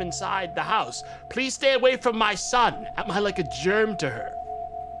and took him inside the house. Please stay away from my son. Am I like a germ to her?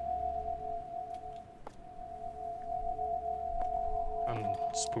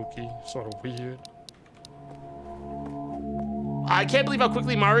 Spooky, sort of weird. I can't believe how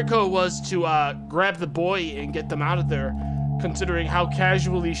quickly Mariko was to grab the boy and get them out of there, considering how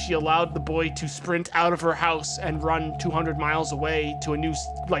casually she allowed the boy to sprint out of her house and run 200 miles away to a new,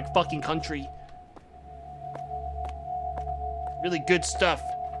 like, fucking country. Really good stuff.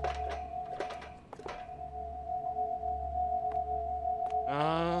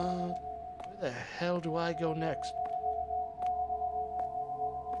 Where the hell do I go next?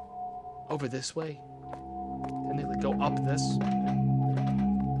 Over this way? And they go up this?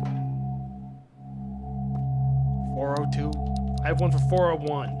 402? I have one for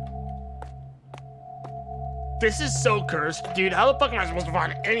 401. This is so cursed, dude. How the fuck am I supposed to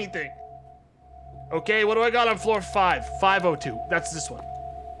find anything? Okay, what do I got on floor 5? 502. That's this one.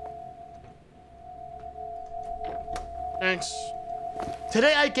 Thanks.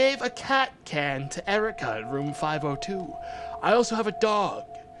 Today I gave a cat can to Erica in room 502. I also have a dog,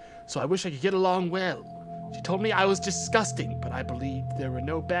 so I wish I could get along well. She told me I was disgusting, but I believed there were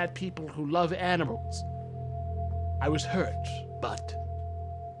no bad people who love animals. I was hurt, but...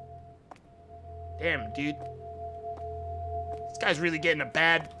 Damn, dude. This guy's really getting a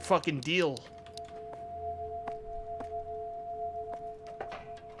bad fucking deal.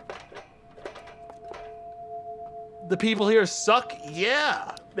 The people here suck?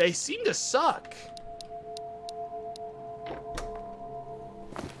 Yeah, they seem to suck.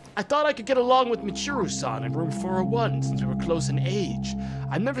 I thought I could get along with Michiru-san in room 401 since we were close in age.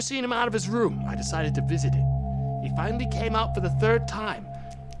 I've never seen him out of his room. I decided to visit him. He finally came out for the 3rd time.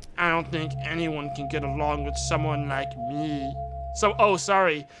 I don't think anyone can get along with someone like me.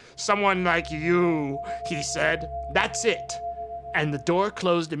 Someone like you, he said. That's it. And the door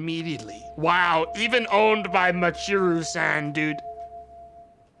closed immediately. Wow, even owned by Michiru-san, dude.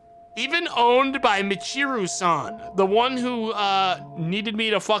 Even owned by Michiru-san, the one who needed me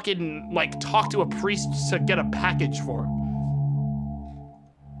to fucking, like, talk to a priest to get a package for him.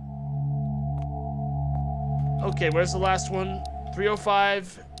 Okay, where's the last one?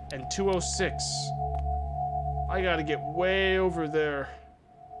 305 and 206. I gotta get way over there.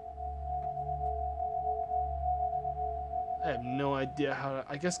 I have no idea how to,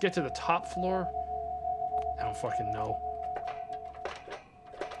 I guess get to the top floor? I don't fucking know.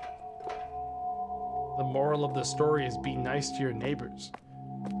 The moral of the story is be nice to your neighbors.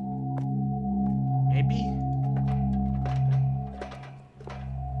 Maybe?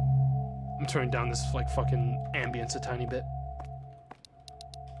 I'm turning down this, like, fucking ambience a tiny bit.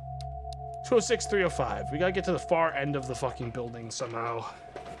 206, 305. We gotta get to the far end of the fucking building somehow.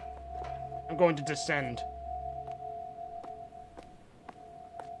 I'm going to descend.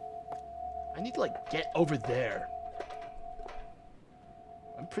 I need to, like, get over there.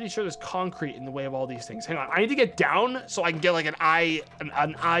 I'm pretty sure there's concrete in the way of all these things. Hang on, I need to get down so I can get, like, an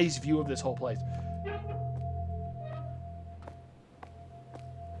eye's view of this whole place.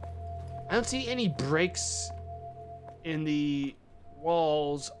 I don't see any breaks in the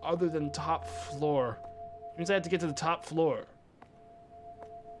walls other than top floor. Which means I have to get to the top floor.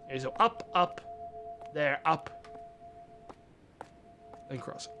 Okay, so up, up, there, up, and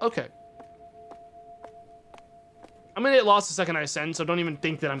cross. Okay. I'm gonna get lost the second I ascend, so don't even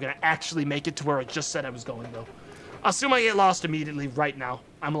think that I'm gonna actually make it to where I just said I was going, though. Assume I get lost immediately right now.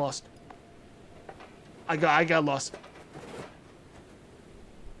 I'm lost. I got lost.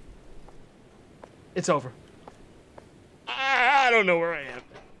 It's over. I don't know where I am.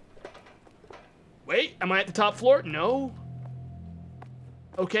 Wait, am I at the top floor? No.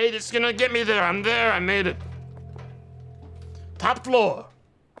 Okay, this is gonna get me there. I'm there. I made it. Top floor.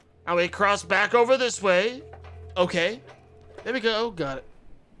 Now we cross back over this way. Okay. There we go. Got it.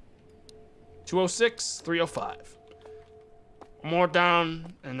 206, 305. More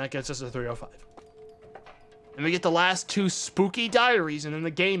down, and that gets us to 305. And we get the last 2 spooky diaries, and then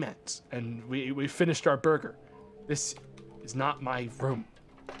the game ends. And we finished our burger. This is not my room.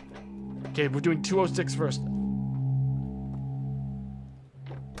 Okay, we're doing 206 first.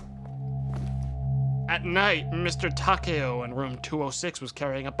 At night, Mr. Takeo in room 206 was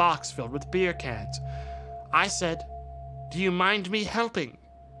carrying a box filled with beer cans. I said, "Do you mind me helping?"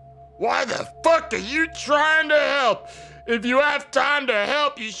 "Why the fuck are you trying to help? If you have time to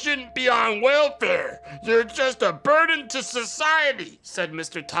help, you shouldn't be on welfare. You're just a burden to society," said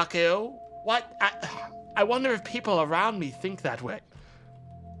Mr. Takeo. What? I wonder if people around me think that way.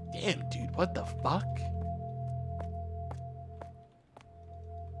 Damn, dude, what the fuck?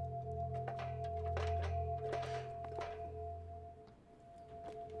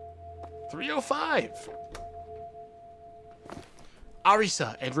 305.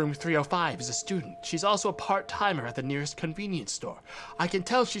 Arisa in room 305 is a student. She's also a part-timer at the nearest convenience store. I can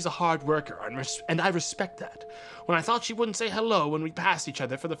tell she's a hard worker, and I respect that. When I thought she wouldn't say hello when we passed each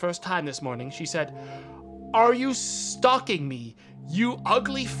other for the first time this morning, she said, "Are you stalking me, you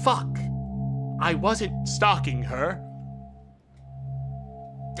ugly fuck?" I wasn't stalking her.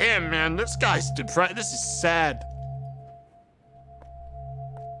 Damn, man, this guy's depressed. This is sad.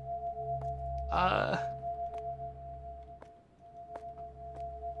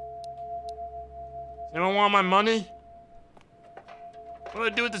 Anyone want my money? What do I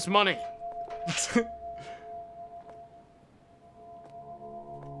do with this money? Is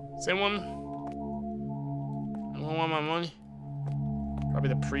anyone want my money? Probably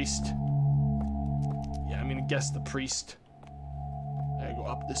the priest. Yeah, I'm gonna guess the priest. I gotta go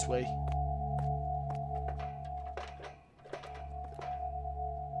up this way.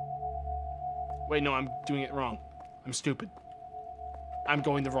 Wait, no, I'm doing it wrong. I'm stupid. I'm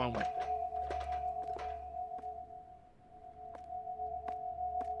going the wrong way.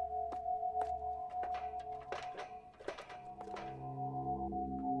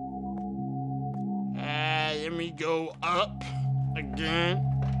 Let me go up again.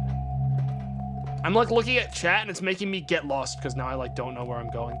 I'm like looking at chat and it's making me get lost because now I like don't know where I'm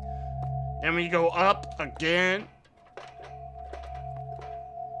going. Let me go up again.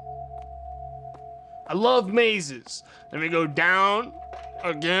 I love mazes. Let me go down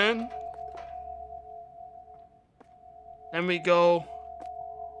again. Let me go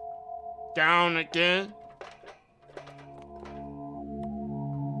down again.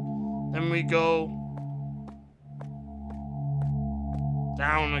 Then we go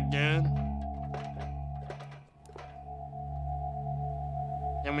down again.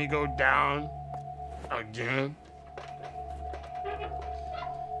 Then we go down again.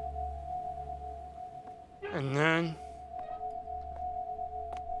 And then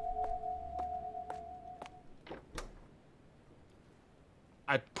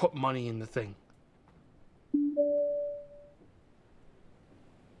I put money in the thing.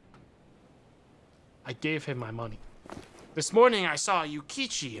 I gave him my money. This morning I saw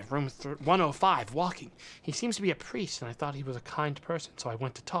Yukichi in room 105 walking. He seems to be a priest and I thought he was a kind person, so I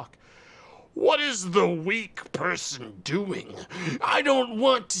went to talk. what is the weak person doing? I don't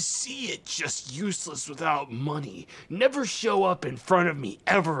want to see it, just useless without money. Never show up in front of me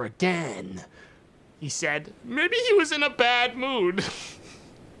ever again, he said. Maybe he was in a bad mood.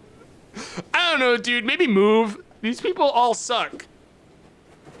 I don't know, dude. Maybe move. These people all suck.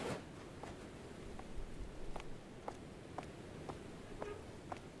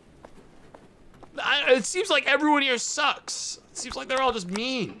 It seems like everyone here sucks. It seems like they're all just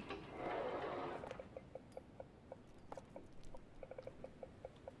mean.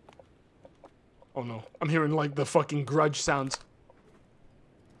 Oh no, I'm hearing like the fucking grudge sounds.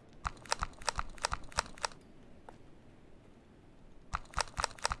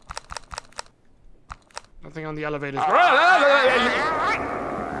 Nothing on the elevators.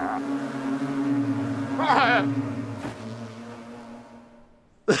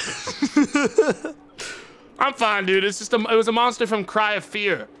 I'm fine, dude. It's just it was a monster from Cry of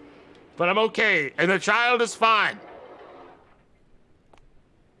Fear. But I'm okay, and the child is fine.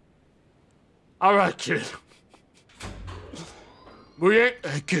 All right, kid.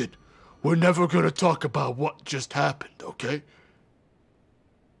 Hey, kid. We're never gonna talk about what just happened, okay?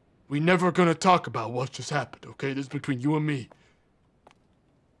 We're never gonna talk about what just happened, okay? This is between you and me.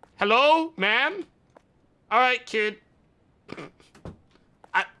 Hello, ma'am? All right, kid.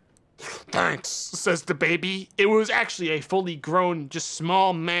 Thanks, says the baby. It was actually a fully grown, just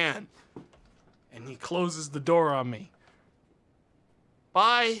small man. And he closes the door on me.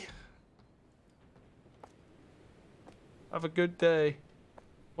 Bye. Have a good day.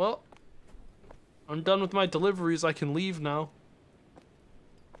 Well, I'm done with my deliveries. I can leave now.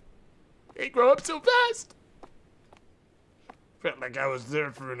 They grow up so fast. Felt like I was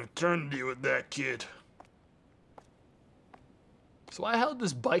there for an eternity with that kid. So why held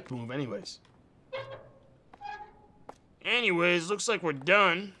this bike move anyways? Anyways, looks like we're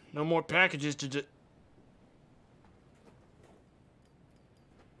done. No more packages to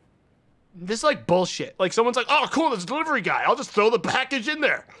This is like bullshit. Like someone's like, oh cool, there's a delivery guy. I'll just throw the package in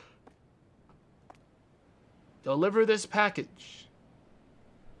there. Deliver this package.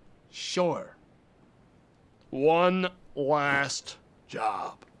 Sure. One last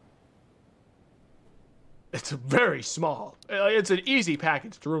job. It's very small. It's an easy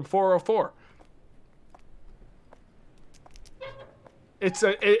package to room 404.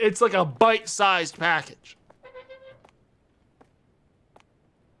 It's like a bite-sized package.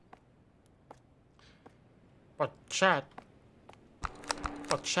 But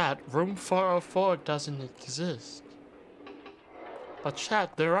chat, room 404 doesn't exist. But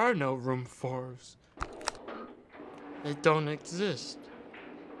chat, there are no room 4s. They don't exist.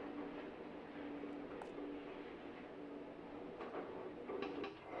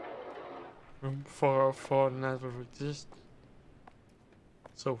 Room 404 never existed.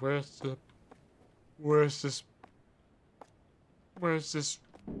 So where's this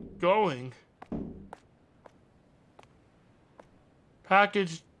going?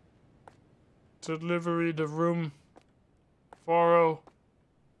 Package delivery to room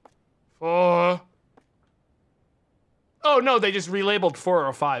 404. Oh no, they just relabeled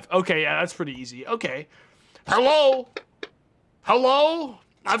 405. Okay, yeah, that's pretty easy. Okay. Hello? Hello?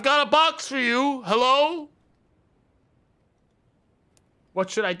 I've got a box for you. Hello? What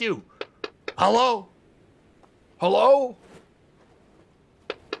should I do? Hello? Hello?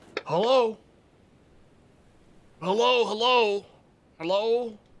 Hello? Hello, hello?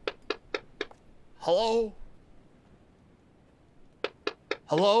 Hello? Hello?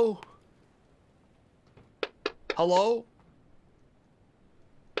 Hello? Hello?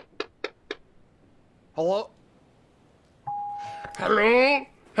 Hello? Hello?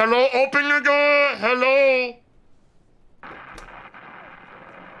 Hello? Open the door! Hello?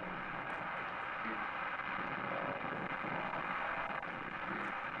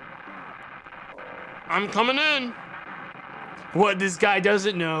 I'm coming in. What this guy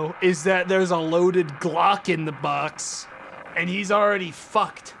doesn't know is that there's a loaded Glock in the box, and he's already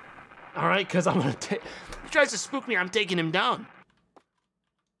fucked. All right, because I'm gonna take. He tries to spook me. I'm taking him down.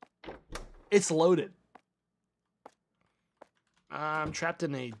 It's loaded. I'm trapped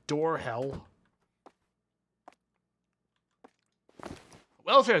in a door hell.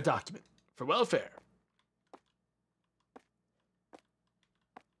 Welfare document for welfare.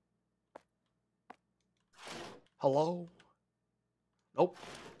 Hello? Nope.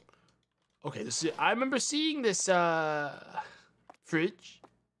 Okay, this is. I remember seeing this fridge.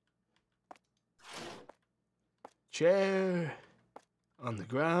 Chair on the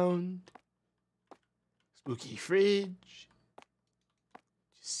ground. Spooky fridge.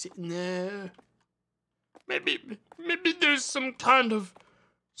 Just sitting there. Maybe there's some kind of...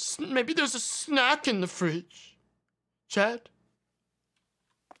 Maybe there's a snack in the fridge. Chad?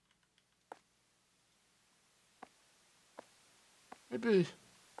 Maybe...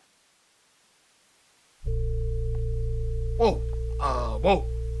 Whoa. Whoa.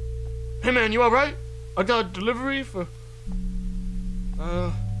 Hey man, you alright? I got a delivery for...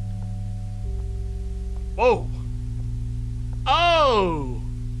 Whoa. Oh!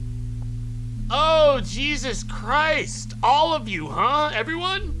 Oh, Jesus Christ. All of you, huh?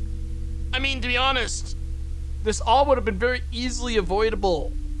 Everyone? I mean, to be honest, this all would have been very easily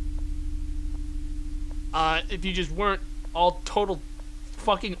avoidable. If you just weren't all total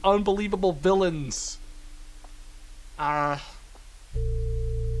fucking unbelievable villains. I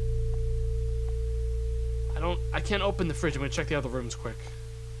can't open the fridge. I'm gonna check the other rooms quick.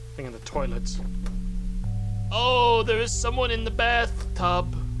 Thing in the toilets. Oh, there is someone in the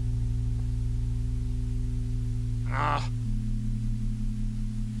bathtub.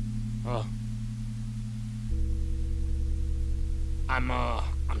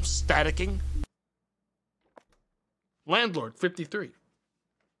 I'm staticking. Landlord 53.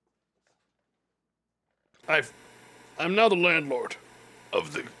 I'm now the landlord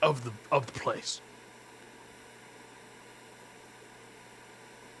of the place.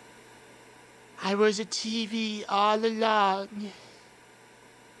 I was a TV all along.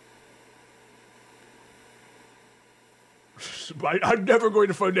 I'm never going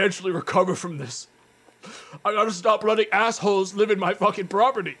to financially recover from this. I gotta stop letting assholes live in my fucking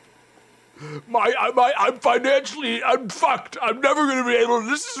property. I'm financially, I'm fucked. I'm never gonna be able to,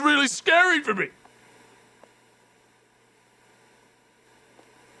 this is really scary for me.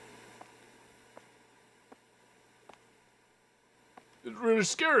 It's really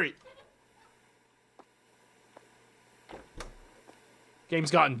scary.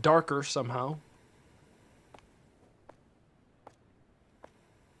 Game's gotten darker somehow.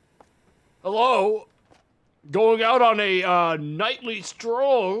 Hello? Going out on a nightly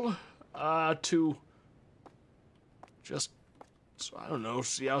stroll to just, I don't know,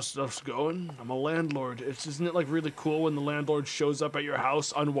 see how stuff's going. I'm a landlord. Isn't it like really cool when the landlord shows up at your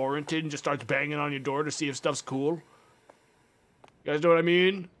house unwarranted and just starts banging on your door to see if stuff's cool? You guys know what I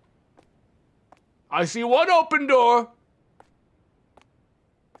mean? I see one open door.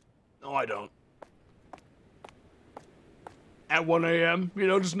 No, I don't. At 1 a.m., you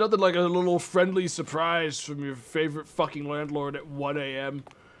know, just nothing like a little friendly surprise from your favorite fucking landlord at 1 a.m.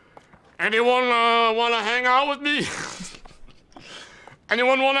 Anyone want to hang out with me?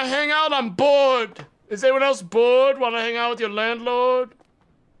 Anyone want to hang out? I'm bored. Is anyone else bored? Want to hang out with your landlord?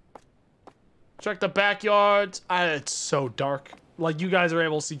 Check the backyards. It's so dark. Like, you guys are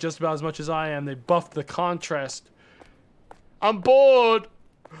able to see just about as much as I am. They buffed the contrast. I'm bored.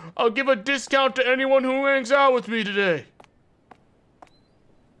 I'll give a discount to anyone who hangs out with me today.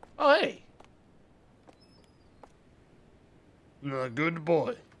 Oh, hey. You're a good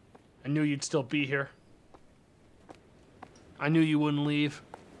boy. I knew you'd still be here. I knew you wouldn't leave.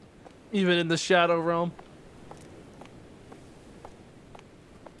 Even in the Shadow Realm.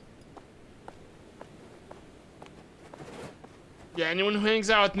 Yeah, anyone who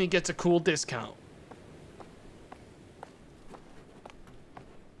hangs out with me gets a cool discount.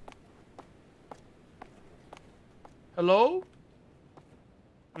 Hello?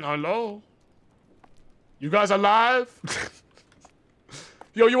 Hello? You guys alive?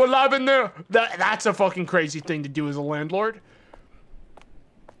 Yo, you alive in there? That's a fucking crazy thing to do as a landlord.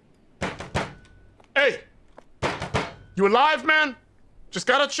 Hey! You alive, man? Just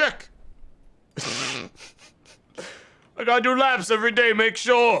gotta check. I gotta do laps every day, make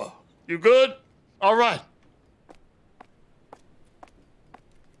sure. You good? All right.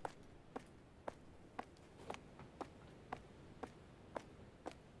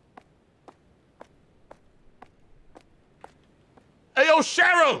 Hey, yo,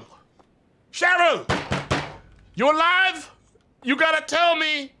 Cheryl! Cheryl! You alive? You gotta tell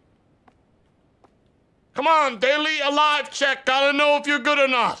me. Come on, daily alive check. Gotta know if you're good or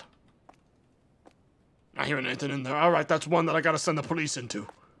not. Not hearing anything in there. All right, that's one that I gotta send the police into.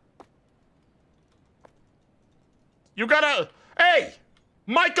 You gotta... Hey!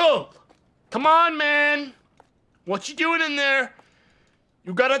 Michael! Come on, man. What you doing in there?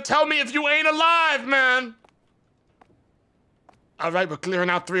 You gotta tell me if you ain't alive, man. All right, we're clearing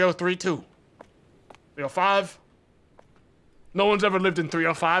out 303 too. 305? No one's ever lived in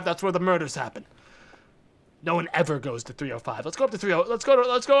 305. That's where the murders happen. No one ever goes to 305. Let's go up to 30. Let's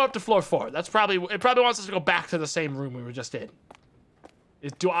go up to floor 4. It probably wants us to go back to the same room we were just in.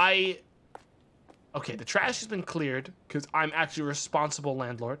 Okay, the trash has been cleared because I'm actually a responsible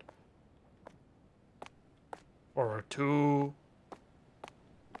landlord. 402.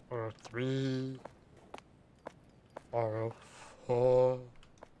 403. 404.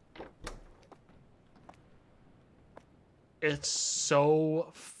 It's so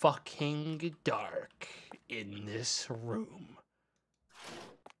fucking dark in this room.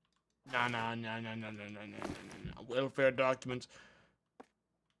 No. Welfare documents.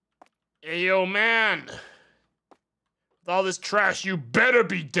 Hey, yo, man. With all this trash, you better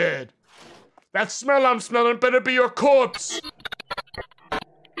be dead. That smell I'm smelling better be your corpse.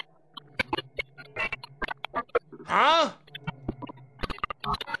 Huh?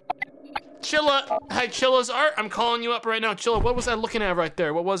 Chilla, hi Chilla's art. I'm calling you up right now. Chilla, what was I looking at right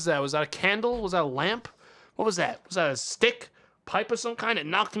there? What was that? Was that a candle? Was that a lamp? What was that? Was that a stick? Pipe of some kind? It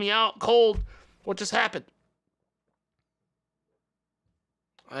knocked me out cold. What just happened?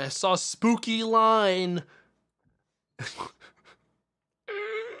 I saw a spooky line.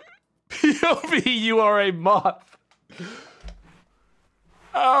 POV, you are a moth.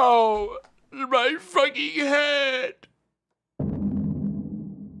 Ow, my fucking head.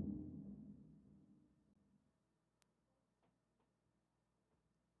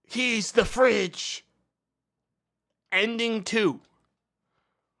 He's the fridge. Ending 2.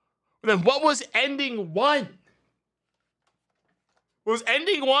 Then what was ending 1? Was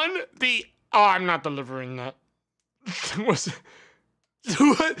ending 1 the... Oh, I'm not delivering that. Was...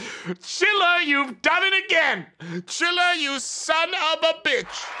 What? Chilla, you've done it again. Chilla, you son of a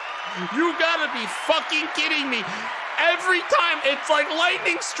bitch. You gotta be fucking kidding me. Every time, it's like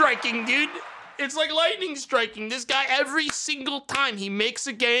lightning striking, dude. It's like lightning striking. This guy, every single time he makes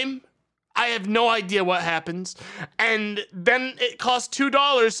a game, I have no idea what happens. And then it costs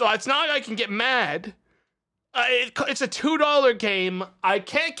 $2, so it's not like I can get mad. It's a $2 game. I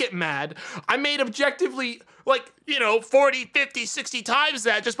can't get mad. I made objectively, like, 40, 50, 60 times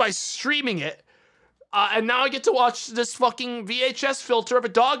that just by streaming it. And now I get to watch this fucking VHS filter of a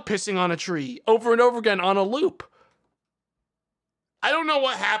dog pissing on a tree over and over again on a loop. I don't know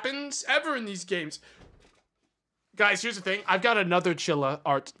what happens ever in these games. Guys, here's the thing. I've got another Chilla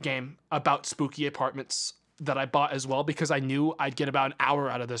art game about spooky apartments that I bought as well because I knew I'd get about an hour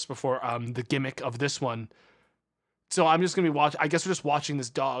out of this before the gimmick of this one. So I'm just going to be I guess we're just watching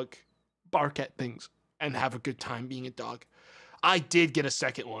this dog bark at things and have a good time being a dog. I did get a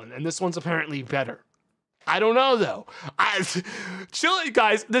second one, and this one's apparently better. I don't know, though. Chilla,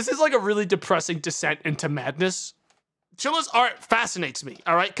 guys, this is like a really depressing descent into madness. Chilla's art fascinates me,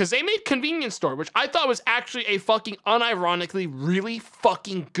 all right? Because they made Convenience Store, which I thought was actually a fucking unironically really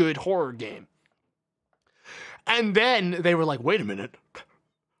fucking good horror game. And then they were like, wait a minute.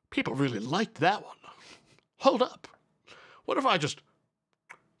 People really liked that one. Hold up. What if I just,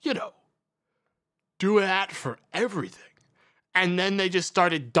 you know, do that for everything? And then they just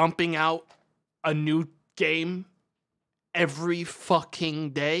started dumping out a new game every fucking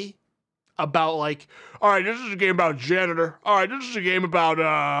day about like, all right, this is a game about janitor. All right, this is a game about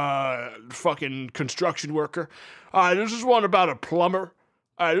fucking construction worker. All right, this is one about a plumber.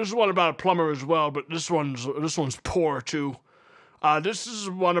 All right, this is one about a plumber as well, but this one's poor too. This is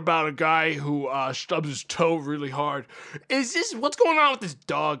one about a guy who stubs his toe really hard. What's going on with this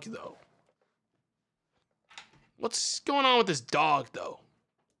dog though? What's going on with this dog though?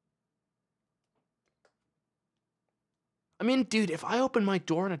 I mean, dude, if I opened my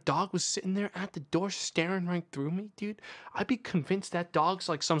door and a dog was sitting there at the door staring right through me, dude, I'd be convinced that dog's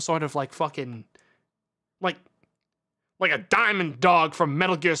like some sort of like fucking, like a diamond dog from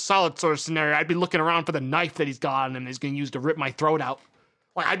Metal Gear Solid sort of scenario. I'd be looking around for the knife that he's got on him and he's gonna use to rip my throat out.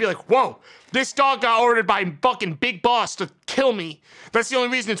 Like, I'd be like, whoa, this dog got ordered by fucking Big Boss to kill me. That's the only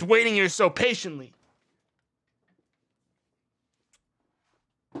reason it's waiting here so patiently.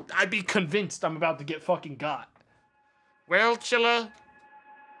 I'd be convinced I'm about to get fucking got. Well, Chilla,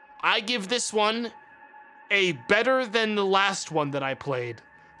 I give this one a better than the last one that I played,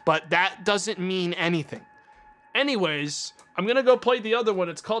 but that doesn't mean anything. Anyways, I'm gonna go play the other one.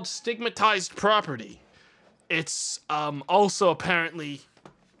 It's called Stigmatized Property. It's also apparently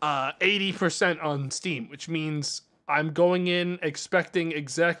 80% on Steam, which means I'm going in expecting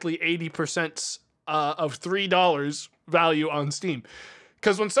exactly 80% of $3 value on Steam.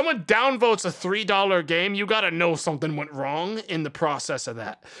 Because when someone downvotes a $3 game, you gotta know something went wrong in the process of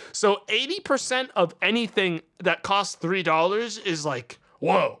that. So 80% of anything that costs $3 is like,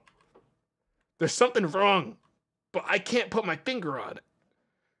 whoa, there's something wrong, but I can't put my finger on it.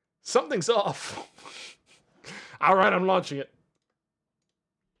 Something's off. All right, I'm launching it.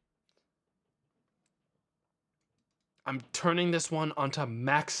 I'm turning this one onto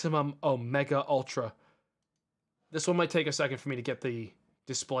maximum Omega Ultra. This one might take a second for me to get the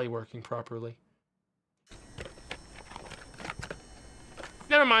display working properly.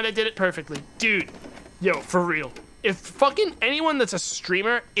 Never mind, I did it perfectly. Dude, yo, for real. If fucking anyone that's a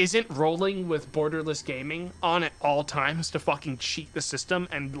streamer isn't rolling with borderless gaming on at all times to fucking cheat the system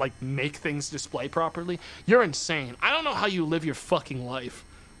and like make things display properly, you're insane. I don't know how you live your fucking life.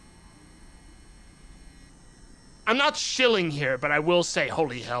 I'm not shilling here, but I will say,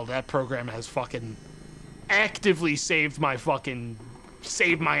 holy hell, that program has fucking actively saved my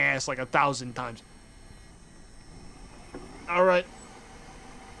ass like 1,000 times. All right.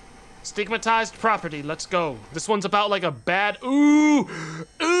 Stigmatized Property, let's go. This one's about like a bad, ooh,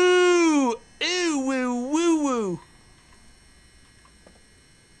 woo, woo, woo.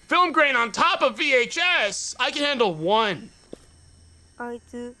 Film grain on top of VHS. I can handle one. あい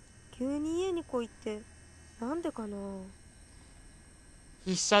つ急に家に来いってなんでかな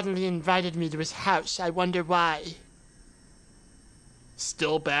He suddenly invited me to his house. I wonder why.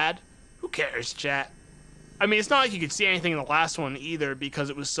 Still bad? Who cares, chat? I mean, it's not like you could see anything in the last one either because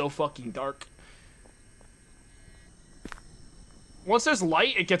it was so fucking dark. Once there's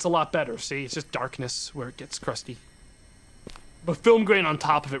light, it gets a lot better. See, it's just darkness where it gets crusty. But film grain on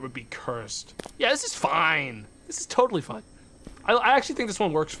top of it would be cursed. Yeah, this is fine. This is totally fine. I actually think this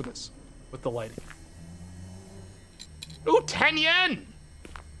one works for this, with the lighting. Ooh, 10 yen!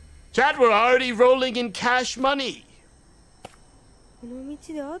 Chat, we're already rolling in cash money. この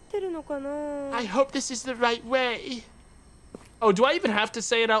道で合ってるのかな I hope this is the right way. Oh, do I even have to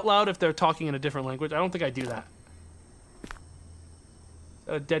say it out loud if they're talking in a different language? I don't think I do that. Is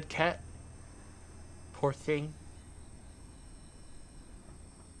that a dead cat? Poor thing.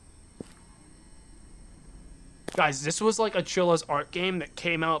 Guys, this was like a Chilla's art game that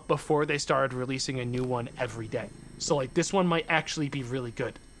came out before they started releasing a new one every day. So like this one might actually be really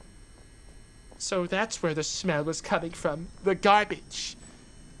good. So that's where the smell was coming from. The garbage.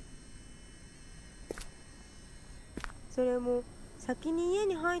 それも先に家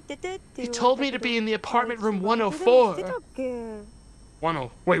に入っててって He 言 told わ me れ to たけ be ど in the apartment room それもしてたっ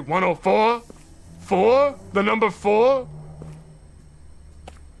 104. け Wait, 104? 4? The number 4?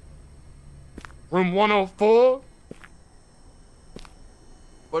 Room 104?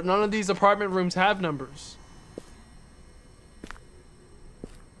 But none of these apartment rooms have numbers.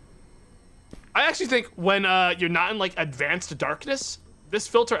 I actually think when you're not in like advanced darkness, this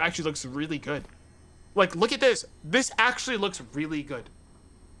filter actually looks really good. Like, look at this. This actually looks really good.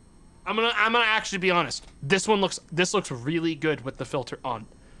 I'm gonna actually be honest. This looks really good with the filter on.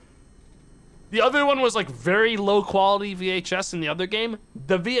 The other one was like very low quality VHS in the other game.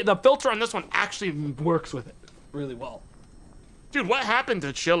 The filter on this one actually works with it really well. Dude, what happened to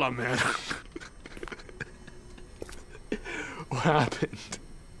Chilla, man? What happened?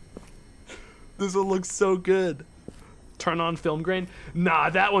 This one looks so good. Turn on film grain. Nah,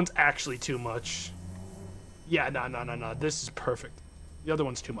 that one's actually too much. Yeah, no. This is perfect. The other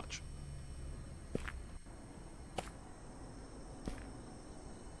one's too much.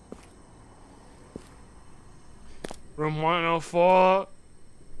 Room 104.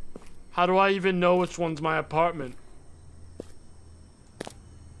 How do I even know which one's my apartment?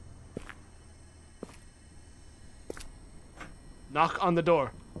 Knock on the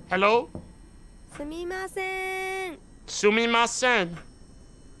door. Hello? すみません Sumimasen.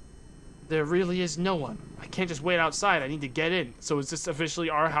 There really is no one. I can't just wait outside. I need to get in. So is this officially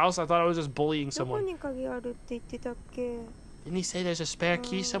our house? I thought I was just bullying どこ someone. に鍵あるって言ってたっけ Didn't he say there's a spare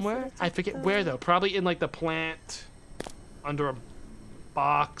key Oh, somewhere? so I forget where though. Probably in like the plant. Under a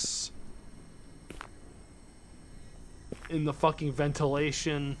box. In the fucking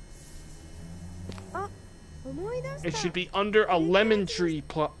ventilation. あ、思い出した It should be under a lemon tree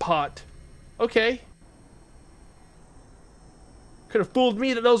pot. Okay. Could have fooled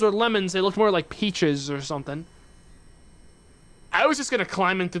me that those were lemons. They looked more like peaches or something. I was just gonna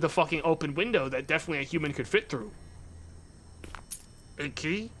climb in through the fucking open window that definitely a human could fit through. Big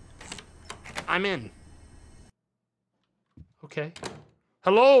key? I'm in. Okay.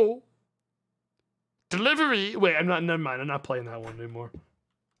 Hello? Delivery? Wait, never mind. I'm not playing that one anymore.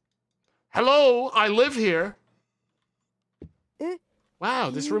 Hello? I live here. え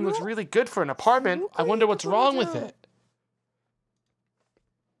Wow, this room looks really good for an apartment. I wonder what's wrong with it.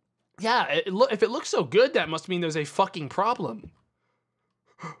 Yeah, if it looks so good, that must mean there's a fucking problem.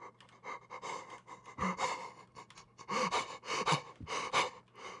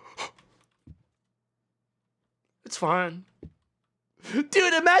 It's fine.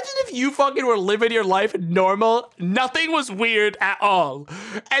 Dude, imagine if you fucking were living your life normal, nothing was weird at all.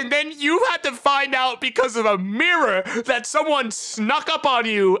 And then you had to find out because of a mirror that someone snuck up on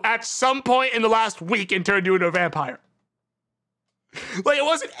you at some point in the last week and turned you into a vampire. Like, it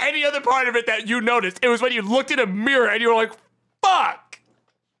wasn't any other part of it that you noticed. It was when you looked in a mirror and you were like, fuck!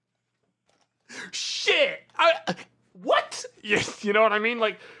 Shit! What? You know what I mean?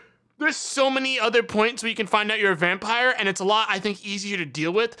 Like, there's so many other points where you can find out you're a vampire, and it's a lot, I think, easier to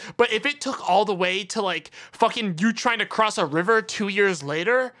deal with. But if it took all the way to, like, fucking you trying to cross a river 2 years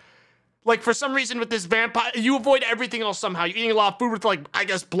later, like, for some reason with this vampire, you avoid everything else somehow. You're eating a lot of food with, like, I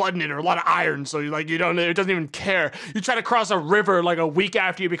guess, blood in it or a lot of iron, so, like, you don't, it doesn't even care. You try to cross a river, like, a week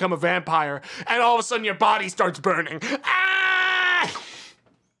after you become a vampire, and all of a sudden your body starts burning. Ah!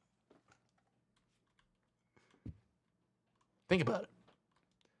 Think about it.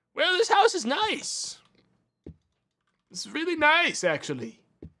 Well, this house is nice. This is really nice, actually.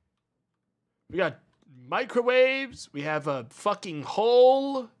 We got microwaves. We have a fucking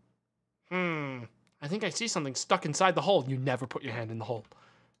hole. I think I see something stuck inside the hole. You never put your hand in the hole.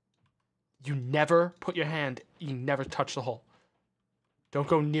 You never put your hand. You never touch the hole. Don't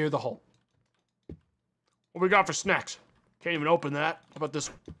go near the hole. What we got for snacks? Can't even open that. How about this?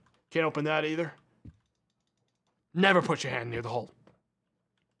 Can't open that either. Never put your hand near the hole.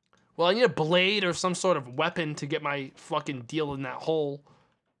 Well, I need a blade or some sort of weapon to get my fucking deal in that hole.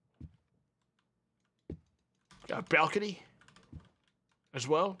 Got a balcony as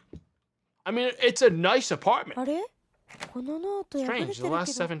well. I mean, it's a nice apartment. あれこのノート破れ Strange, て the る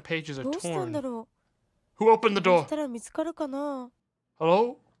last けど 7 pages are どうしたんだ torn. ろ Who opened the うそ door? したら見つかるかな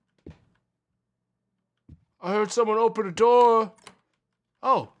Hello? I heard someone open a door.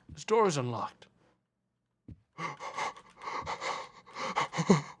 Oh, this door is unlocked.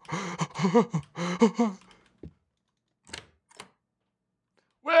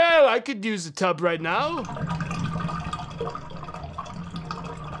 Well, I could use the tub right now.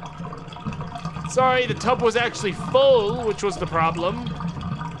 Sorry, the tub was actually full, which was the problem.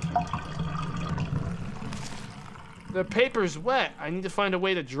 The paper's wet. I need to find a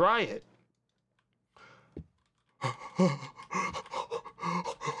way to dry it.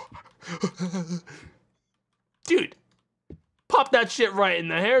 Dude, pop that shit right in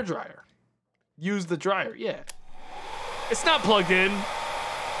the hairdryer. Use the dryer, yeah. It's not plugged in.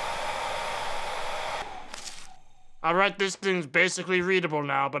 All right, this thing's basically readable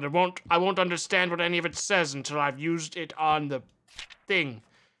now, but I won't understand what any of it says until I've used it on the thing.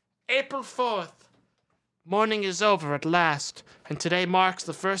 April 4th. Morning is over at last, and today marks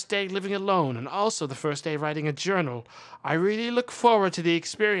the first day living alone and also the first day writing a journal. I really look forward to the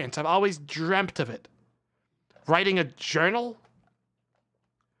experience. I've always dreamt of it. Writing a journal?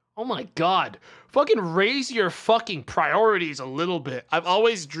 Oh my god. Fucking raise your fucking priorities a little bit. I've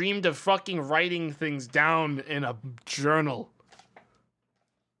always dreamed of fucking writing things down in a journal.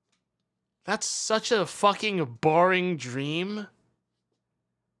 That's such a fucking boring dream.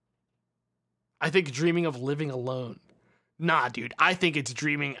 I think dreaming of living alone. Nah, dude, I think it's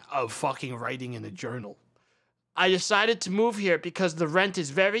dreaming of fucking writing in a journal. I decided to move here because the rent is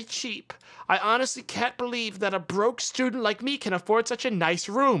very cheap. I honestly can't believe that a broke student like me can afford such a nice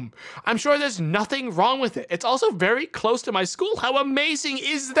room. I'm sure there's nothing wrong with it. It's also very close to my school. How amazing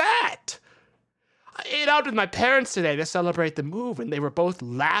is that? I ate out with my parents today to celebrate the move, and they were both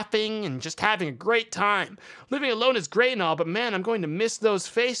laughing and just having a great time. Living alone is great and all, but man, I'm going to miss those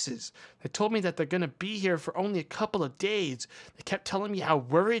faces. They told me that they're going to be here for only a couple of days. They kept telling me how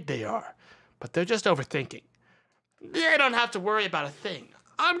worried they are, but they're just overthinking. They don't have to worry about a thing.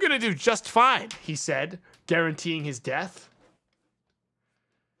 I'm going to do just fine, he said, guaranteeing his death.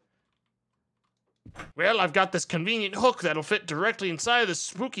 Well, I've got this convenient hook that'll fit directly inside this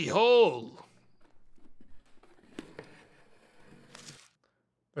spooky hole.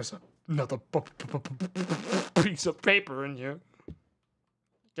 There's another piece of paper in here.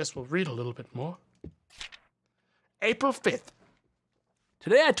 Guess we'll read a little bit more. April 5th.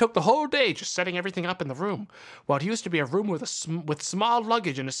 Today I took the whole day just setting everything up in the room. What used to be a room with small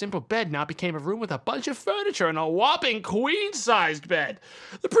luggage and a simple bed now became a room with a bunch of furniture and a whopping queen-sized bed.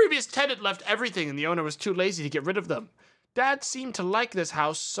 The previous tenant left everything and the owner was too lazy to get rid of them. Dad seemed to like this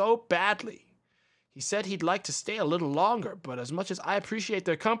house so badly. He said he'd like to stay a little longer, but as much as I appreciate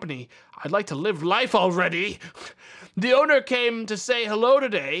their company, I'd like to live life already. The owner came to say hello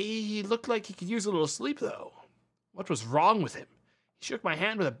today. He looked like he could use a little sleep, though. What was wrong with him? He shook my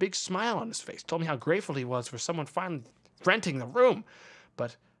hand with a big smile on his face, told me how grateful he was for someone finally renting the room,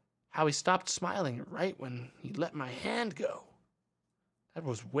 but how he stopped smiling right when he let my hand go. That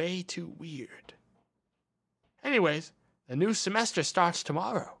was way too weird. Anyways, the new semester starts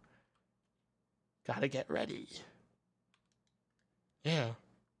tomorrow. Gotta get ready. Yeah.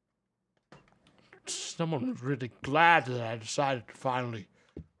 Someone was really glad that I decided to finally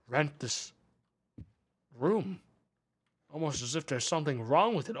rent this room. Almost as if there's something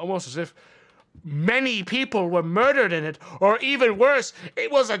wrong with it. Almost as if many people were murdered in it. Or even worse,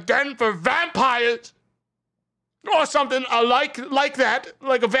 it was a den for vampires. Or something like that.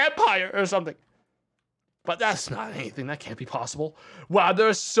 Like a vampire or something. But that's not anything. That can't be possible. Wow, there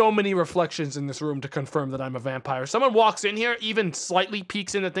are so many reflections in this room to confirm that I'm a vampire. Someone walks in here, even slightly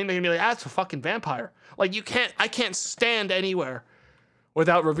peeks in the thing, they can be like, that's a fucking vampire. Like, I can't stand anywhere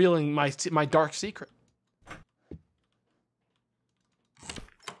without revealing my dark secret.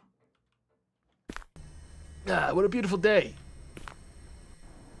 Ah, what a beautiful day.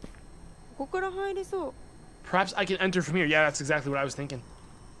 ここから入れそう。 Perhaps I can enter from here. Yeah, that's exactly what I was thinking.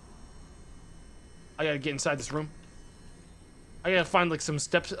 I gotta get inside this room. I gotta find like some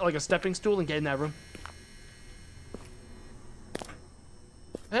steps, like a stepping stool, and get in that room.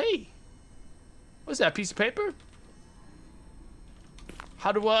 Hey, what's that piece of paper?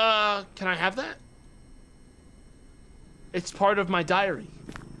 How do can I have that? It's part of my diary.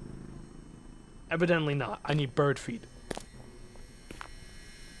 Evidently not. I need bird feed.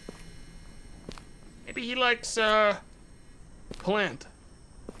 Maybe he likes plant.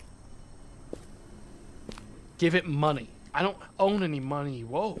 Give it money. I don't own any money.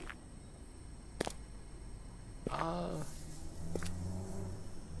 Whoa.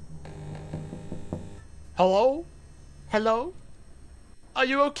 Hello? Hello? Are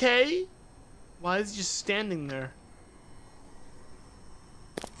you okay? Why is he just standing there?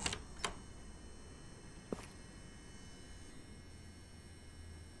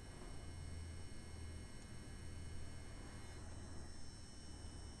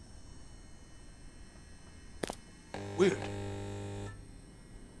 Weird.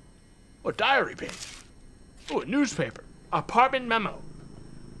 Oh, a diary page. Oh, a newspaper. Apartment memo.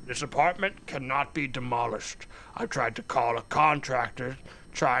 This apartment cannot be demolished. I tried to call a contractor,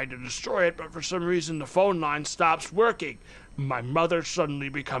 trying to destroy it, but for some reason the phone line stops working. My mother suddenly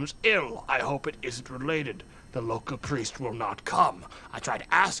becomes ill. I hope it isn't related. The local priest will not come. I tried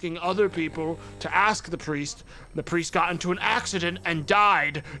asking other people to ask the priest. The priest got into an accident and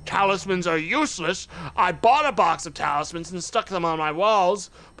died. Talismans are useless. I bought a box of talismans and stuck them on my walls,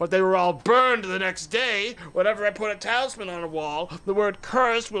 but they were all burned the next day. Whenever I put a talisman on a wall, the word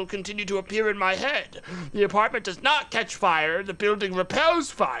curse will continue to appear in my head. The apartment does not catch fire. The building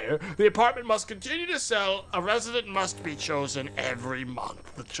repels fire. The apartment must continue to sell. A resident must be chosen every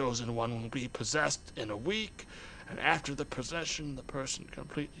month. The chosen one will be possessed in a week. And after the possession, the person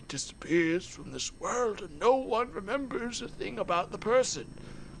completely disappears from this world and no one remembers a thing about the person.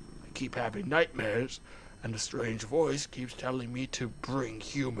 I keep having nightmares, and a strange voice keeps telling me to bring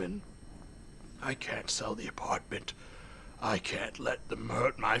human. I can't sell the apartment. I can't let them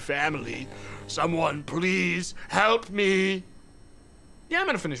hurt my family. Someone please help me. Yeah, I'm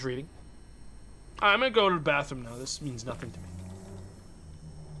gonna finish reading. I'm gonna go to the bathroom now. This means nothing to me.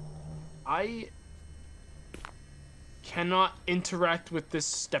 I cannot interact with this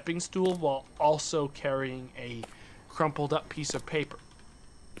stepping stool while also carrying a crumpled up piece of paper.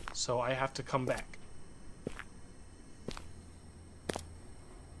 So I have to come back.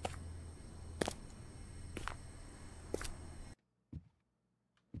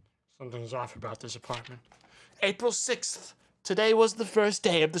 Something's off about this apartment. April 6th. Today was the first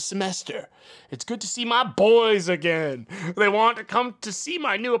day of the semester. It's good to see my boys again. They want to come to see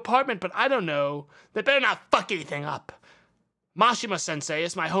my new apartment, but I don't know. They better not fuck anything up. Mashima-sensei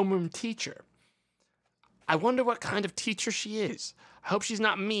is my homeroom teacher. I wonder what kind of teacher she is. I hope she's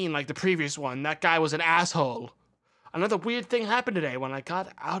not mean like the previous one. That guy was an asshole. Another weird thing happened today. When I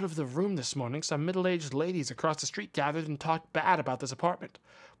got out of the room this morning, some middle-aged ladies across the street gathered and talked bad about this apartment.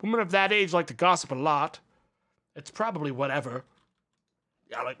 Women of that age like to gossip a lot. It's probably whatever.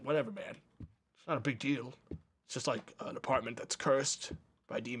 Yeah, like, whatever, man. It's not a big deal. It's just like an apartment that's cursed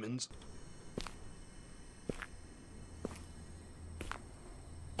by demons.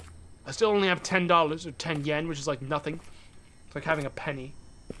 I still only have $10 or 10 yen, which is like nothing. It's like having a penny.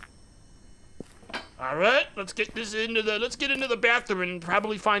 All right, let's get into the bathroom and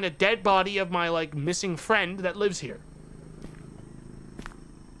probably find a dead body of my like missing friend that lives here.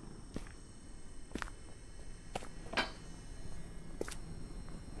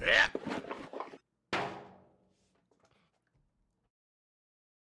 Yeah.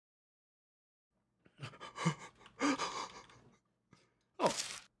 Oh.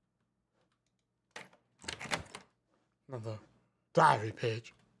 Another diary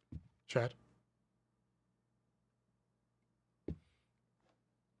page. Chat.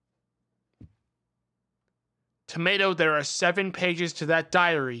 Tomato, there are 7 pages to that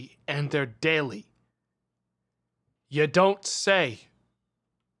diary, and they're daily. You don't say.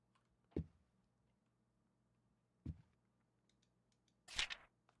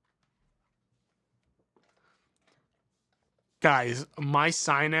 Guys, my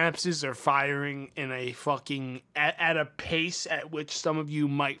synapses are firing in a fucking... at a pace at which some of you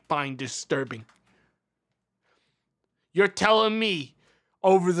might find disturbing. You're telling me,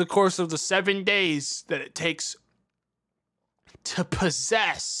 over the course of the 7 days that it takes to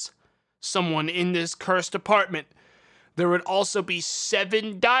possess someone in this cursed apartment, there would also be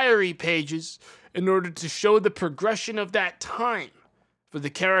 7 diary pages in order to show the progression of that time for the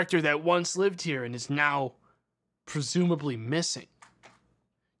character that once lived here and is now presumably missing.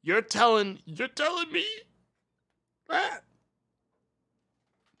 You're telling me that?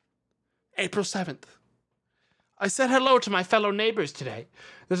 April 7th. I said hello to my fellow neighbors today.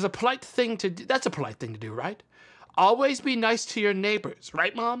 That's a polite thing to do, right? Always be nice to your neighbors,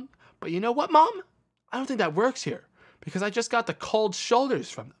 right, Mom? But you know what, Mom? I don't think that works here, because I just got the cold shoulders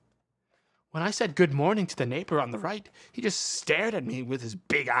from them. When I said good morning to the neighbor on the right, he just stared at me with his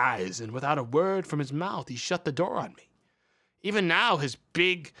big eyes, and without a word from his mouth, he shut the door on me. Even now, his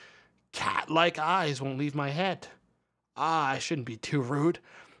big, cat-like eyes won't leave my head. I shouldn't be too rude.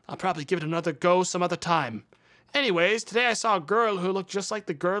 I'll probably give it another go some other time. Anyways, today I saw a girl who looked just like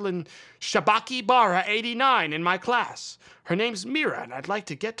the girl in Shabakibara 89 in my class. Her name's Mira, and I'd like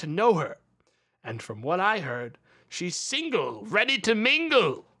to get to know her. And from what I heard, she's single, ready to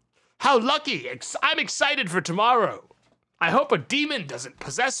mingle. How lucky! I'm excited for tomorrow. I hope a demon doesn't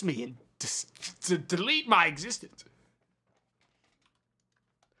possess me and delete my existence.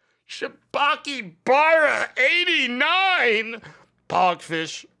 Shabakibara 89?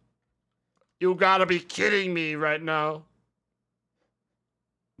 Pogfish. You gotta be kidding me right now.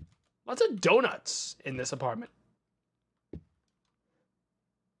 Lots of donuts in this apartment.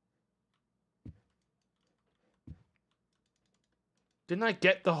 Didn't I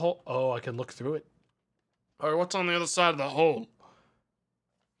get the hole? Oh, I can look through it. Or what's on the other side of the hole?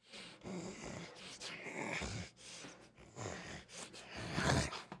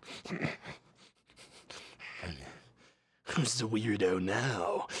 Who's the weirdo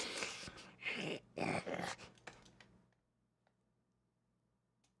now?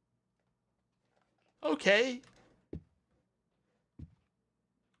 Okay.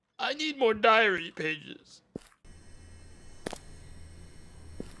 I need more diary pages.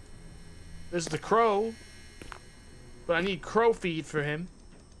 There's the crow. But I need crow feed for him.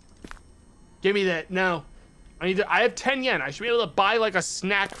 Give me that. No. I have 10 yen. I should be able to buy like a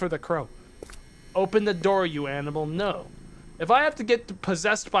snack for the crow. Open the door, you animal. No. If I have to get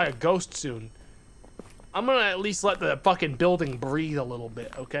possessed by a ghost soon, I'm gonna at least let the fucking building breathe a little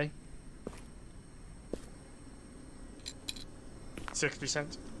bit, okay? 60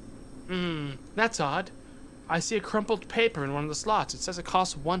 cents. That's odd. I see a crumpled paper in one of the slots. It says it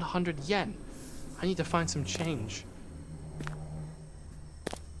costs 100 yen. I need to find some change.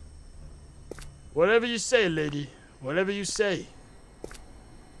 Whatever you say, lady. Whatever you say.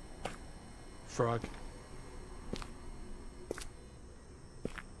 Frog.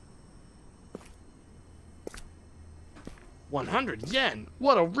 $100 yen?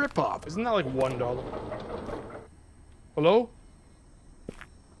 What a ripoff. Isn't that like $1? Hello?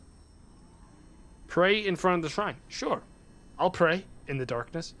 Pray in front of the shrine. Sure. I'll pray in the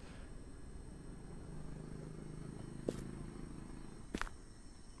darkness.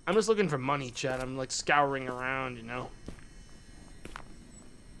 I'm just looking for money, Chad. I'm like scouring around, you know.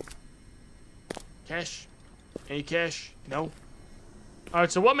 Cash? Any cash? No?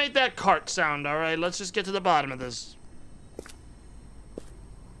 Alright, so what made that cart sound? Alright, let's just get to the bottom of this.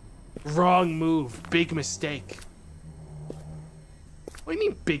 Wrong move. Big mistake. What do you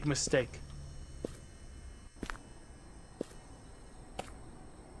mean, big mistake?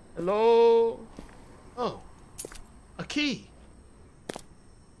 Hello? Oh. A key.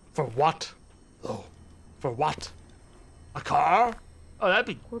 For what? Oh. For what? A car? Oh, that'd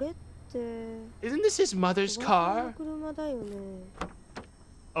be... これって Isn't this his mother's おばさん car? の車だよね。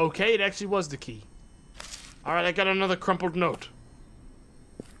 Okay, it actually was the key. Alright, I got another crumpled note.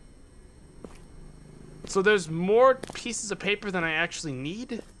 So there's more pieces of paper than I actually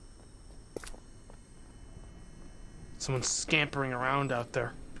need? Someone's scampering around out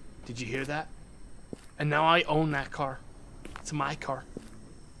there. Did you hear that? And now I own that car. It's my car.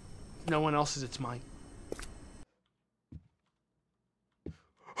 No one else's, it's mine.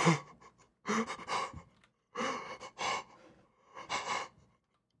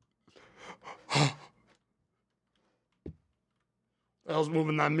 I was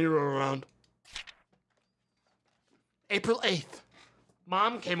moving that mirror around. April 8th.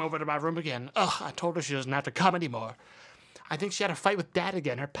 Mom came over to my room again. Ugh, I told her she doesn't have to come anymore. I think she had a fight with Dad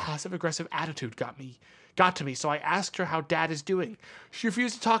again. Her passive-aggressive attitude got to me, so I asked her how Dad is doing. She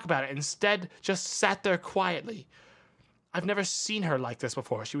refused to talk about it, instead just sat there quietly. I've never seen her like this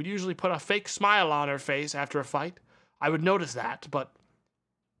before. She would usually put a fake smile on her face after a fight. I would notice that, but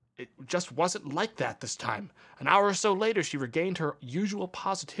it just wasn't like that this time. An hour or so later, she regained her usual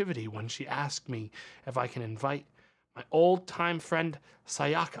positivity when she asked me if I can invite my old-time friend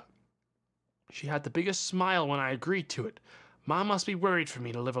Sayaka. She had the biggest smile when I agreed to it. Mom must be worried for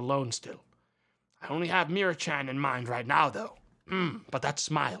me to live alone still. I only have Mira-chan in mind right now, though. But that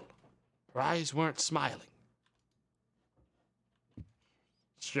smile. Her eyes weren't smiling.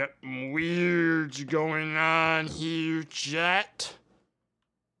 Something weird's going on here, chat.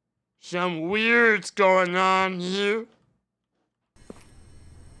 Some weird's going on here.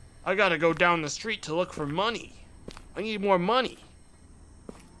 I gotta go down the street to look for money. I need more money.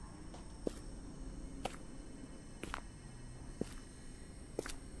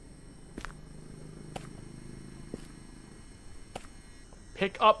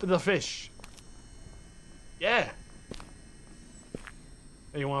 Pick up the fish. Yeah.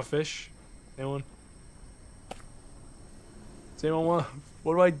 Hey, you want a fish? Anyone? Does anyone want?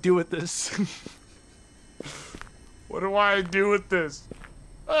 What do I do with this? What do I do with this?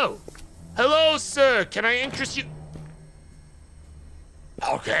 Oh, hello, sir. Can I interest you?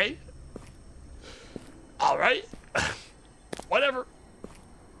 Okay. All right. Whatever.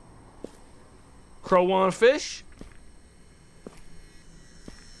 Crow want a fish?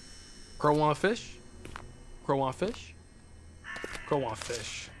 Crow want a fish? Crow want a fish? Crow want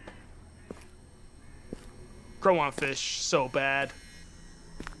fish. Crow want fish so bad.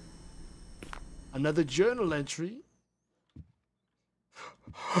 Another journal entry.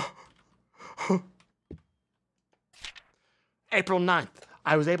 April 9th.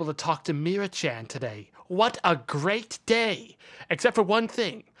 I was able to talk to Mira-chan today. What a great day! Except for one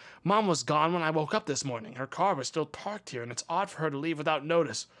thing. Mom was gone when I woke up this morning. Her car was still parked here, and it's odd for her to leave without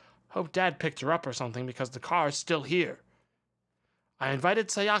notice. Hope Dad picked her up or something because the car is still here. I invited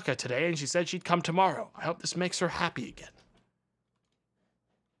Sayaka today, and she said she'd come tomorrow. I hope this makes her happy again.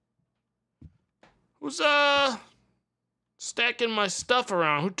 Who's, stacking my stuff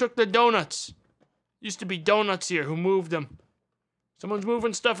around? Who took the donuts? Used to be donuts here. Who moved them? Someone's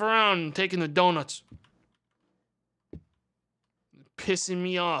moving stuff around and taking the donuts. Pissing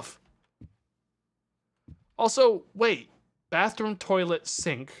me off. Also, wait. Bathroom, toilet,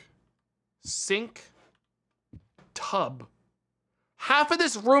 sink. Sink, tub. Half of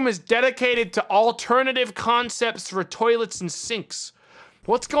this room is dedicated to alternative concepts for toilets and sinks.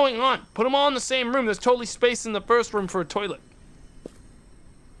 What's going on? Put them all in the same room. There's totally space in the first room for a toilet.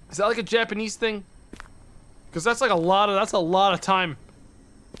 Is that like a Japanese thing? Because that's like a lot of time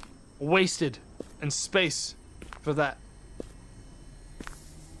wasted and space for that.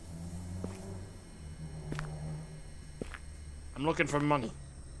 I'm looking for money.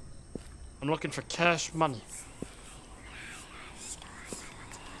 I'm looking for cash money.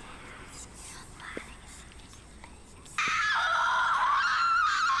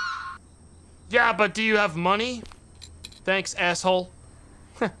 Yeah, but do you have money? Thanks, asshole.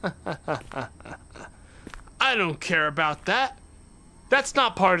 I don't care about that. That's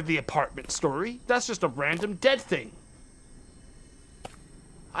not part of the apartment story. That's just a random dead thing.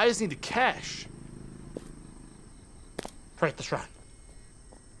 I just need the cash. Pray at the shrine.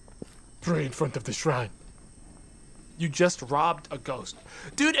 Pray in front of the shrine. You just robbed a ghost.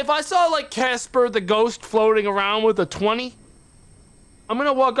 Dude, if I saw like Casper the ghost floating around with a 20, I'm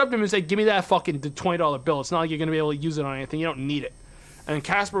gonna walk up to him and say, give me that fucking $20 bill. It's not like you're gonna be able to use it on anything. You don't need it. And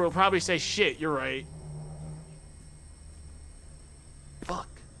Casper will probably say, shit, you're right. Fuck.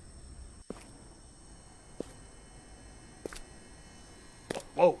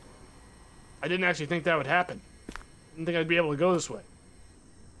 Whoa. I didn't actually think that would happen. I didn't think I'd be able to go this way.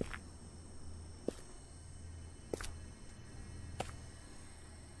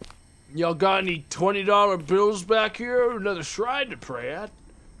 Y'all got any $20 bills back here? Another shrine to pray at?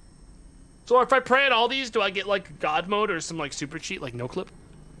 So if I pray at all these, do I get like God mode or some like super cheat like no clip?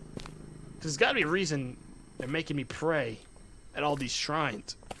 Because there's gotta be a reason they're making me pray at all these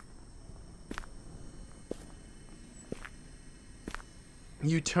shrines.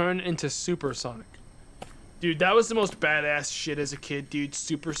 You turn into Supersonic. Dude, that was the most badass shit as a kid, dude.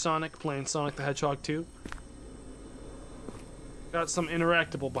 Supersonic, playing Sonic the Hedgehog 2. Got some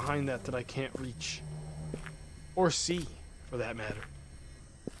interactable behind that I can't reach. Or see, for that matter.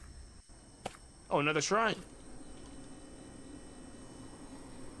 Oh, another shrine.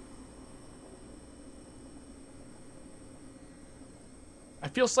 I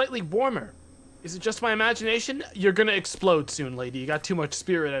feel slightly warmer. Is it just my imagination? You're gonna explode soon, lady. You got too much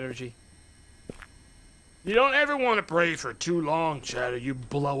spirit energy. You don't ever want to pray for too long, Chatter. You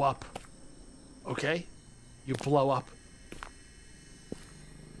blow up. Okay? You blow up.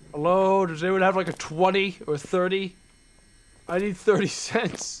 Hello? Does anyone have like a 20 or 30? I need 30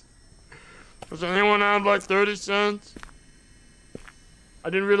 cents. Does anyone have like 30 cents? I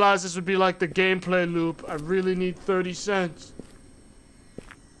didn't realize this would be like the gameplay loop. I really need 30 cents.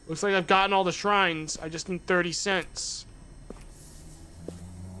 Looks like I've gotten all the shrines. I just need 30 cents.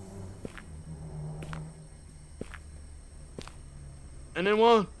 And then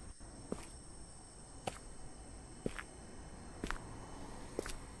one.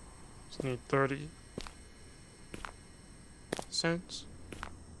 Just need 30 cents.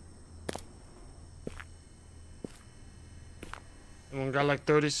 Anyone got like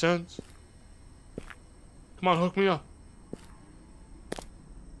 30 cents? Come on, hook me up.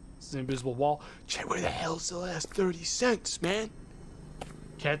 This is an invisible wall. Check, where the hell's the last 30 cents, man?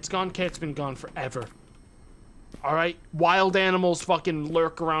 Cat's gone? Cat's been gone forever. Alright? Wild animals fucking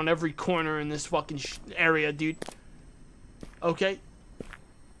lurk around every corner in this fucking area, dude. Okay?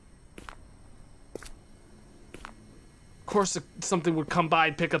 Of course something would come by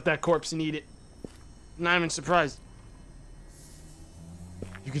and pick up that corpse and eat it. Not even surprised.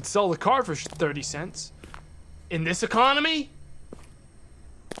 You could sell the car for 30 cents. In this economy?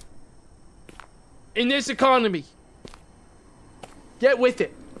 In this economy. Get with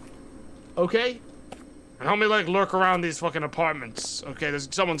it. Okay? And help me like lurk around these fucking apartments. Okay,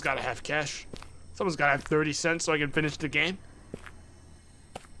 someone's gotta have cash. Someone's gotta have 30 cents so I can finish the game.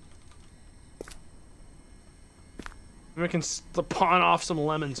 Maybe I can pawn off some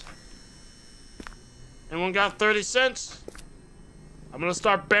lemons. Anyone got 30 cents? I'm gonna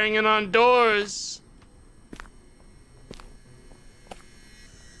start banging on doors.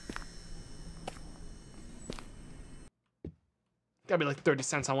 Gotta be like 30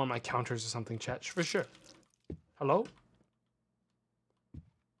 cents on one of my counters or something, chat, for sure. Hello?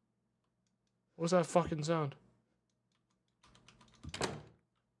 What was that fucking sound?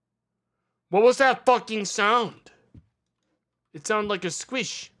 What was that fucking sound? It sounded like a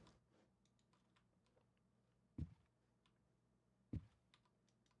squish.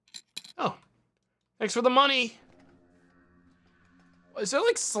 Thanks for the money. Is there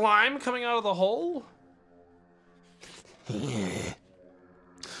like slime coming out of the hole?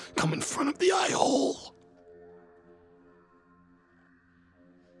 Come in front of the eye hole.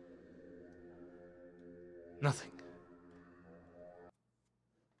 Nothing.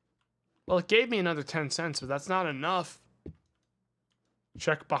 Well, it gave me another 10 cents, but that's not enough.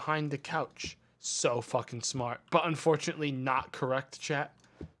 Check behind the couch. So fucking smart. But unfortunately not correct, chat.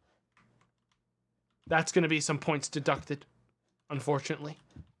 That's gonna be some points deducted. Unfortunately.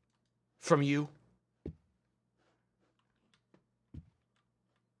 From you.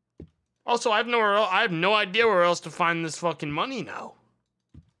 Also, I have no idea where else to find this fucking money now.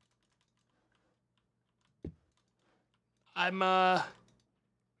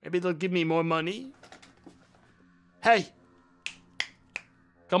 Maybe they'll give me more money. Hey.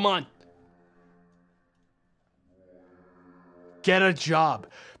 Come on. Get a job.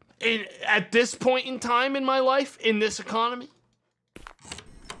 At this point in time in my life, in this economy,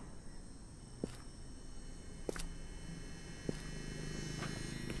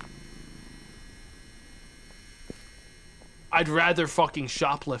 I'd rather fucking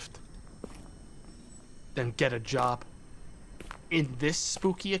shoplift than get a job. In this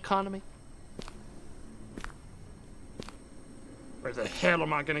spooky economy? Where the hell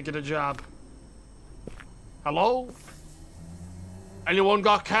am I gonna get a job? Hello? Anyone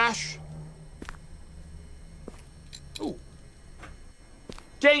got cash? Ooh.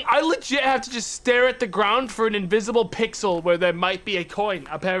 Gang, I legit have to just stare at the ground for an invisible pixel where there might be a coin,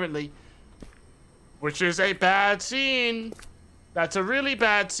 apparently. Which is a bad scene. That's a really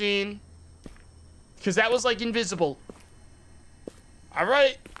bad scene. Because that was like invisible.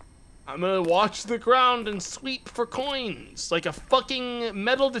 Alright. I'm gonna watch the ground and sweep for coins. Like a fucking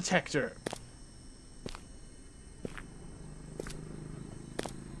metal detector.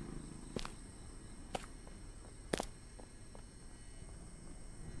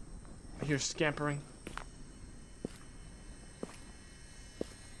 I hear scampering.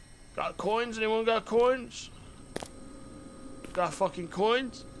 Got coins? Anyone got coins? Got fucking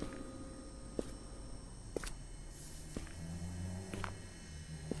coins?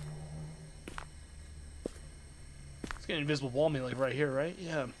 It's getting invisible wall me like right here, right?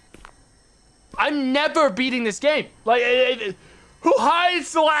 Yeah. I'm never beating this game. Like, who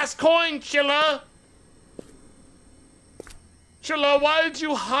hides the last coin, Chilla? Chilla, why did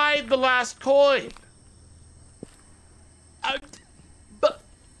you hide the last coin? But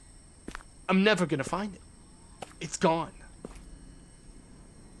I'm never gonna find it. It's gone.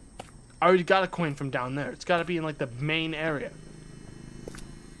 I already got a coin from down there. It's gotta be in like the main area.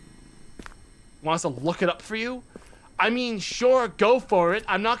 Want us to look it up for you? I mean, sure, go for it.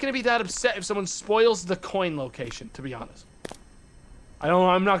 I'm not gonna be that upset if someone spoils the coin location, to be honest.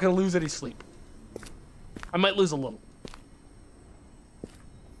 I'm not gonna lose any sleep. I might lose a little.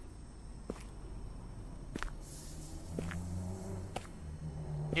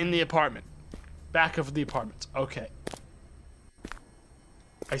 In the apartment. Back of the apartment. Okay.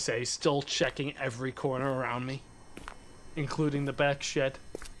 I say, still checking every corner around me. Including the back shed.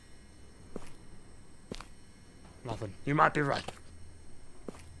 Nothing. You might be right.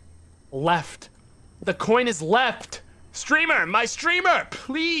 Left. The coin is left. Streamer, my streamer,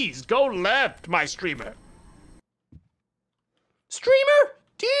 please go left, my streamer. Streamer,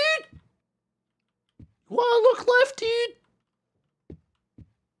 dude. You wanna look left, dude?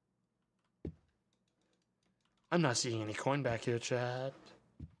 I'm not seeing any coin back here, chat.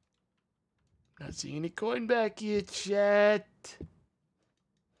 Not seeing any coin back here, chat.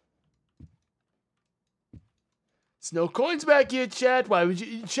 There's no coins back here, chat. Why would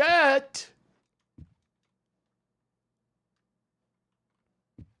you chat?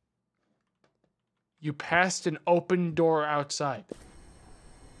 You passed an open door outside.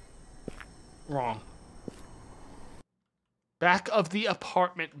 Wrong. Back of the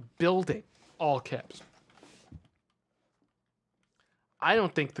apartment building. All caps. I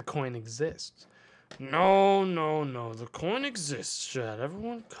don't think the coin exists. No, no, no. The coin exists, chat.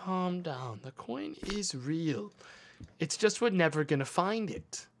 Everyone calm down. The coin is real. It's just we're never gonna find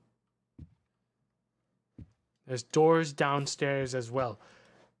it. There's doors downstairs as well.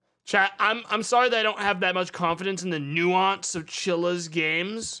 Chat, I'm sorry that I don't have that much confidence in the nuance of Chilla's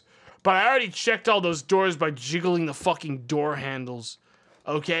games, but I already checked all those doors by jiggling the fucking door handles.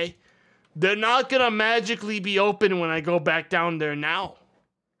 Okay? They're not gonna magically be open when I go back down there now.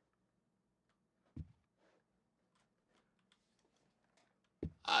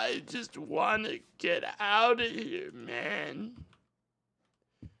 I just want to get out of here, man.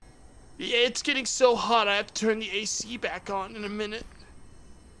 Yeah, it's getting so hot I have to turn the AC back on in a minute.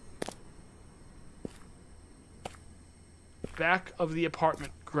 Back of the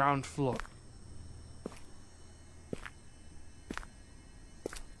apartment, ground floor.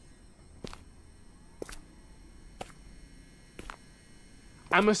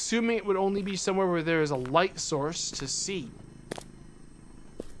 I'm assuming it would only be somewhere where there is a light source to see.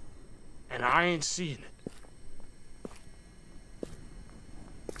 And I ain't seeing it.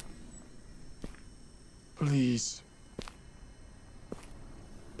 Please.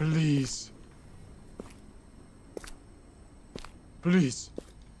 Please. Please.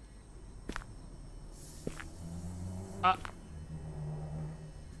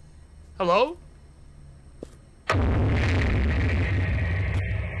 Hello?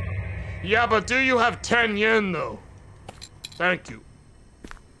 Yeah, but do you have 10 yen, though? Thank you.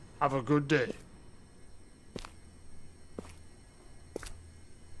 Have a good day.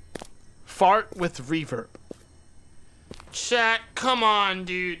 Fart with reverb. Chat, come on,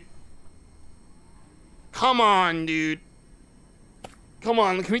 dude. Come on, dude. Come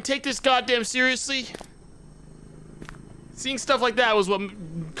on, can we take this goddamn seriously? Seeing stuff like that was what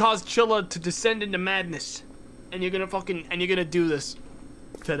caused Chilla to descend into madness. And you're gonna do this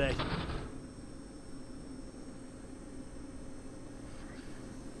today.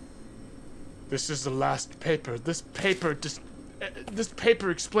 This is the last paper. This paper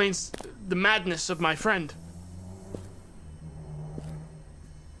explains the madness of my friend.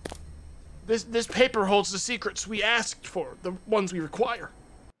 This paper holds the secrets we asked for, the ones we require.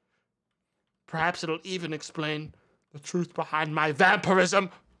 Perhaps it'll even explain the truth behind my vampirism.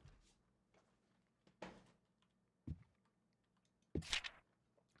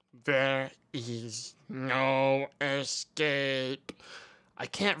 There is no escape. I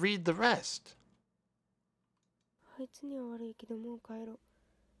can't read the rest. あいつには悪いけどもう帰ろう。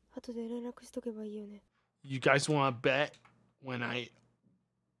後で連絡しとけばいいよね。You guys want to bet when I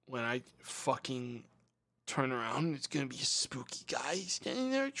fucking turn around, it's gonna be a spooky guy standing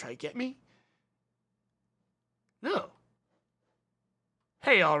there try to get me? No.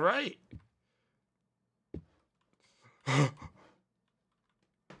 Hey, all right.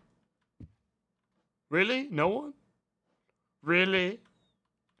 Really? No one? Really?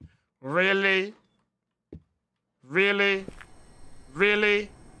 Really? Really? Really?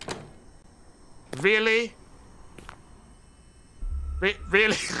 Really?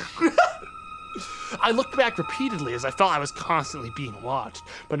 Really? I looked back repeatedly as I felt I was constantly being watched,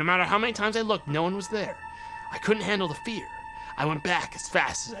 but no matter how many times I looked, no one was there. I couldn't handle the fear. I went back as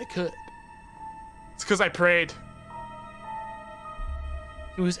fast as I could. It's because I prayed.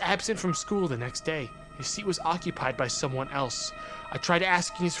 He was absent from school the next day. His seat was occupied by someone else. I tried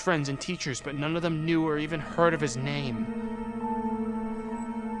asking his friends and teachers, but none of them knew or even heard of his name.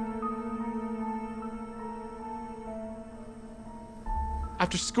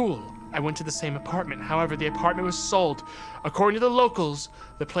 After school, I went to the same apartment. However, the apartment was sold. According to the locals,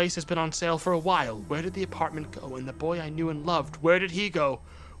 the place has been on sale for a while. Where did the apartment go? And the boy I knew and loved, where did he go?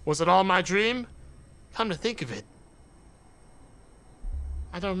 Was it all my dream? Come to think of it,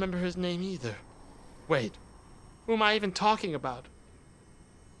 I don't remember his name either. Wait, who am I even talking about?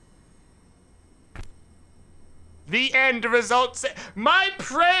 The end result. My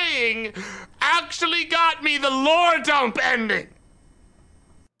praying actually got me the lore dump ending.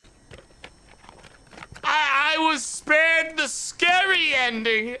 I was spared the scary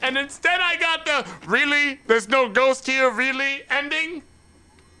ending, and instead I got the really, there's no ghost here, really ending.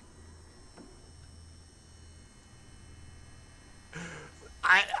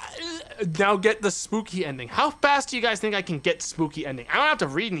 I now get the spooky ending. How fast do you guys think I can get spooky ending? I don't have to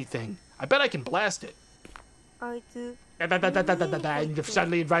read anything. I bet I can blast it. You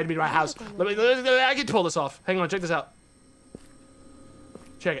suddenly invited me to my house. I can pull this off. Hang on, check this out.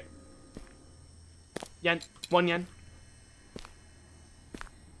 Check it. Yen. 1 yen.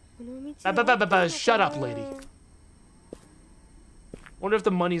 Shut up, lady. Wonder if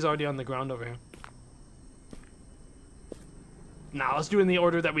the money's already on the ground over here. Nah, let's do it in the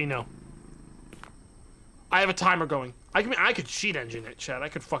order that we know. I have a timer going. I could cheat engine it, Chad. I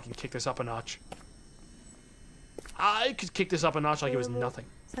could fucking kick this up a notch. I could kick this up a notch like it was nothing.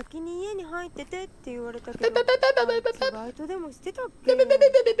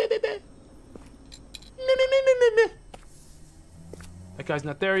 That guy's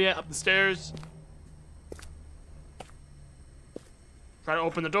not there yet. Up the stairs. Try to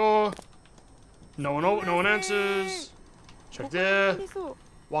open the door. No one answers. Check there.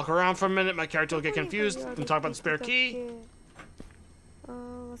 Walk around for a minute. My character will get confused and talk about the spare key.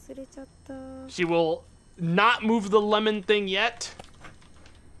 She will not move the lemon thing yet.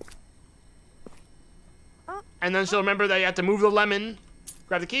 And then she'll remember that you have to move the lemon.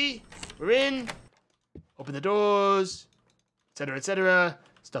 Grab the key. We're in. Open the doors. etc., etc.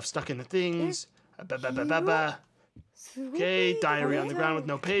 Stuff stuck in the things. Okay, diary on the ground with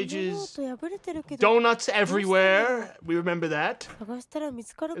no pages. Donuts everywhere. We remember that. This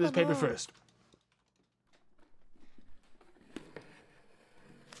paper first.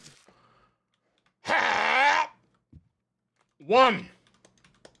 One.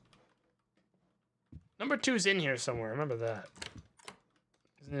 Number 2's in here somewhere. Remember that.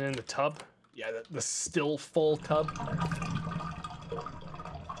 Isn't it in the tub? Yeah, the still full tub.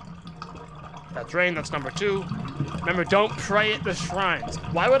 That's rain. That's number 2. Remember, don't pray at the shrines.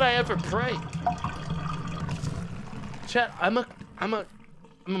 Why would I ever pray? Chat, I'm a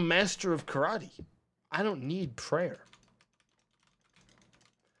master of karate. I don't need prayer.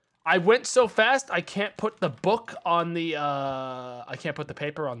 I went so fast I can't put the book on the I can't put the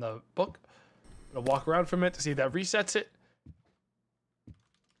paper on the book. I'm gonna walk around for a minute to see if that resets it.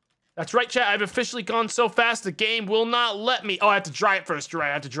 That's right, chat. I've officially gone so fast the game will not let me. Oh, I have to dry it first. I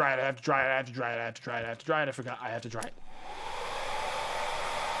have to dry it. I have to dry it. I have to dry it. I have to dry it. I have to dry it. I forgot. I have to dry it.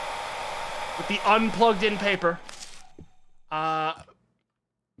 With the unplugged in paper.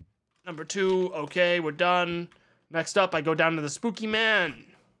 Number 2. Okay, we're done. Next up, I go down to the spooky man.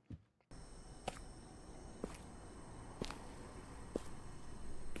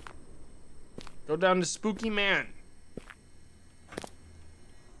 Go down to spooky man.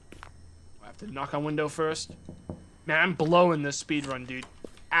 I have to knock on window first. Man, I'm blowing this speedrun, dude.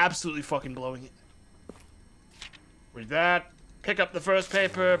 Absolutely fucking blowing it. Read that. Pick up the first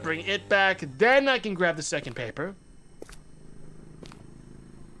paper, bring it back. Then I can grab the second paper.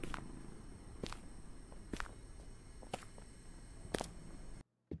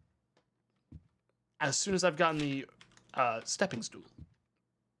 As soon as I've gotten the stepping stool.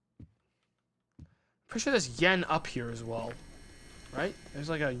 Pretty sure there's yen up here as well. Right? There's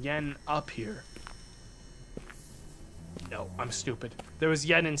like a yen up here. No, I'm stupid. There was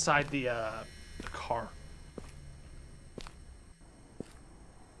yen inside the car.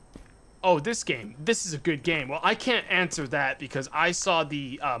 Oh, this game. This is a good game. Well, I can't answer that because I saw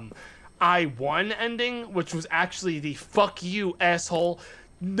the I-1 ending, which was actually the fuck you, asshole.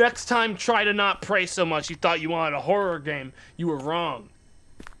 Next time, try to not pray so much. You thought you wanted a horror game. You were wrong.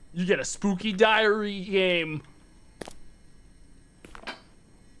 You get a spooky diary game.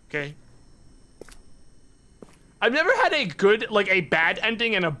 Okay. I've never had a good, like a bad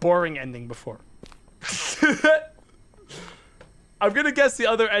ending and a boring ending before. I'm gonna guess the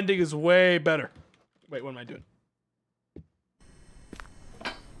other ending is way better. Wait, what am I doing?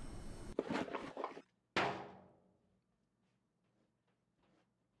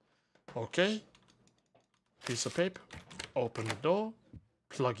 Okay. Piece of paper. Open the door.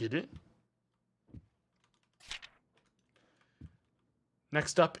 Plug it in.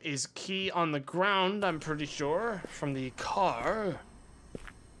 Next up is key on the ground, I'm pretty sure, from the car.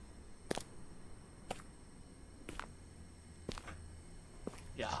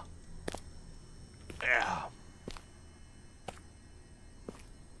 Yeah. Yeah.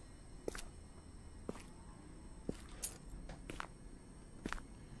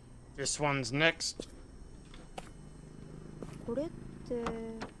 This one's next. これって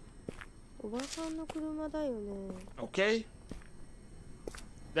おばさんの車だよね。 Okay.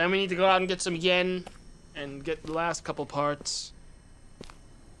 Then we need to go out and get some yen and get the last couple parts.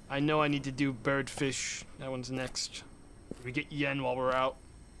 I know I need to do birdfish. That one's next. We get yen while we're out.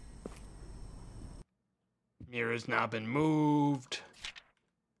 Mirror's now been moved.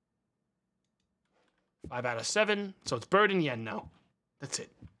 5 out of 7. So it's bird and yen now. That's it.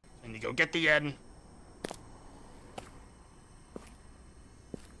 And you go get the yen.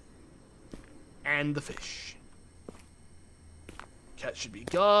 And the fish. Cat should be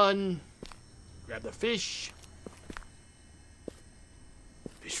gone. Grab the fish.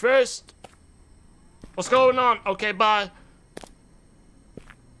 Fish first. What's going on? Okay, bye.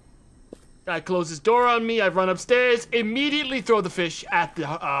 Guy closes door on me. I run upstairs. Immediately throw the fish at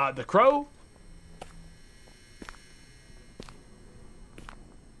the crow.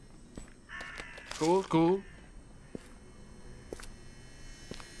 Cool, cool.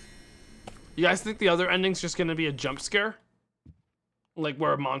 You guys think the other ending's just gonna be a jump scare? Like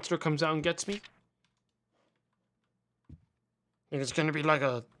where a monster comes out and gets me? Think it's gonna be like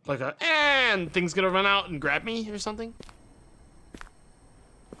a and thing's gonna run out and grab me or something?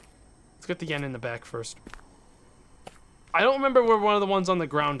 Let's get the yen in the back first. I don't remember where one of the ones on the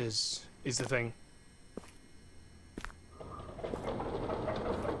ground is the thing.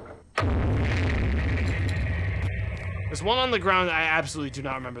 There's one on the ground that I absolutely do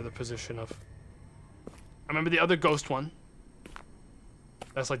not remember the position of. I remember the other ghost one.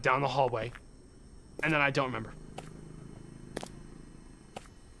 That's like down the hallway. And then I don't remember.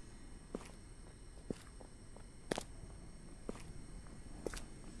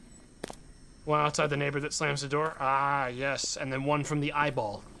 One outside the neighbor that slams the door. Ah, yes. And then one from the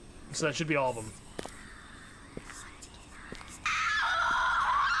eyeball. So that should be all of them.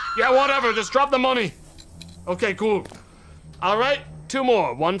 Yeah, whatever. Just drop the money. Okay, cool. All right, 2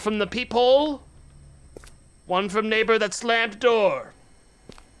 more. One from the peephole. One from neighbor that slammed door.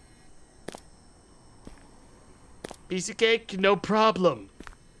 Piece of cake, no problem.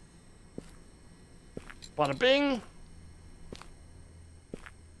 Bada bing.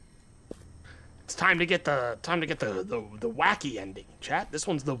 It's time to get the wacky ending, chat. This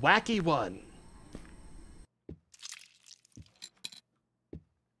one's the wacky one.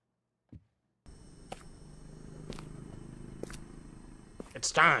 It's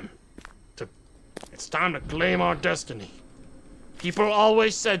time to claim our destiny. People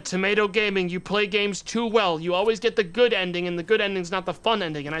always said, Tomato Gaming, you play games too well. You always get the good ending, and the good ending's not the fun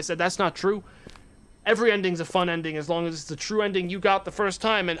ending. And I said, that's not true. Every ending's a fun ending as long as it's the true ending you got the first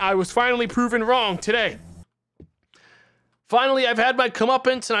time, and I was finally proven wrong today. Finally, I've had my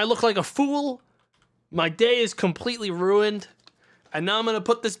comeuppance, and I look like a fool. My day is completely ruined. And now I'm gonna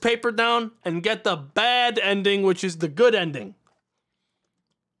put this paper down and get the bad ending, which is the good ending.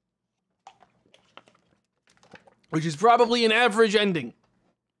 Which is probably an average ending,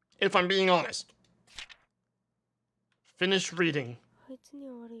 if I'm being honest. Finish reading.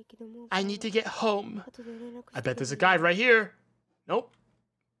 I need to get home. I bet there's a guide right here. Nope.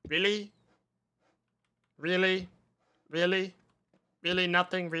 Really? Really? Really? Really?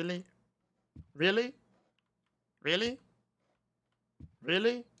 Nothing? Really? Really? Really?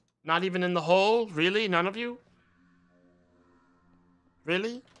 Really? Not even in the hole? Really? None of you?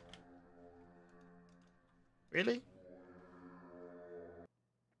 Really? Really?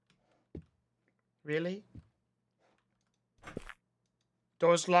 Really?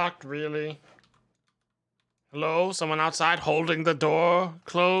 Door's locked, really? Hello? Someone outside holding the door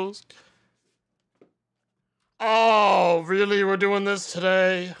closed? Oh, really? We're doing this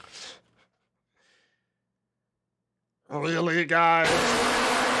today? Really, guys?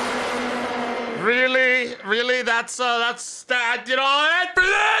 Really? Really? That's that, you know,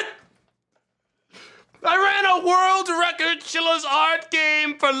 I ran a world record Chilla's art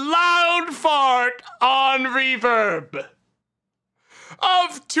game for loud fart on reverb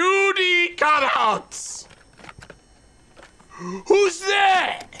of 2D cutouts. Who's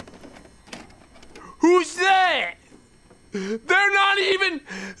there? Who's there? They're not even,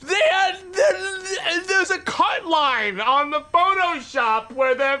 there's a cut line on the Photoshop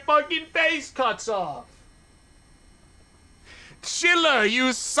where their fucking face cuts off. Chilla,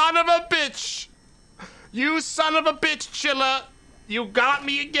 you son of a bitch. You son of a bitch, Chilla. You got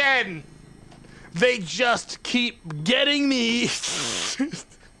me again. They just keep getting me.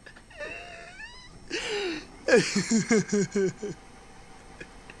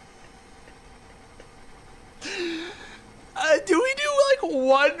 Do we do like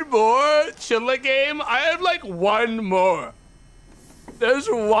one more Chilla game? I have like one more. There's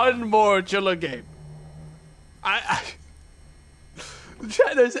one more Chilla game.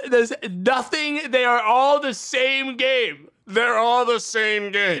 There's nothing. They are all the same game. They're all the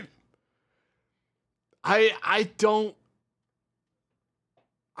same game. I don't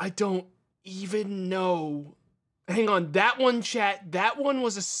even know. Hang on, that one, chat. That one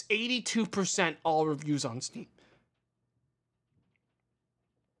was a 82% all reviews on Steam.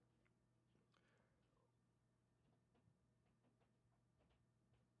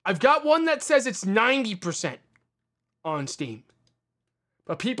 I've got one that says it's 90% on Steam.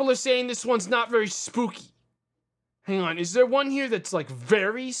 But people are saying this one's not very spooky. Hang on, is there one here that's like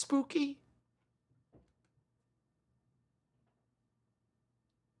very spooky?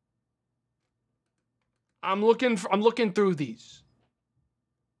 I'm looking through these.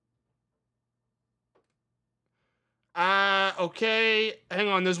 Okay. Hang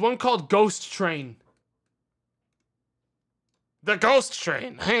on, there's one called Ghost Train. The Ghost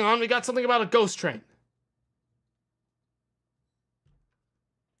Train. Hang on, we got something about a ghost train.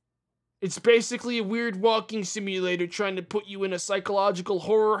 It's basically a weird walking simulator trying to put you in a psychological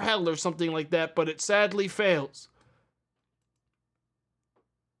horror hell or something like that, but it sadly fails.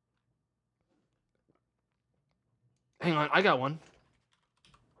 Hang on, I got one.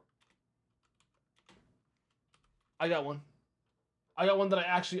 I got one that I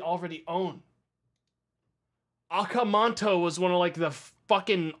actually already own. Manto was one of like the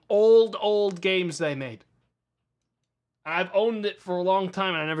fucking old games they made. I've owned it for a long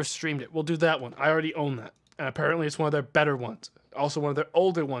time and I never streamed it. We'll do that one. I already own that. And apparently it's one of their better ones. Also one of their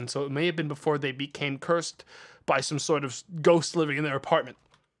older ones, so it may have been before they became cursed by some sort of ghost living in their apartment.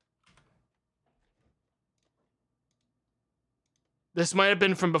 This might have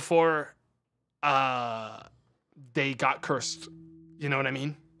been from before they got cursed. You know what I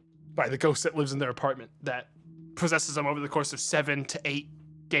mean? By the ghost that lives in their apartment that possesses them over the course of 7 to 8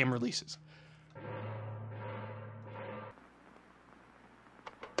 game releases.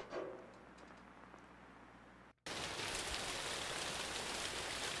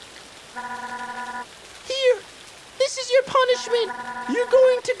 Here, this is your punishment. You're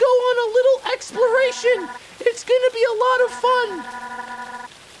going to go on a little exploration. It's going to be a lot of fun.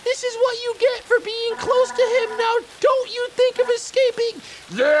 This is what you get for being close to him. Now, don't you think of escaping.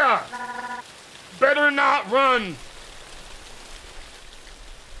 Yeah! Better not run!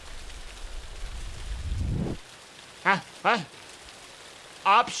 Huh?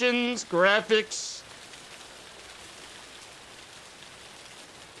 Options, graphics.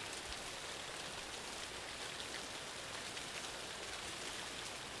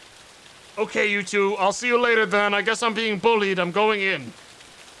 Okay, you two, I'll see you later then. I guess I'm being bullied. I'm going in.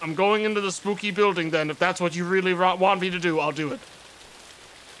 I'm going into the spooky building then. If that's what you really want me to do, I'll do it.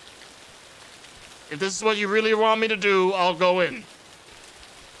 If this is what you really want me to do, I'll go in.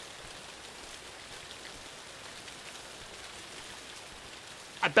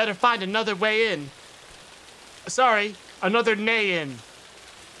 I better find another way in. Sorry, another nay in.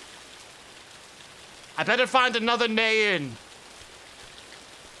 I better find another nay in.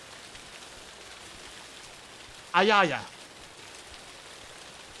 Ayaya.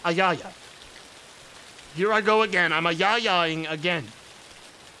 Ayaya. Here I go again. I'm ayayaing again.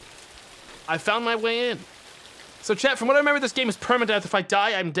 I found my way in. So chat, from what I remember, this game is permadeath. If I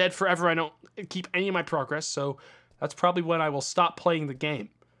die, I'm dead forever. I don't keep any of my progress, so that's probably when I will stop playing the game,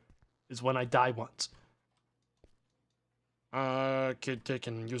 is when I die once. Kid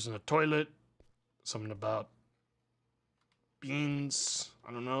using a toilet. Something about beans.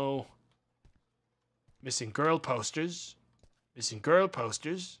 I don't know. Missing girl posters. Missing girl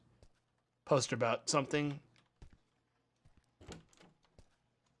posters. Poster about something.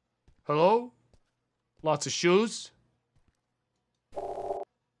 Hello? Lots of shoes. Well,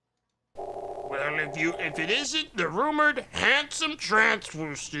 if it isn't the rumored handsome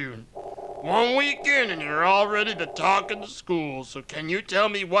transfer student. 1 week in and you're all ready to talk in the school, so can you tell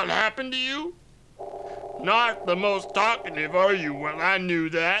me what happened to you? Not the most talkative, are you? Well, I knew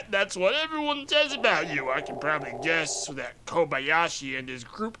that. That's what everyone says about you. I can probably guess that Kobayashi and his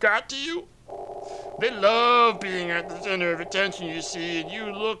group got to you. They love being at the center of attention, you see,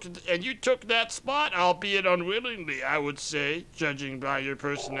 and you took that spot, albeit unwillingly, I would say, judging by your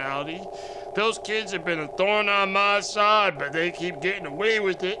personality. Those kids have been a thorn on my side, but they keep getting away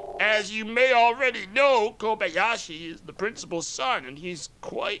with it. As you may already know, Kobayashi is the principal's son, and he's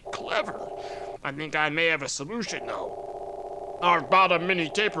quite clever. I think I may have a solution, though. I've bought a mini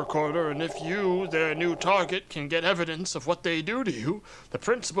tape recorder, and if you, their new target, can get evidence of what they do to you, the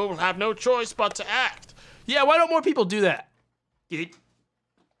principal will have no choice but to act. Yeah, why don't more people do that? Dude.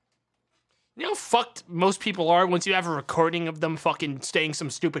 You know how fucked most people are once you have a recording of them fucking saying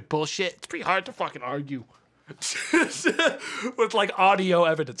some stupid bullshit? It's pretty hard to fucking argue. With, like, audio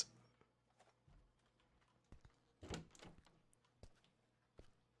evidence.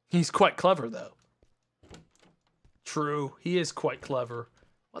 He's quite clever, though. True, he is quite clever.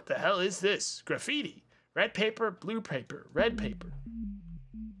 What the hell is this? Graffiti. Red paper, blue paper, red paper.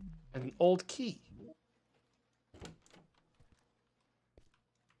 And an old key.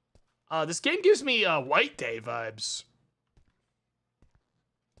 This game gives me White Day vibes.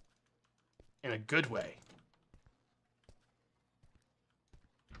 In a good way.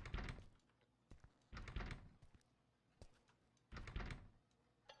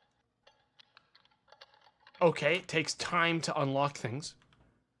 Okay, it takes time to unlock things.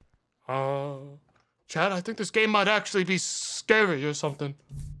 Chad, I think this game might actually be scary or something.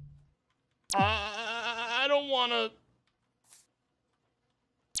 I don't wanna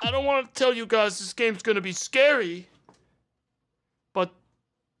tell you guys this game's gonna be scary, but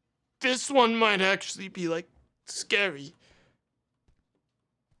this one might actually be, like, scary.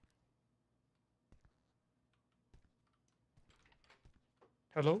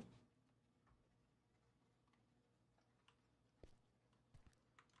 Hello?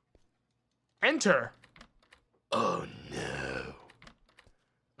 Enter. Oh no.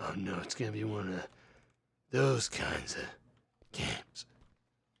 Oh no, it's gonna be one of those kinds of games.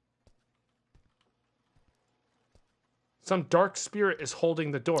 Some dark spirit is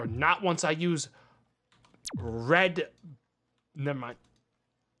holding the door. Not once I use red. Never mind.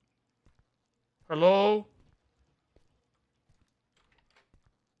 Hello?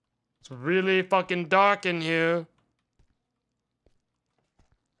 It's really fucking dark in here.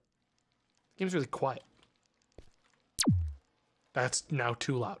 Game's really quiet. That's now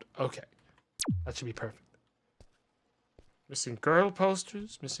too loud. Okay. That should be perfect. Missing girl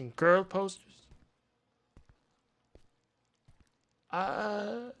posters. Missing girl posters.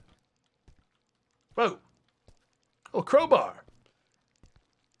 Whoa. Oh, crowbar.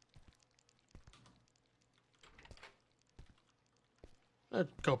 Let's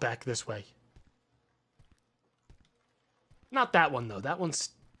go back this way. Not that one, though. That one's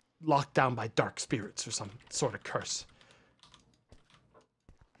locked down by dark spirits or some sort of curse.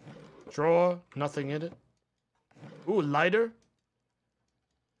 Drawer. Nothing in it. Ooh, lighter.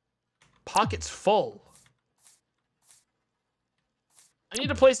 Pockets full. I need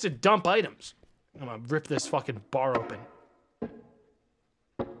a place to dump items. I'm gonna rip this fucking bar open.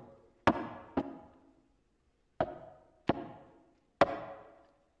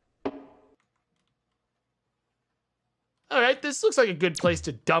 Alright, this looks like a good place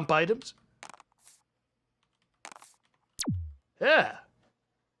to dump items. Yeah.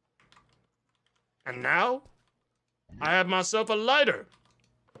 And now, I have myself a lighter.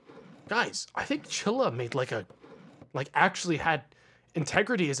 Guys, I think Chilla made actually had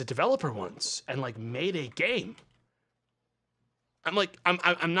integrity as a developer once and like made a game.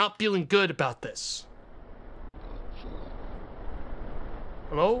 I'm not feeling good about this.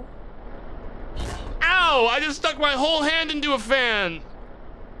 Hello? Ow! I just stuck my whole hand into a fan.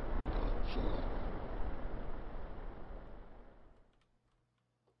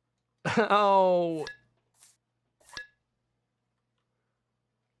 Oh.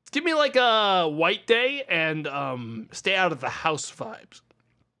 Give me like a white day and stay out of the house vibes.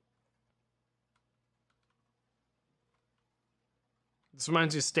 This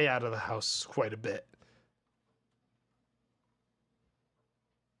reminds me of stay out of the house quite a bit.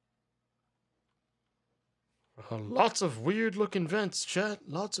 Lots of weird looking vents, chat.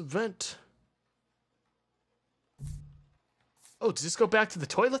 Lots of vent. Oh, does this go back to the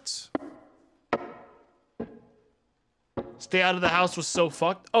toilets? Stay out of the house was so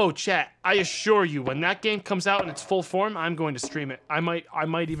fucked. Oh, chat, I assure you, when that game comes out in its full form, I'm going to stream it. I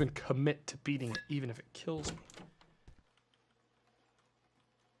might even commit to beating it, even if it kills me.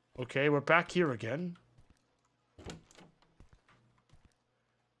 Okay, we're back here again.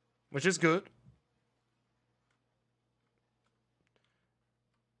 Which is good.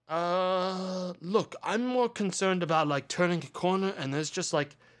 Look, I'm more concerned about like turning a corner and there's just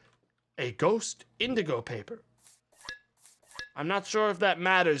like a ghost indigo paper. I'm not sure if that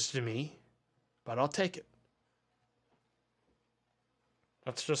matters to me, but I'll take it.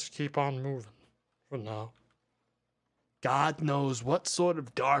 Let's just keep on moving for now. God knows what sort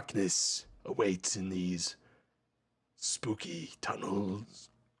of darkness awaits in these spooky tunnels.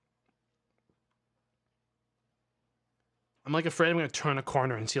 I'm like afraid I'm gonna turn a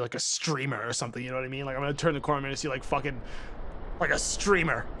corner and see like a streamer or something, you know what I mean? Like I'm gonna turn the corner and see like fucking, like a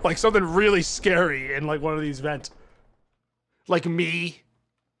streamer. Like something really scary in like one of these vents. Like me.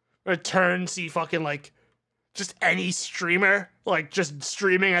 I'm gonna turn, see fucking like, just any streamer. Like just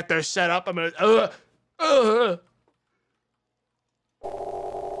streaming at their setup. I'm gonna,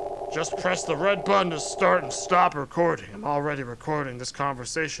 Just press the red button to start and stop recording. I'm already recording this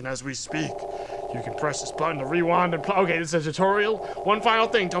conversation as we speak. You can press this button to rewind and okay, this is a tutorial. One final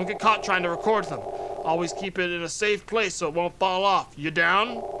thing, don't get caught trying to record them. Always keep it in a safe place so it won't fall off. You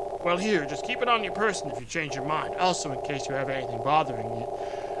down? Well here, just keep it on your person if you change your mind. Also, in case you have anything bothering you,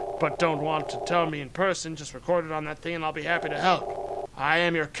 but don't want to tell me in person, just record it on that thing and I'll be happy to help. I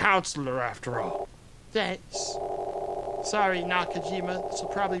am your counselor after all. Thanks. Sorry, Nakajima. This will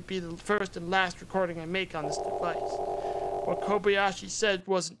probably be the first and last recording I make on this device. What Kobayashi said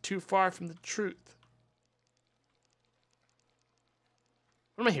wasn't too far from the truth.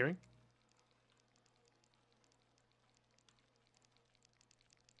 What am I hearing?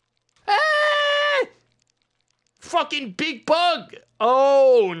 Ah! Fucking big bug!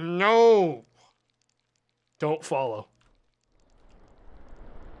 Oh no! Don't follow.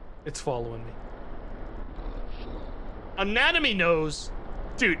 It's following me. Anatomy knows.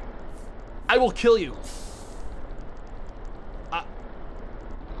 Dude, I will kill you.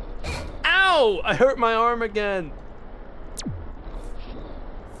 Ow! I hurt my arm again.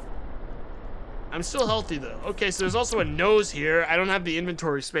 I'm still healthy though. Okay, so there's also a nose here. I don't have the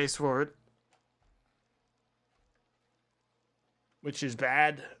inventory space for it. Which is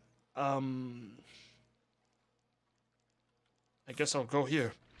bad. I guess I'll go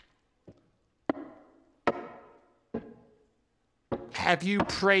here. Have you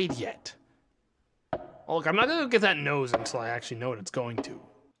prayed yet? Oh, look, I'm not gonna get that nose until I actually know what it's going to.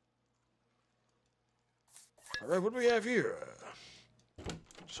 Alright, what do we have here?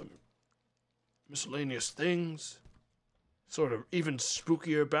 Some miscellaneous things. Sort of even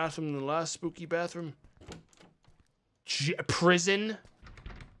spookier bathroom than the last spooky bathroom. Prison.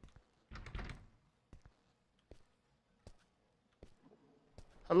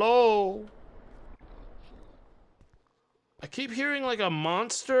 Hello? I keep hearing like a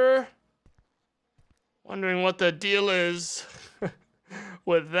monster. Wondering what the deal is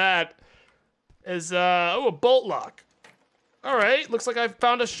with that. Oh, a bolt lock. All right, looks like I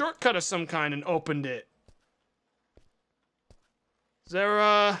found a shortcut of some kind and opened it. Is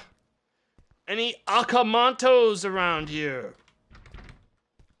there, any Akamantos around here?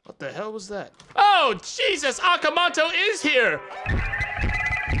 What the hell was that? Oh, Jesus, Akamanto is here!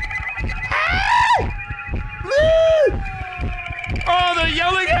 Ah! Woo! Oh, they're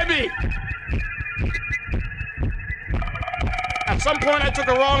yelling at me! At some point, I took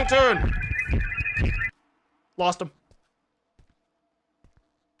a wrong turn. Lost him.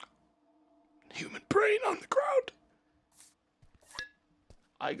 Human brain on the ground.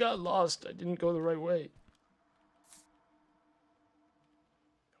 I got lost. I didn't go the right way.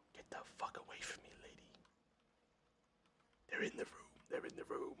 Get the fuck away from me, lady. They're in the room. They're in the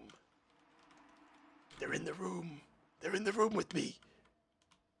room. They're in the room. They're in the room with me.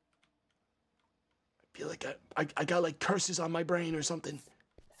 I feel like I got like curses on my brain or something.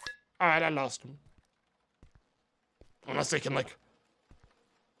 Alright, I lost them. Unless they can like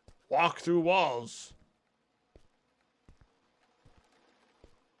walk through walls.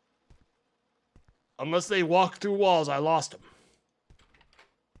 Unless they walk through walls, I lost them.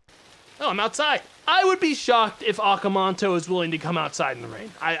 Oh, I'm outside. I would be shocked if Akamanto is willing to come outside in the rain.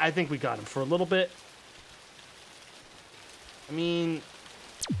 I think we got him for a little bit. I mean,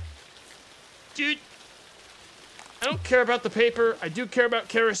 dude, I don't care about the paper. I do care about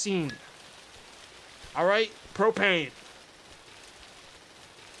kerosene. All right, propane.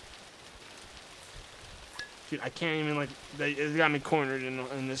 Dude, I can't even like, they got me cornered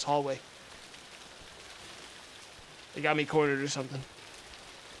in this hallway. They got me cornered or something.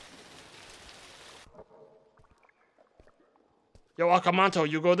 Yo, Akamanto,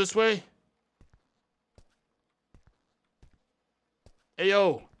 you go this way? Hey,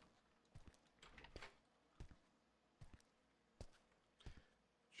 yo.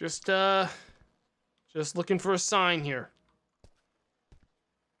 Just looking for a sign here.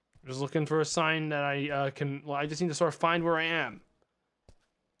 Just looking for a sign that I just need to sort of find where I am.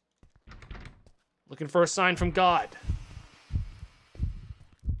 Looking for a sign from God.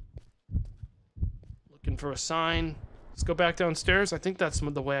 Looking for a sign. Let's go back downstairs. I think that's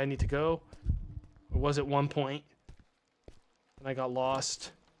the way I need to go. Or was it one point? And I got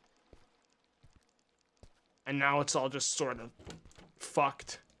lost. And now it's all just sort of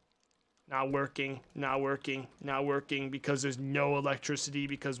fucked. Not working, not working, not working because there's no electricity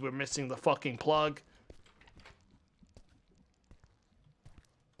because we're missing the fucking plug.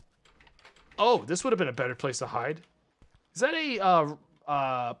 Oh, this would have been a better place to hide. Is that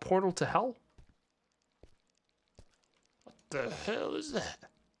a portal to hell? What the hell is that?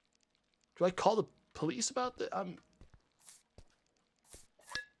 Do I call the police about that? I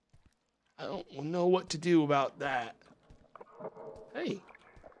don't know what to do about that. Hey.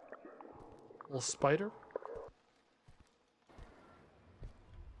 Little spider.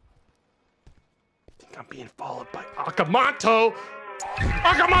 I think I'm being followed by Akamanto.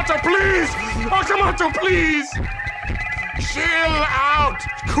 Akamanto, please! Akamanto, please! Chill out!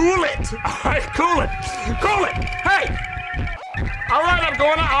 Cool it! Alright, cool it! Cool it! Hey! Alright, I'm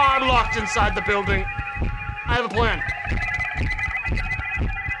going to... Oh, I'm locked inside the building. I have a plan.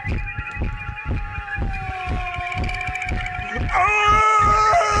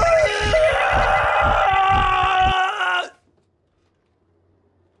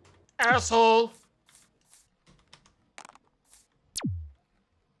 Asshole.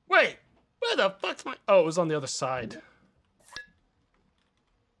 Wait, where the fuck's my... Oh, it was on the other side.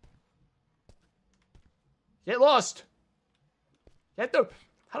 Get lost. Get the...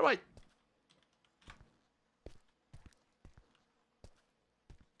 How do I...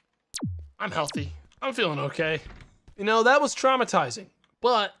 I'm healthy. I'm feeling okay. You know, that was traumatizing,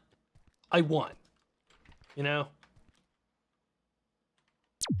 but I won. You know?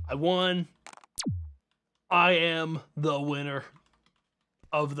 I won. I am the winner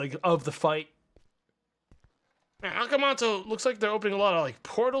of the fight. Man, Akamanto looks like they're opening a lot of like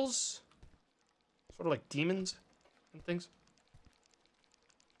portals, sort of like demons and things.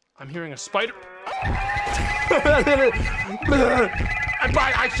 I'm hearing a spider.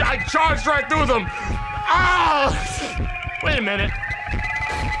 I charged right through them. Ah! Wait a minute.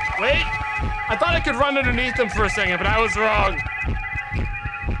 Wait. I thought I could run underneath them for a second, but I was wrong.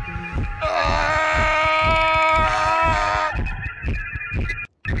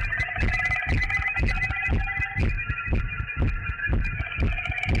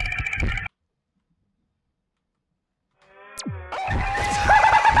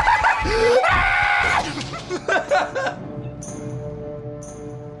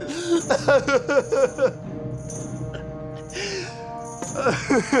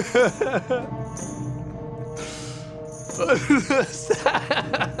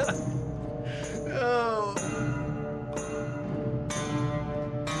 Oh.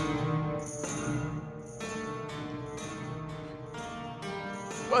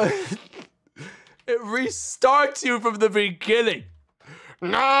 It restarts you from the beginning.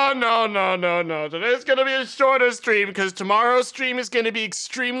 No. Today's gonna be a shorter stream because tomorrow's stream is gonna be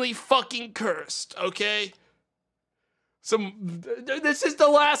extremely fucking cursed, okay? This is the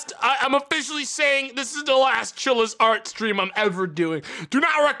last. I'm officially saying this is the last Chilla's Art stream I'm ever doing. Do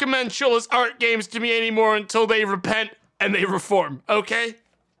not recommend Chilla's Art games to me anymore until they repent and they reform, okay?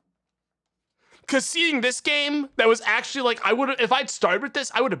 Because seeing this game, that was actually like, I would have, if I'd started with this,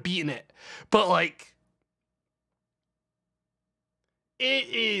 I would have beaten it. But like, it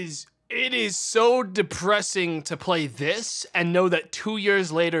is so depressing to play this and know that 2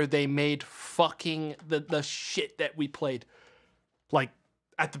 years later they made fucking the shit that we played, like,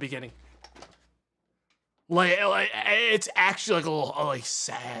 at the beginning. Like it's actually like a little like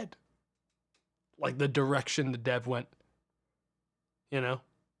sad, like the direction the dev went. You know.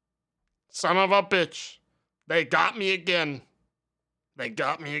 Son of a bitch. They got me again. They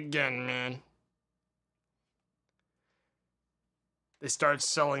got me again, man. They started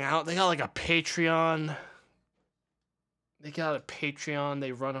selling out. They got like a Patreon.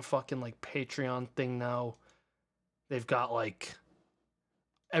 They run a fucking like Patreon thing now. They've got like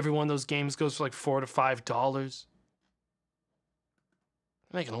every one of those games goes for like $4 to $5.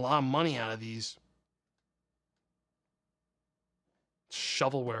 They're making a lot of money out of these.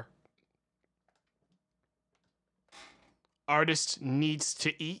 Shovelware. Artist needs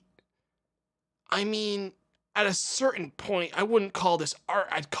to eat. I mean, at a certain point, I wouldn't call this art.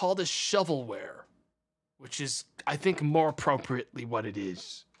 I'd call this shovelware, which is, I think, more appropriately what it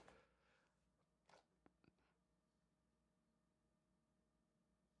is.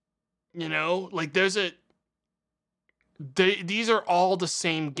 You know, like these are all the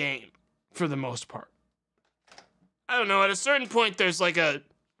same game for the most part. I don't know. At a certain point, there's like a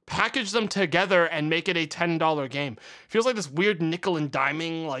package them together and make it a $10 game. Feels like this weird nickel and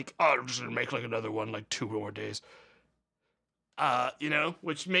diming, like, oh, I'm just gonna make like another one, like 2 more days. You know,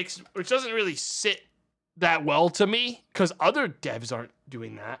 which doesn't really sit that well to me, because other devs aren't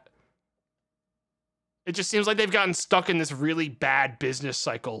doing that. It just seems like they've gotten stuck in this really bad business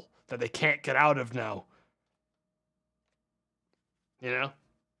cycle that they can't get out of now. You know?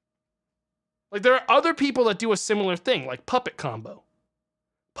 Like, there are other people that do a similar thing, like Puppet Combo.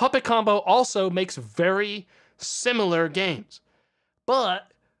 Puppet Combo also makes very similar games.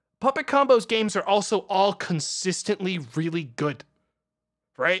 But Puppet Combo's games are also all consistently really good.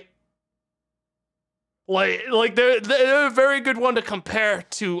 Right? Like they're a very good one to compare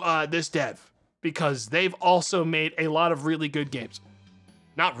to this dev, because they've also made a lot of really good games.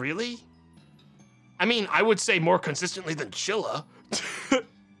 Not really? I mean, I would say more consistently than Chilla.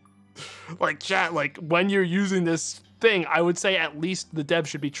 Like, chat, like, when you're using this thing, I would say at least the dev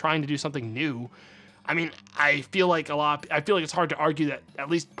should be trying to do something new. I mean, I feel like it's hard to argue that at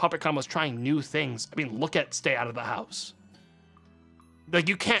least Puppet Combo's trying new things. I mean, look at Stay Out of the House. Like,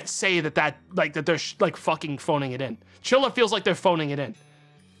 you can't say that they're like fucking phoning it in. Chilla feels like they're phoning it in.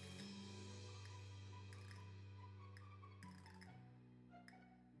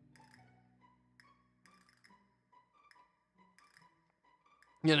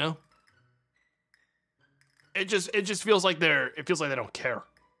 You know? It just feels like they don't care.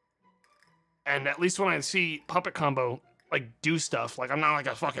 And at least when I see Puppet Combo like do stuff, like, I'm not like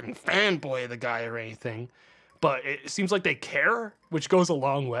a fucking fanboy of the guy or anything, but it seems like they care, which goes a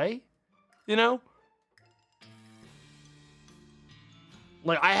long way, you know?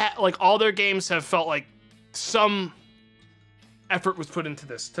 Like all their games have felt like some effort was put into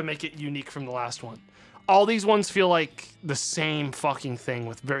this to make it unique from the last one. All these ones feel like the same fucking thing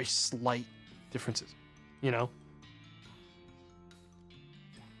with very slight differences, you know?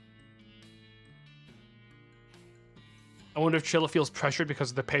 I wonder if Chilla feels pressured because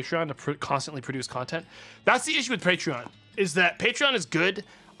of the Patreon to constantly produce content. That's the issue with Patreon, is that Patreon is good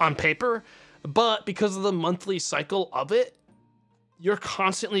on paper, but because of the monthly cycle of it, you're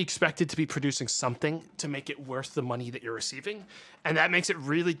constantly expected to be producing something to make it worth the money that you're receiving, and that makes it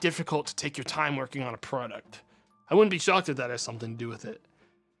really difficult to take your time working on a product. I wouldn't be shocked if that has something to do with it.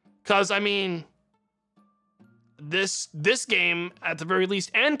 Because, I mean, this game, at the very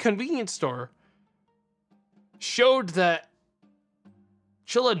least, and Convenience Store, showed that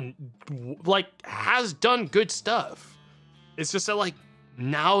Chilla, like, has done good stuff. It's just that, like,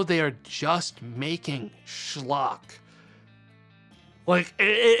 now they are just making schlock. Like,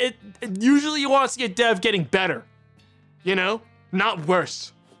 usually you want to see a dev getting better, you know? Not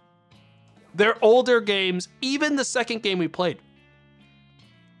worse. They're older games, even the second game we played,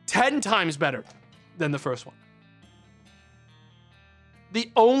 10 times better than the first one. The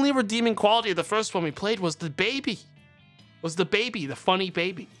only redeeming quality of the first one we played was the baby. The funny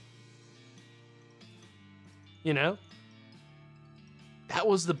baby. You know? That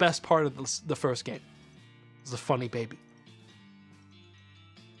was the best part of the first game. It was the funny baby.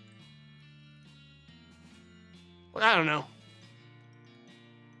 Well, I don't know.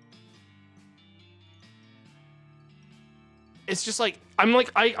 It's just like,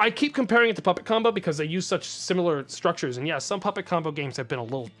 I keep comparing it to Puppet Combo because they use such similar structures. And yeah, some Puppet Combo games have been a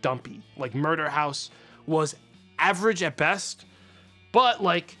little dumpy. Like Murder House was average at best. But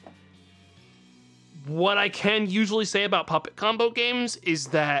like, what I can usually say about Puppet Combo games is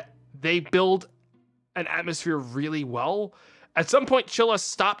that they build an atmosphere really well. At some point, Chilla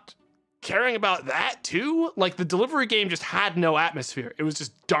stopped caring about that too. Like the delivery game just had no atmosphere. It was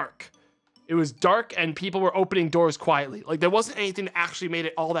just dark. It was dark and people were opening doors quietly. Like there wasn't anything that actually made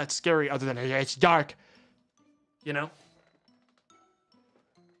it all that scary other than it's dark. You know?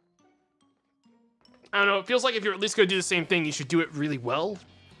 I don't know. It feels like if you're at least going to do the same thing, you should do it really well.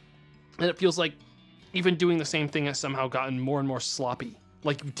 And it feels like even doing the same thing has somehow gotten more and more sloppy.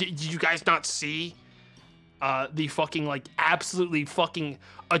 Like, did you guys not see the fucking, like, absolutely fucking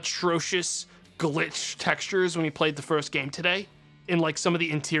atrocious glitch textures when we played the first game today? In, like, some of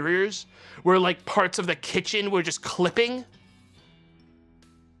the interiors? Where, like, parts of the kitchen were just clipping?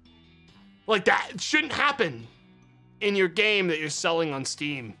 Like, that shouldn't happen in your game that you're selling on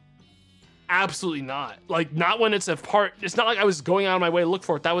Steam. Absolutely not. Like, not when it's a part. It's not like I was going out of my way to look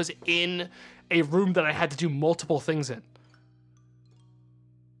for it. That was in a room that I had to do multiple things in.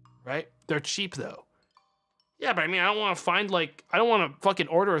 Right? They're cheap, though. Yeah, but I mean, I don't want to find, like, I don't want to fucking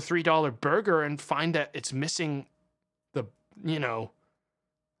order a $3 burger and find that it's missing the, you know,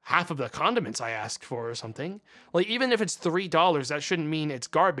 half of the condiments I asked for or something. Like, even if it's $3, that shouldn't mean it's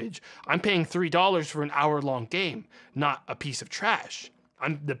garbage. I'm paying $3 for an hour-long game, not a piece of trash.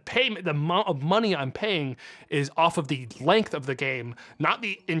 The amount of money I'm paying is off of the length of the game, not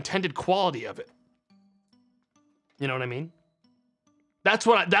the intended quality of it. You know what I mean? That's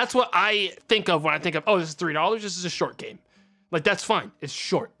what I think of when I think of, oh, this is $3. This is a short game. Like, that's fine. It's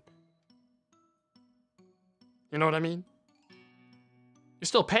short. You know what I mean? You're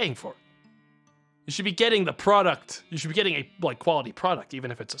still paying for it. You should be getting the product. You should be getting a like quality product,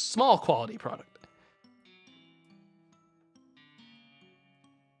 even if it's a small quality product.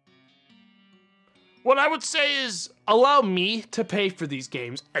 What I would say is allow me to pay for these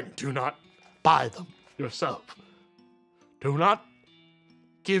games and do not buy them yourself. Do not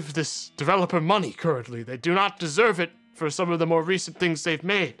give this developer money currently. They do not deserve it for some of the more recent things they've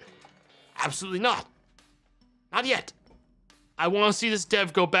made. Absolutely not. Not yet. I want to see this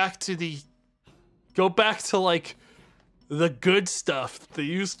dev go back to like the good stuff they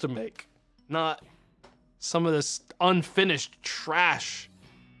used to make, not some of this unfinished trash.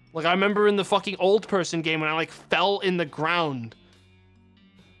 Like, I remember in the fucking old person game when I, like, fell in the ground,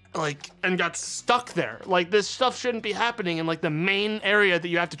 like, and got stuck there. Like, this stuff shouldn't be happening in, like, the main area that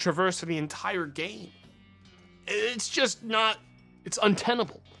you have to traverse for the entire game. It's just not, it's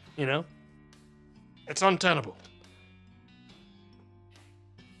untenable, you know? It's untenable.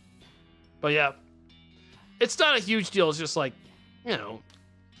 But yeah, it's not a huge deal. It's just like, you know,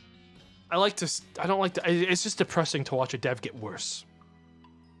 I don't like to, it's just depressing to watch a dev get worse.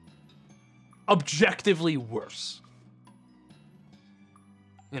 Objectively worse.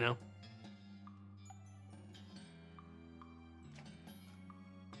 You know?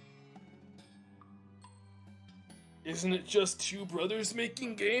 Isn't it just two brothers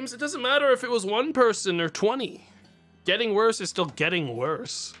making games? It doesn't matter if it was one person or 20. Getting worse is still getting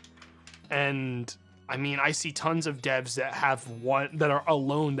worse. And I mean, I see tons of devs that have that are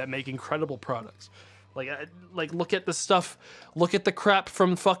alone that make incredible products. Like look at the stuff, look at the crap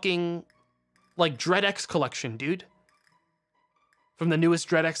from fucking like Dread X collection, dude. From the newest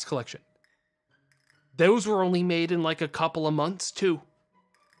Dread X collection. Those were only made in like a couple of months too.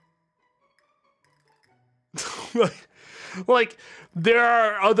 like there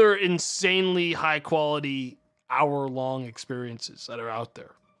are other insanely high quality hour-long experiences that are out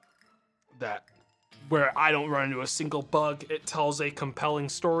there that where I don't run into a single bug, it tells a compelling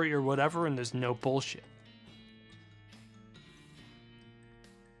story or whatever, and there's no bullshit.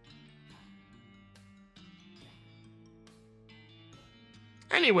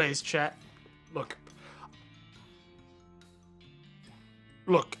 Anyways, chat, look,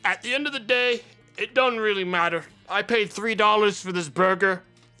 at the end of the day, it doesn't really matter I paid $3 for this burger.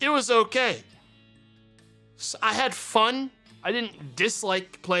 It was okay. I had fun. I didn't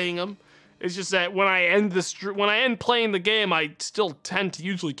dislike playing them. It's just that when I end playing the game, I still tend to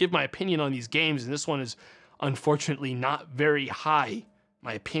usually give my opinion on these games, and this one is unfortunately not very high,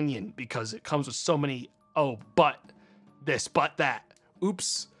 my opinion, because it comes with so many, oh, but this, but that.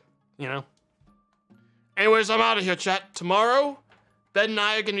 Oops. You know? Anyways, I'm out of here, chat. Tomorrow, Ben and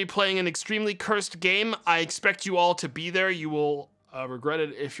I are going to be playing an extremely cursed game. I expect you all to be there. You will regret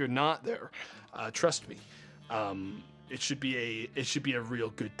it if you're not there. Trust me. It should be a real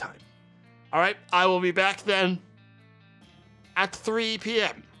good time. All right, I will be back then at 3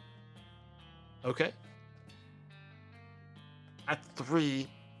 p.m. Okay? At 3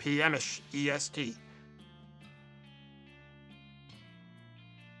 p.m.ish EST.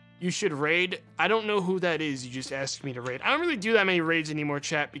 You should raid. I don't know who that is. You just asked me to raid. I don't really do that many raids anymore,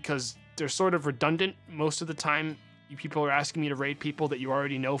 chat, because they're sort of redundant. Most of the time, you people are asking me to raid people that you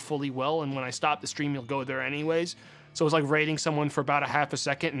already know fully well, and when I stop the stream, you'll go there anyways. So it's like raiding someone for about a half a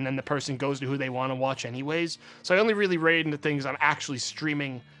second, and then the person goes to who they want to watch anyways. So I only really raid into things I'm actually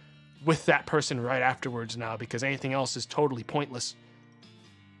streaming with that person right afterwards now, because anything else is totally pointless.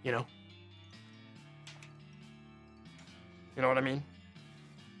 You know? You know what I mean?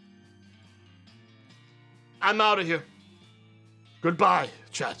 I'm out of here. Goodbye,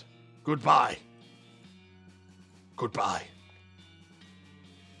 chat. Goodbye. Goodbye.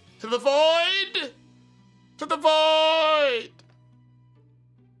 To the void! To the void!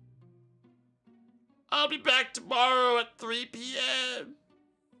 I'll be back tomorrow at 3 p.m.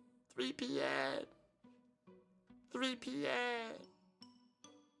 3 p.m. 3 p.m.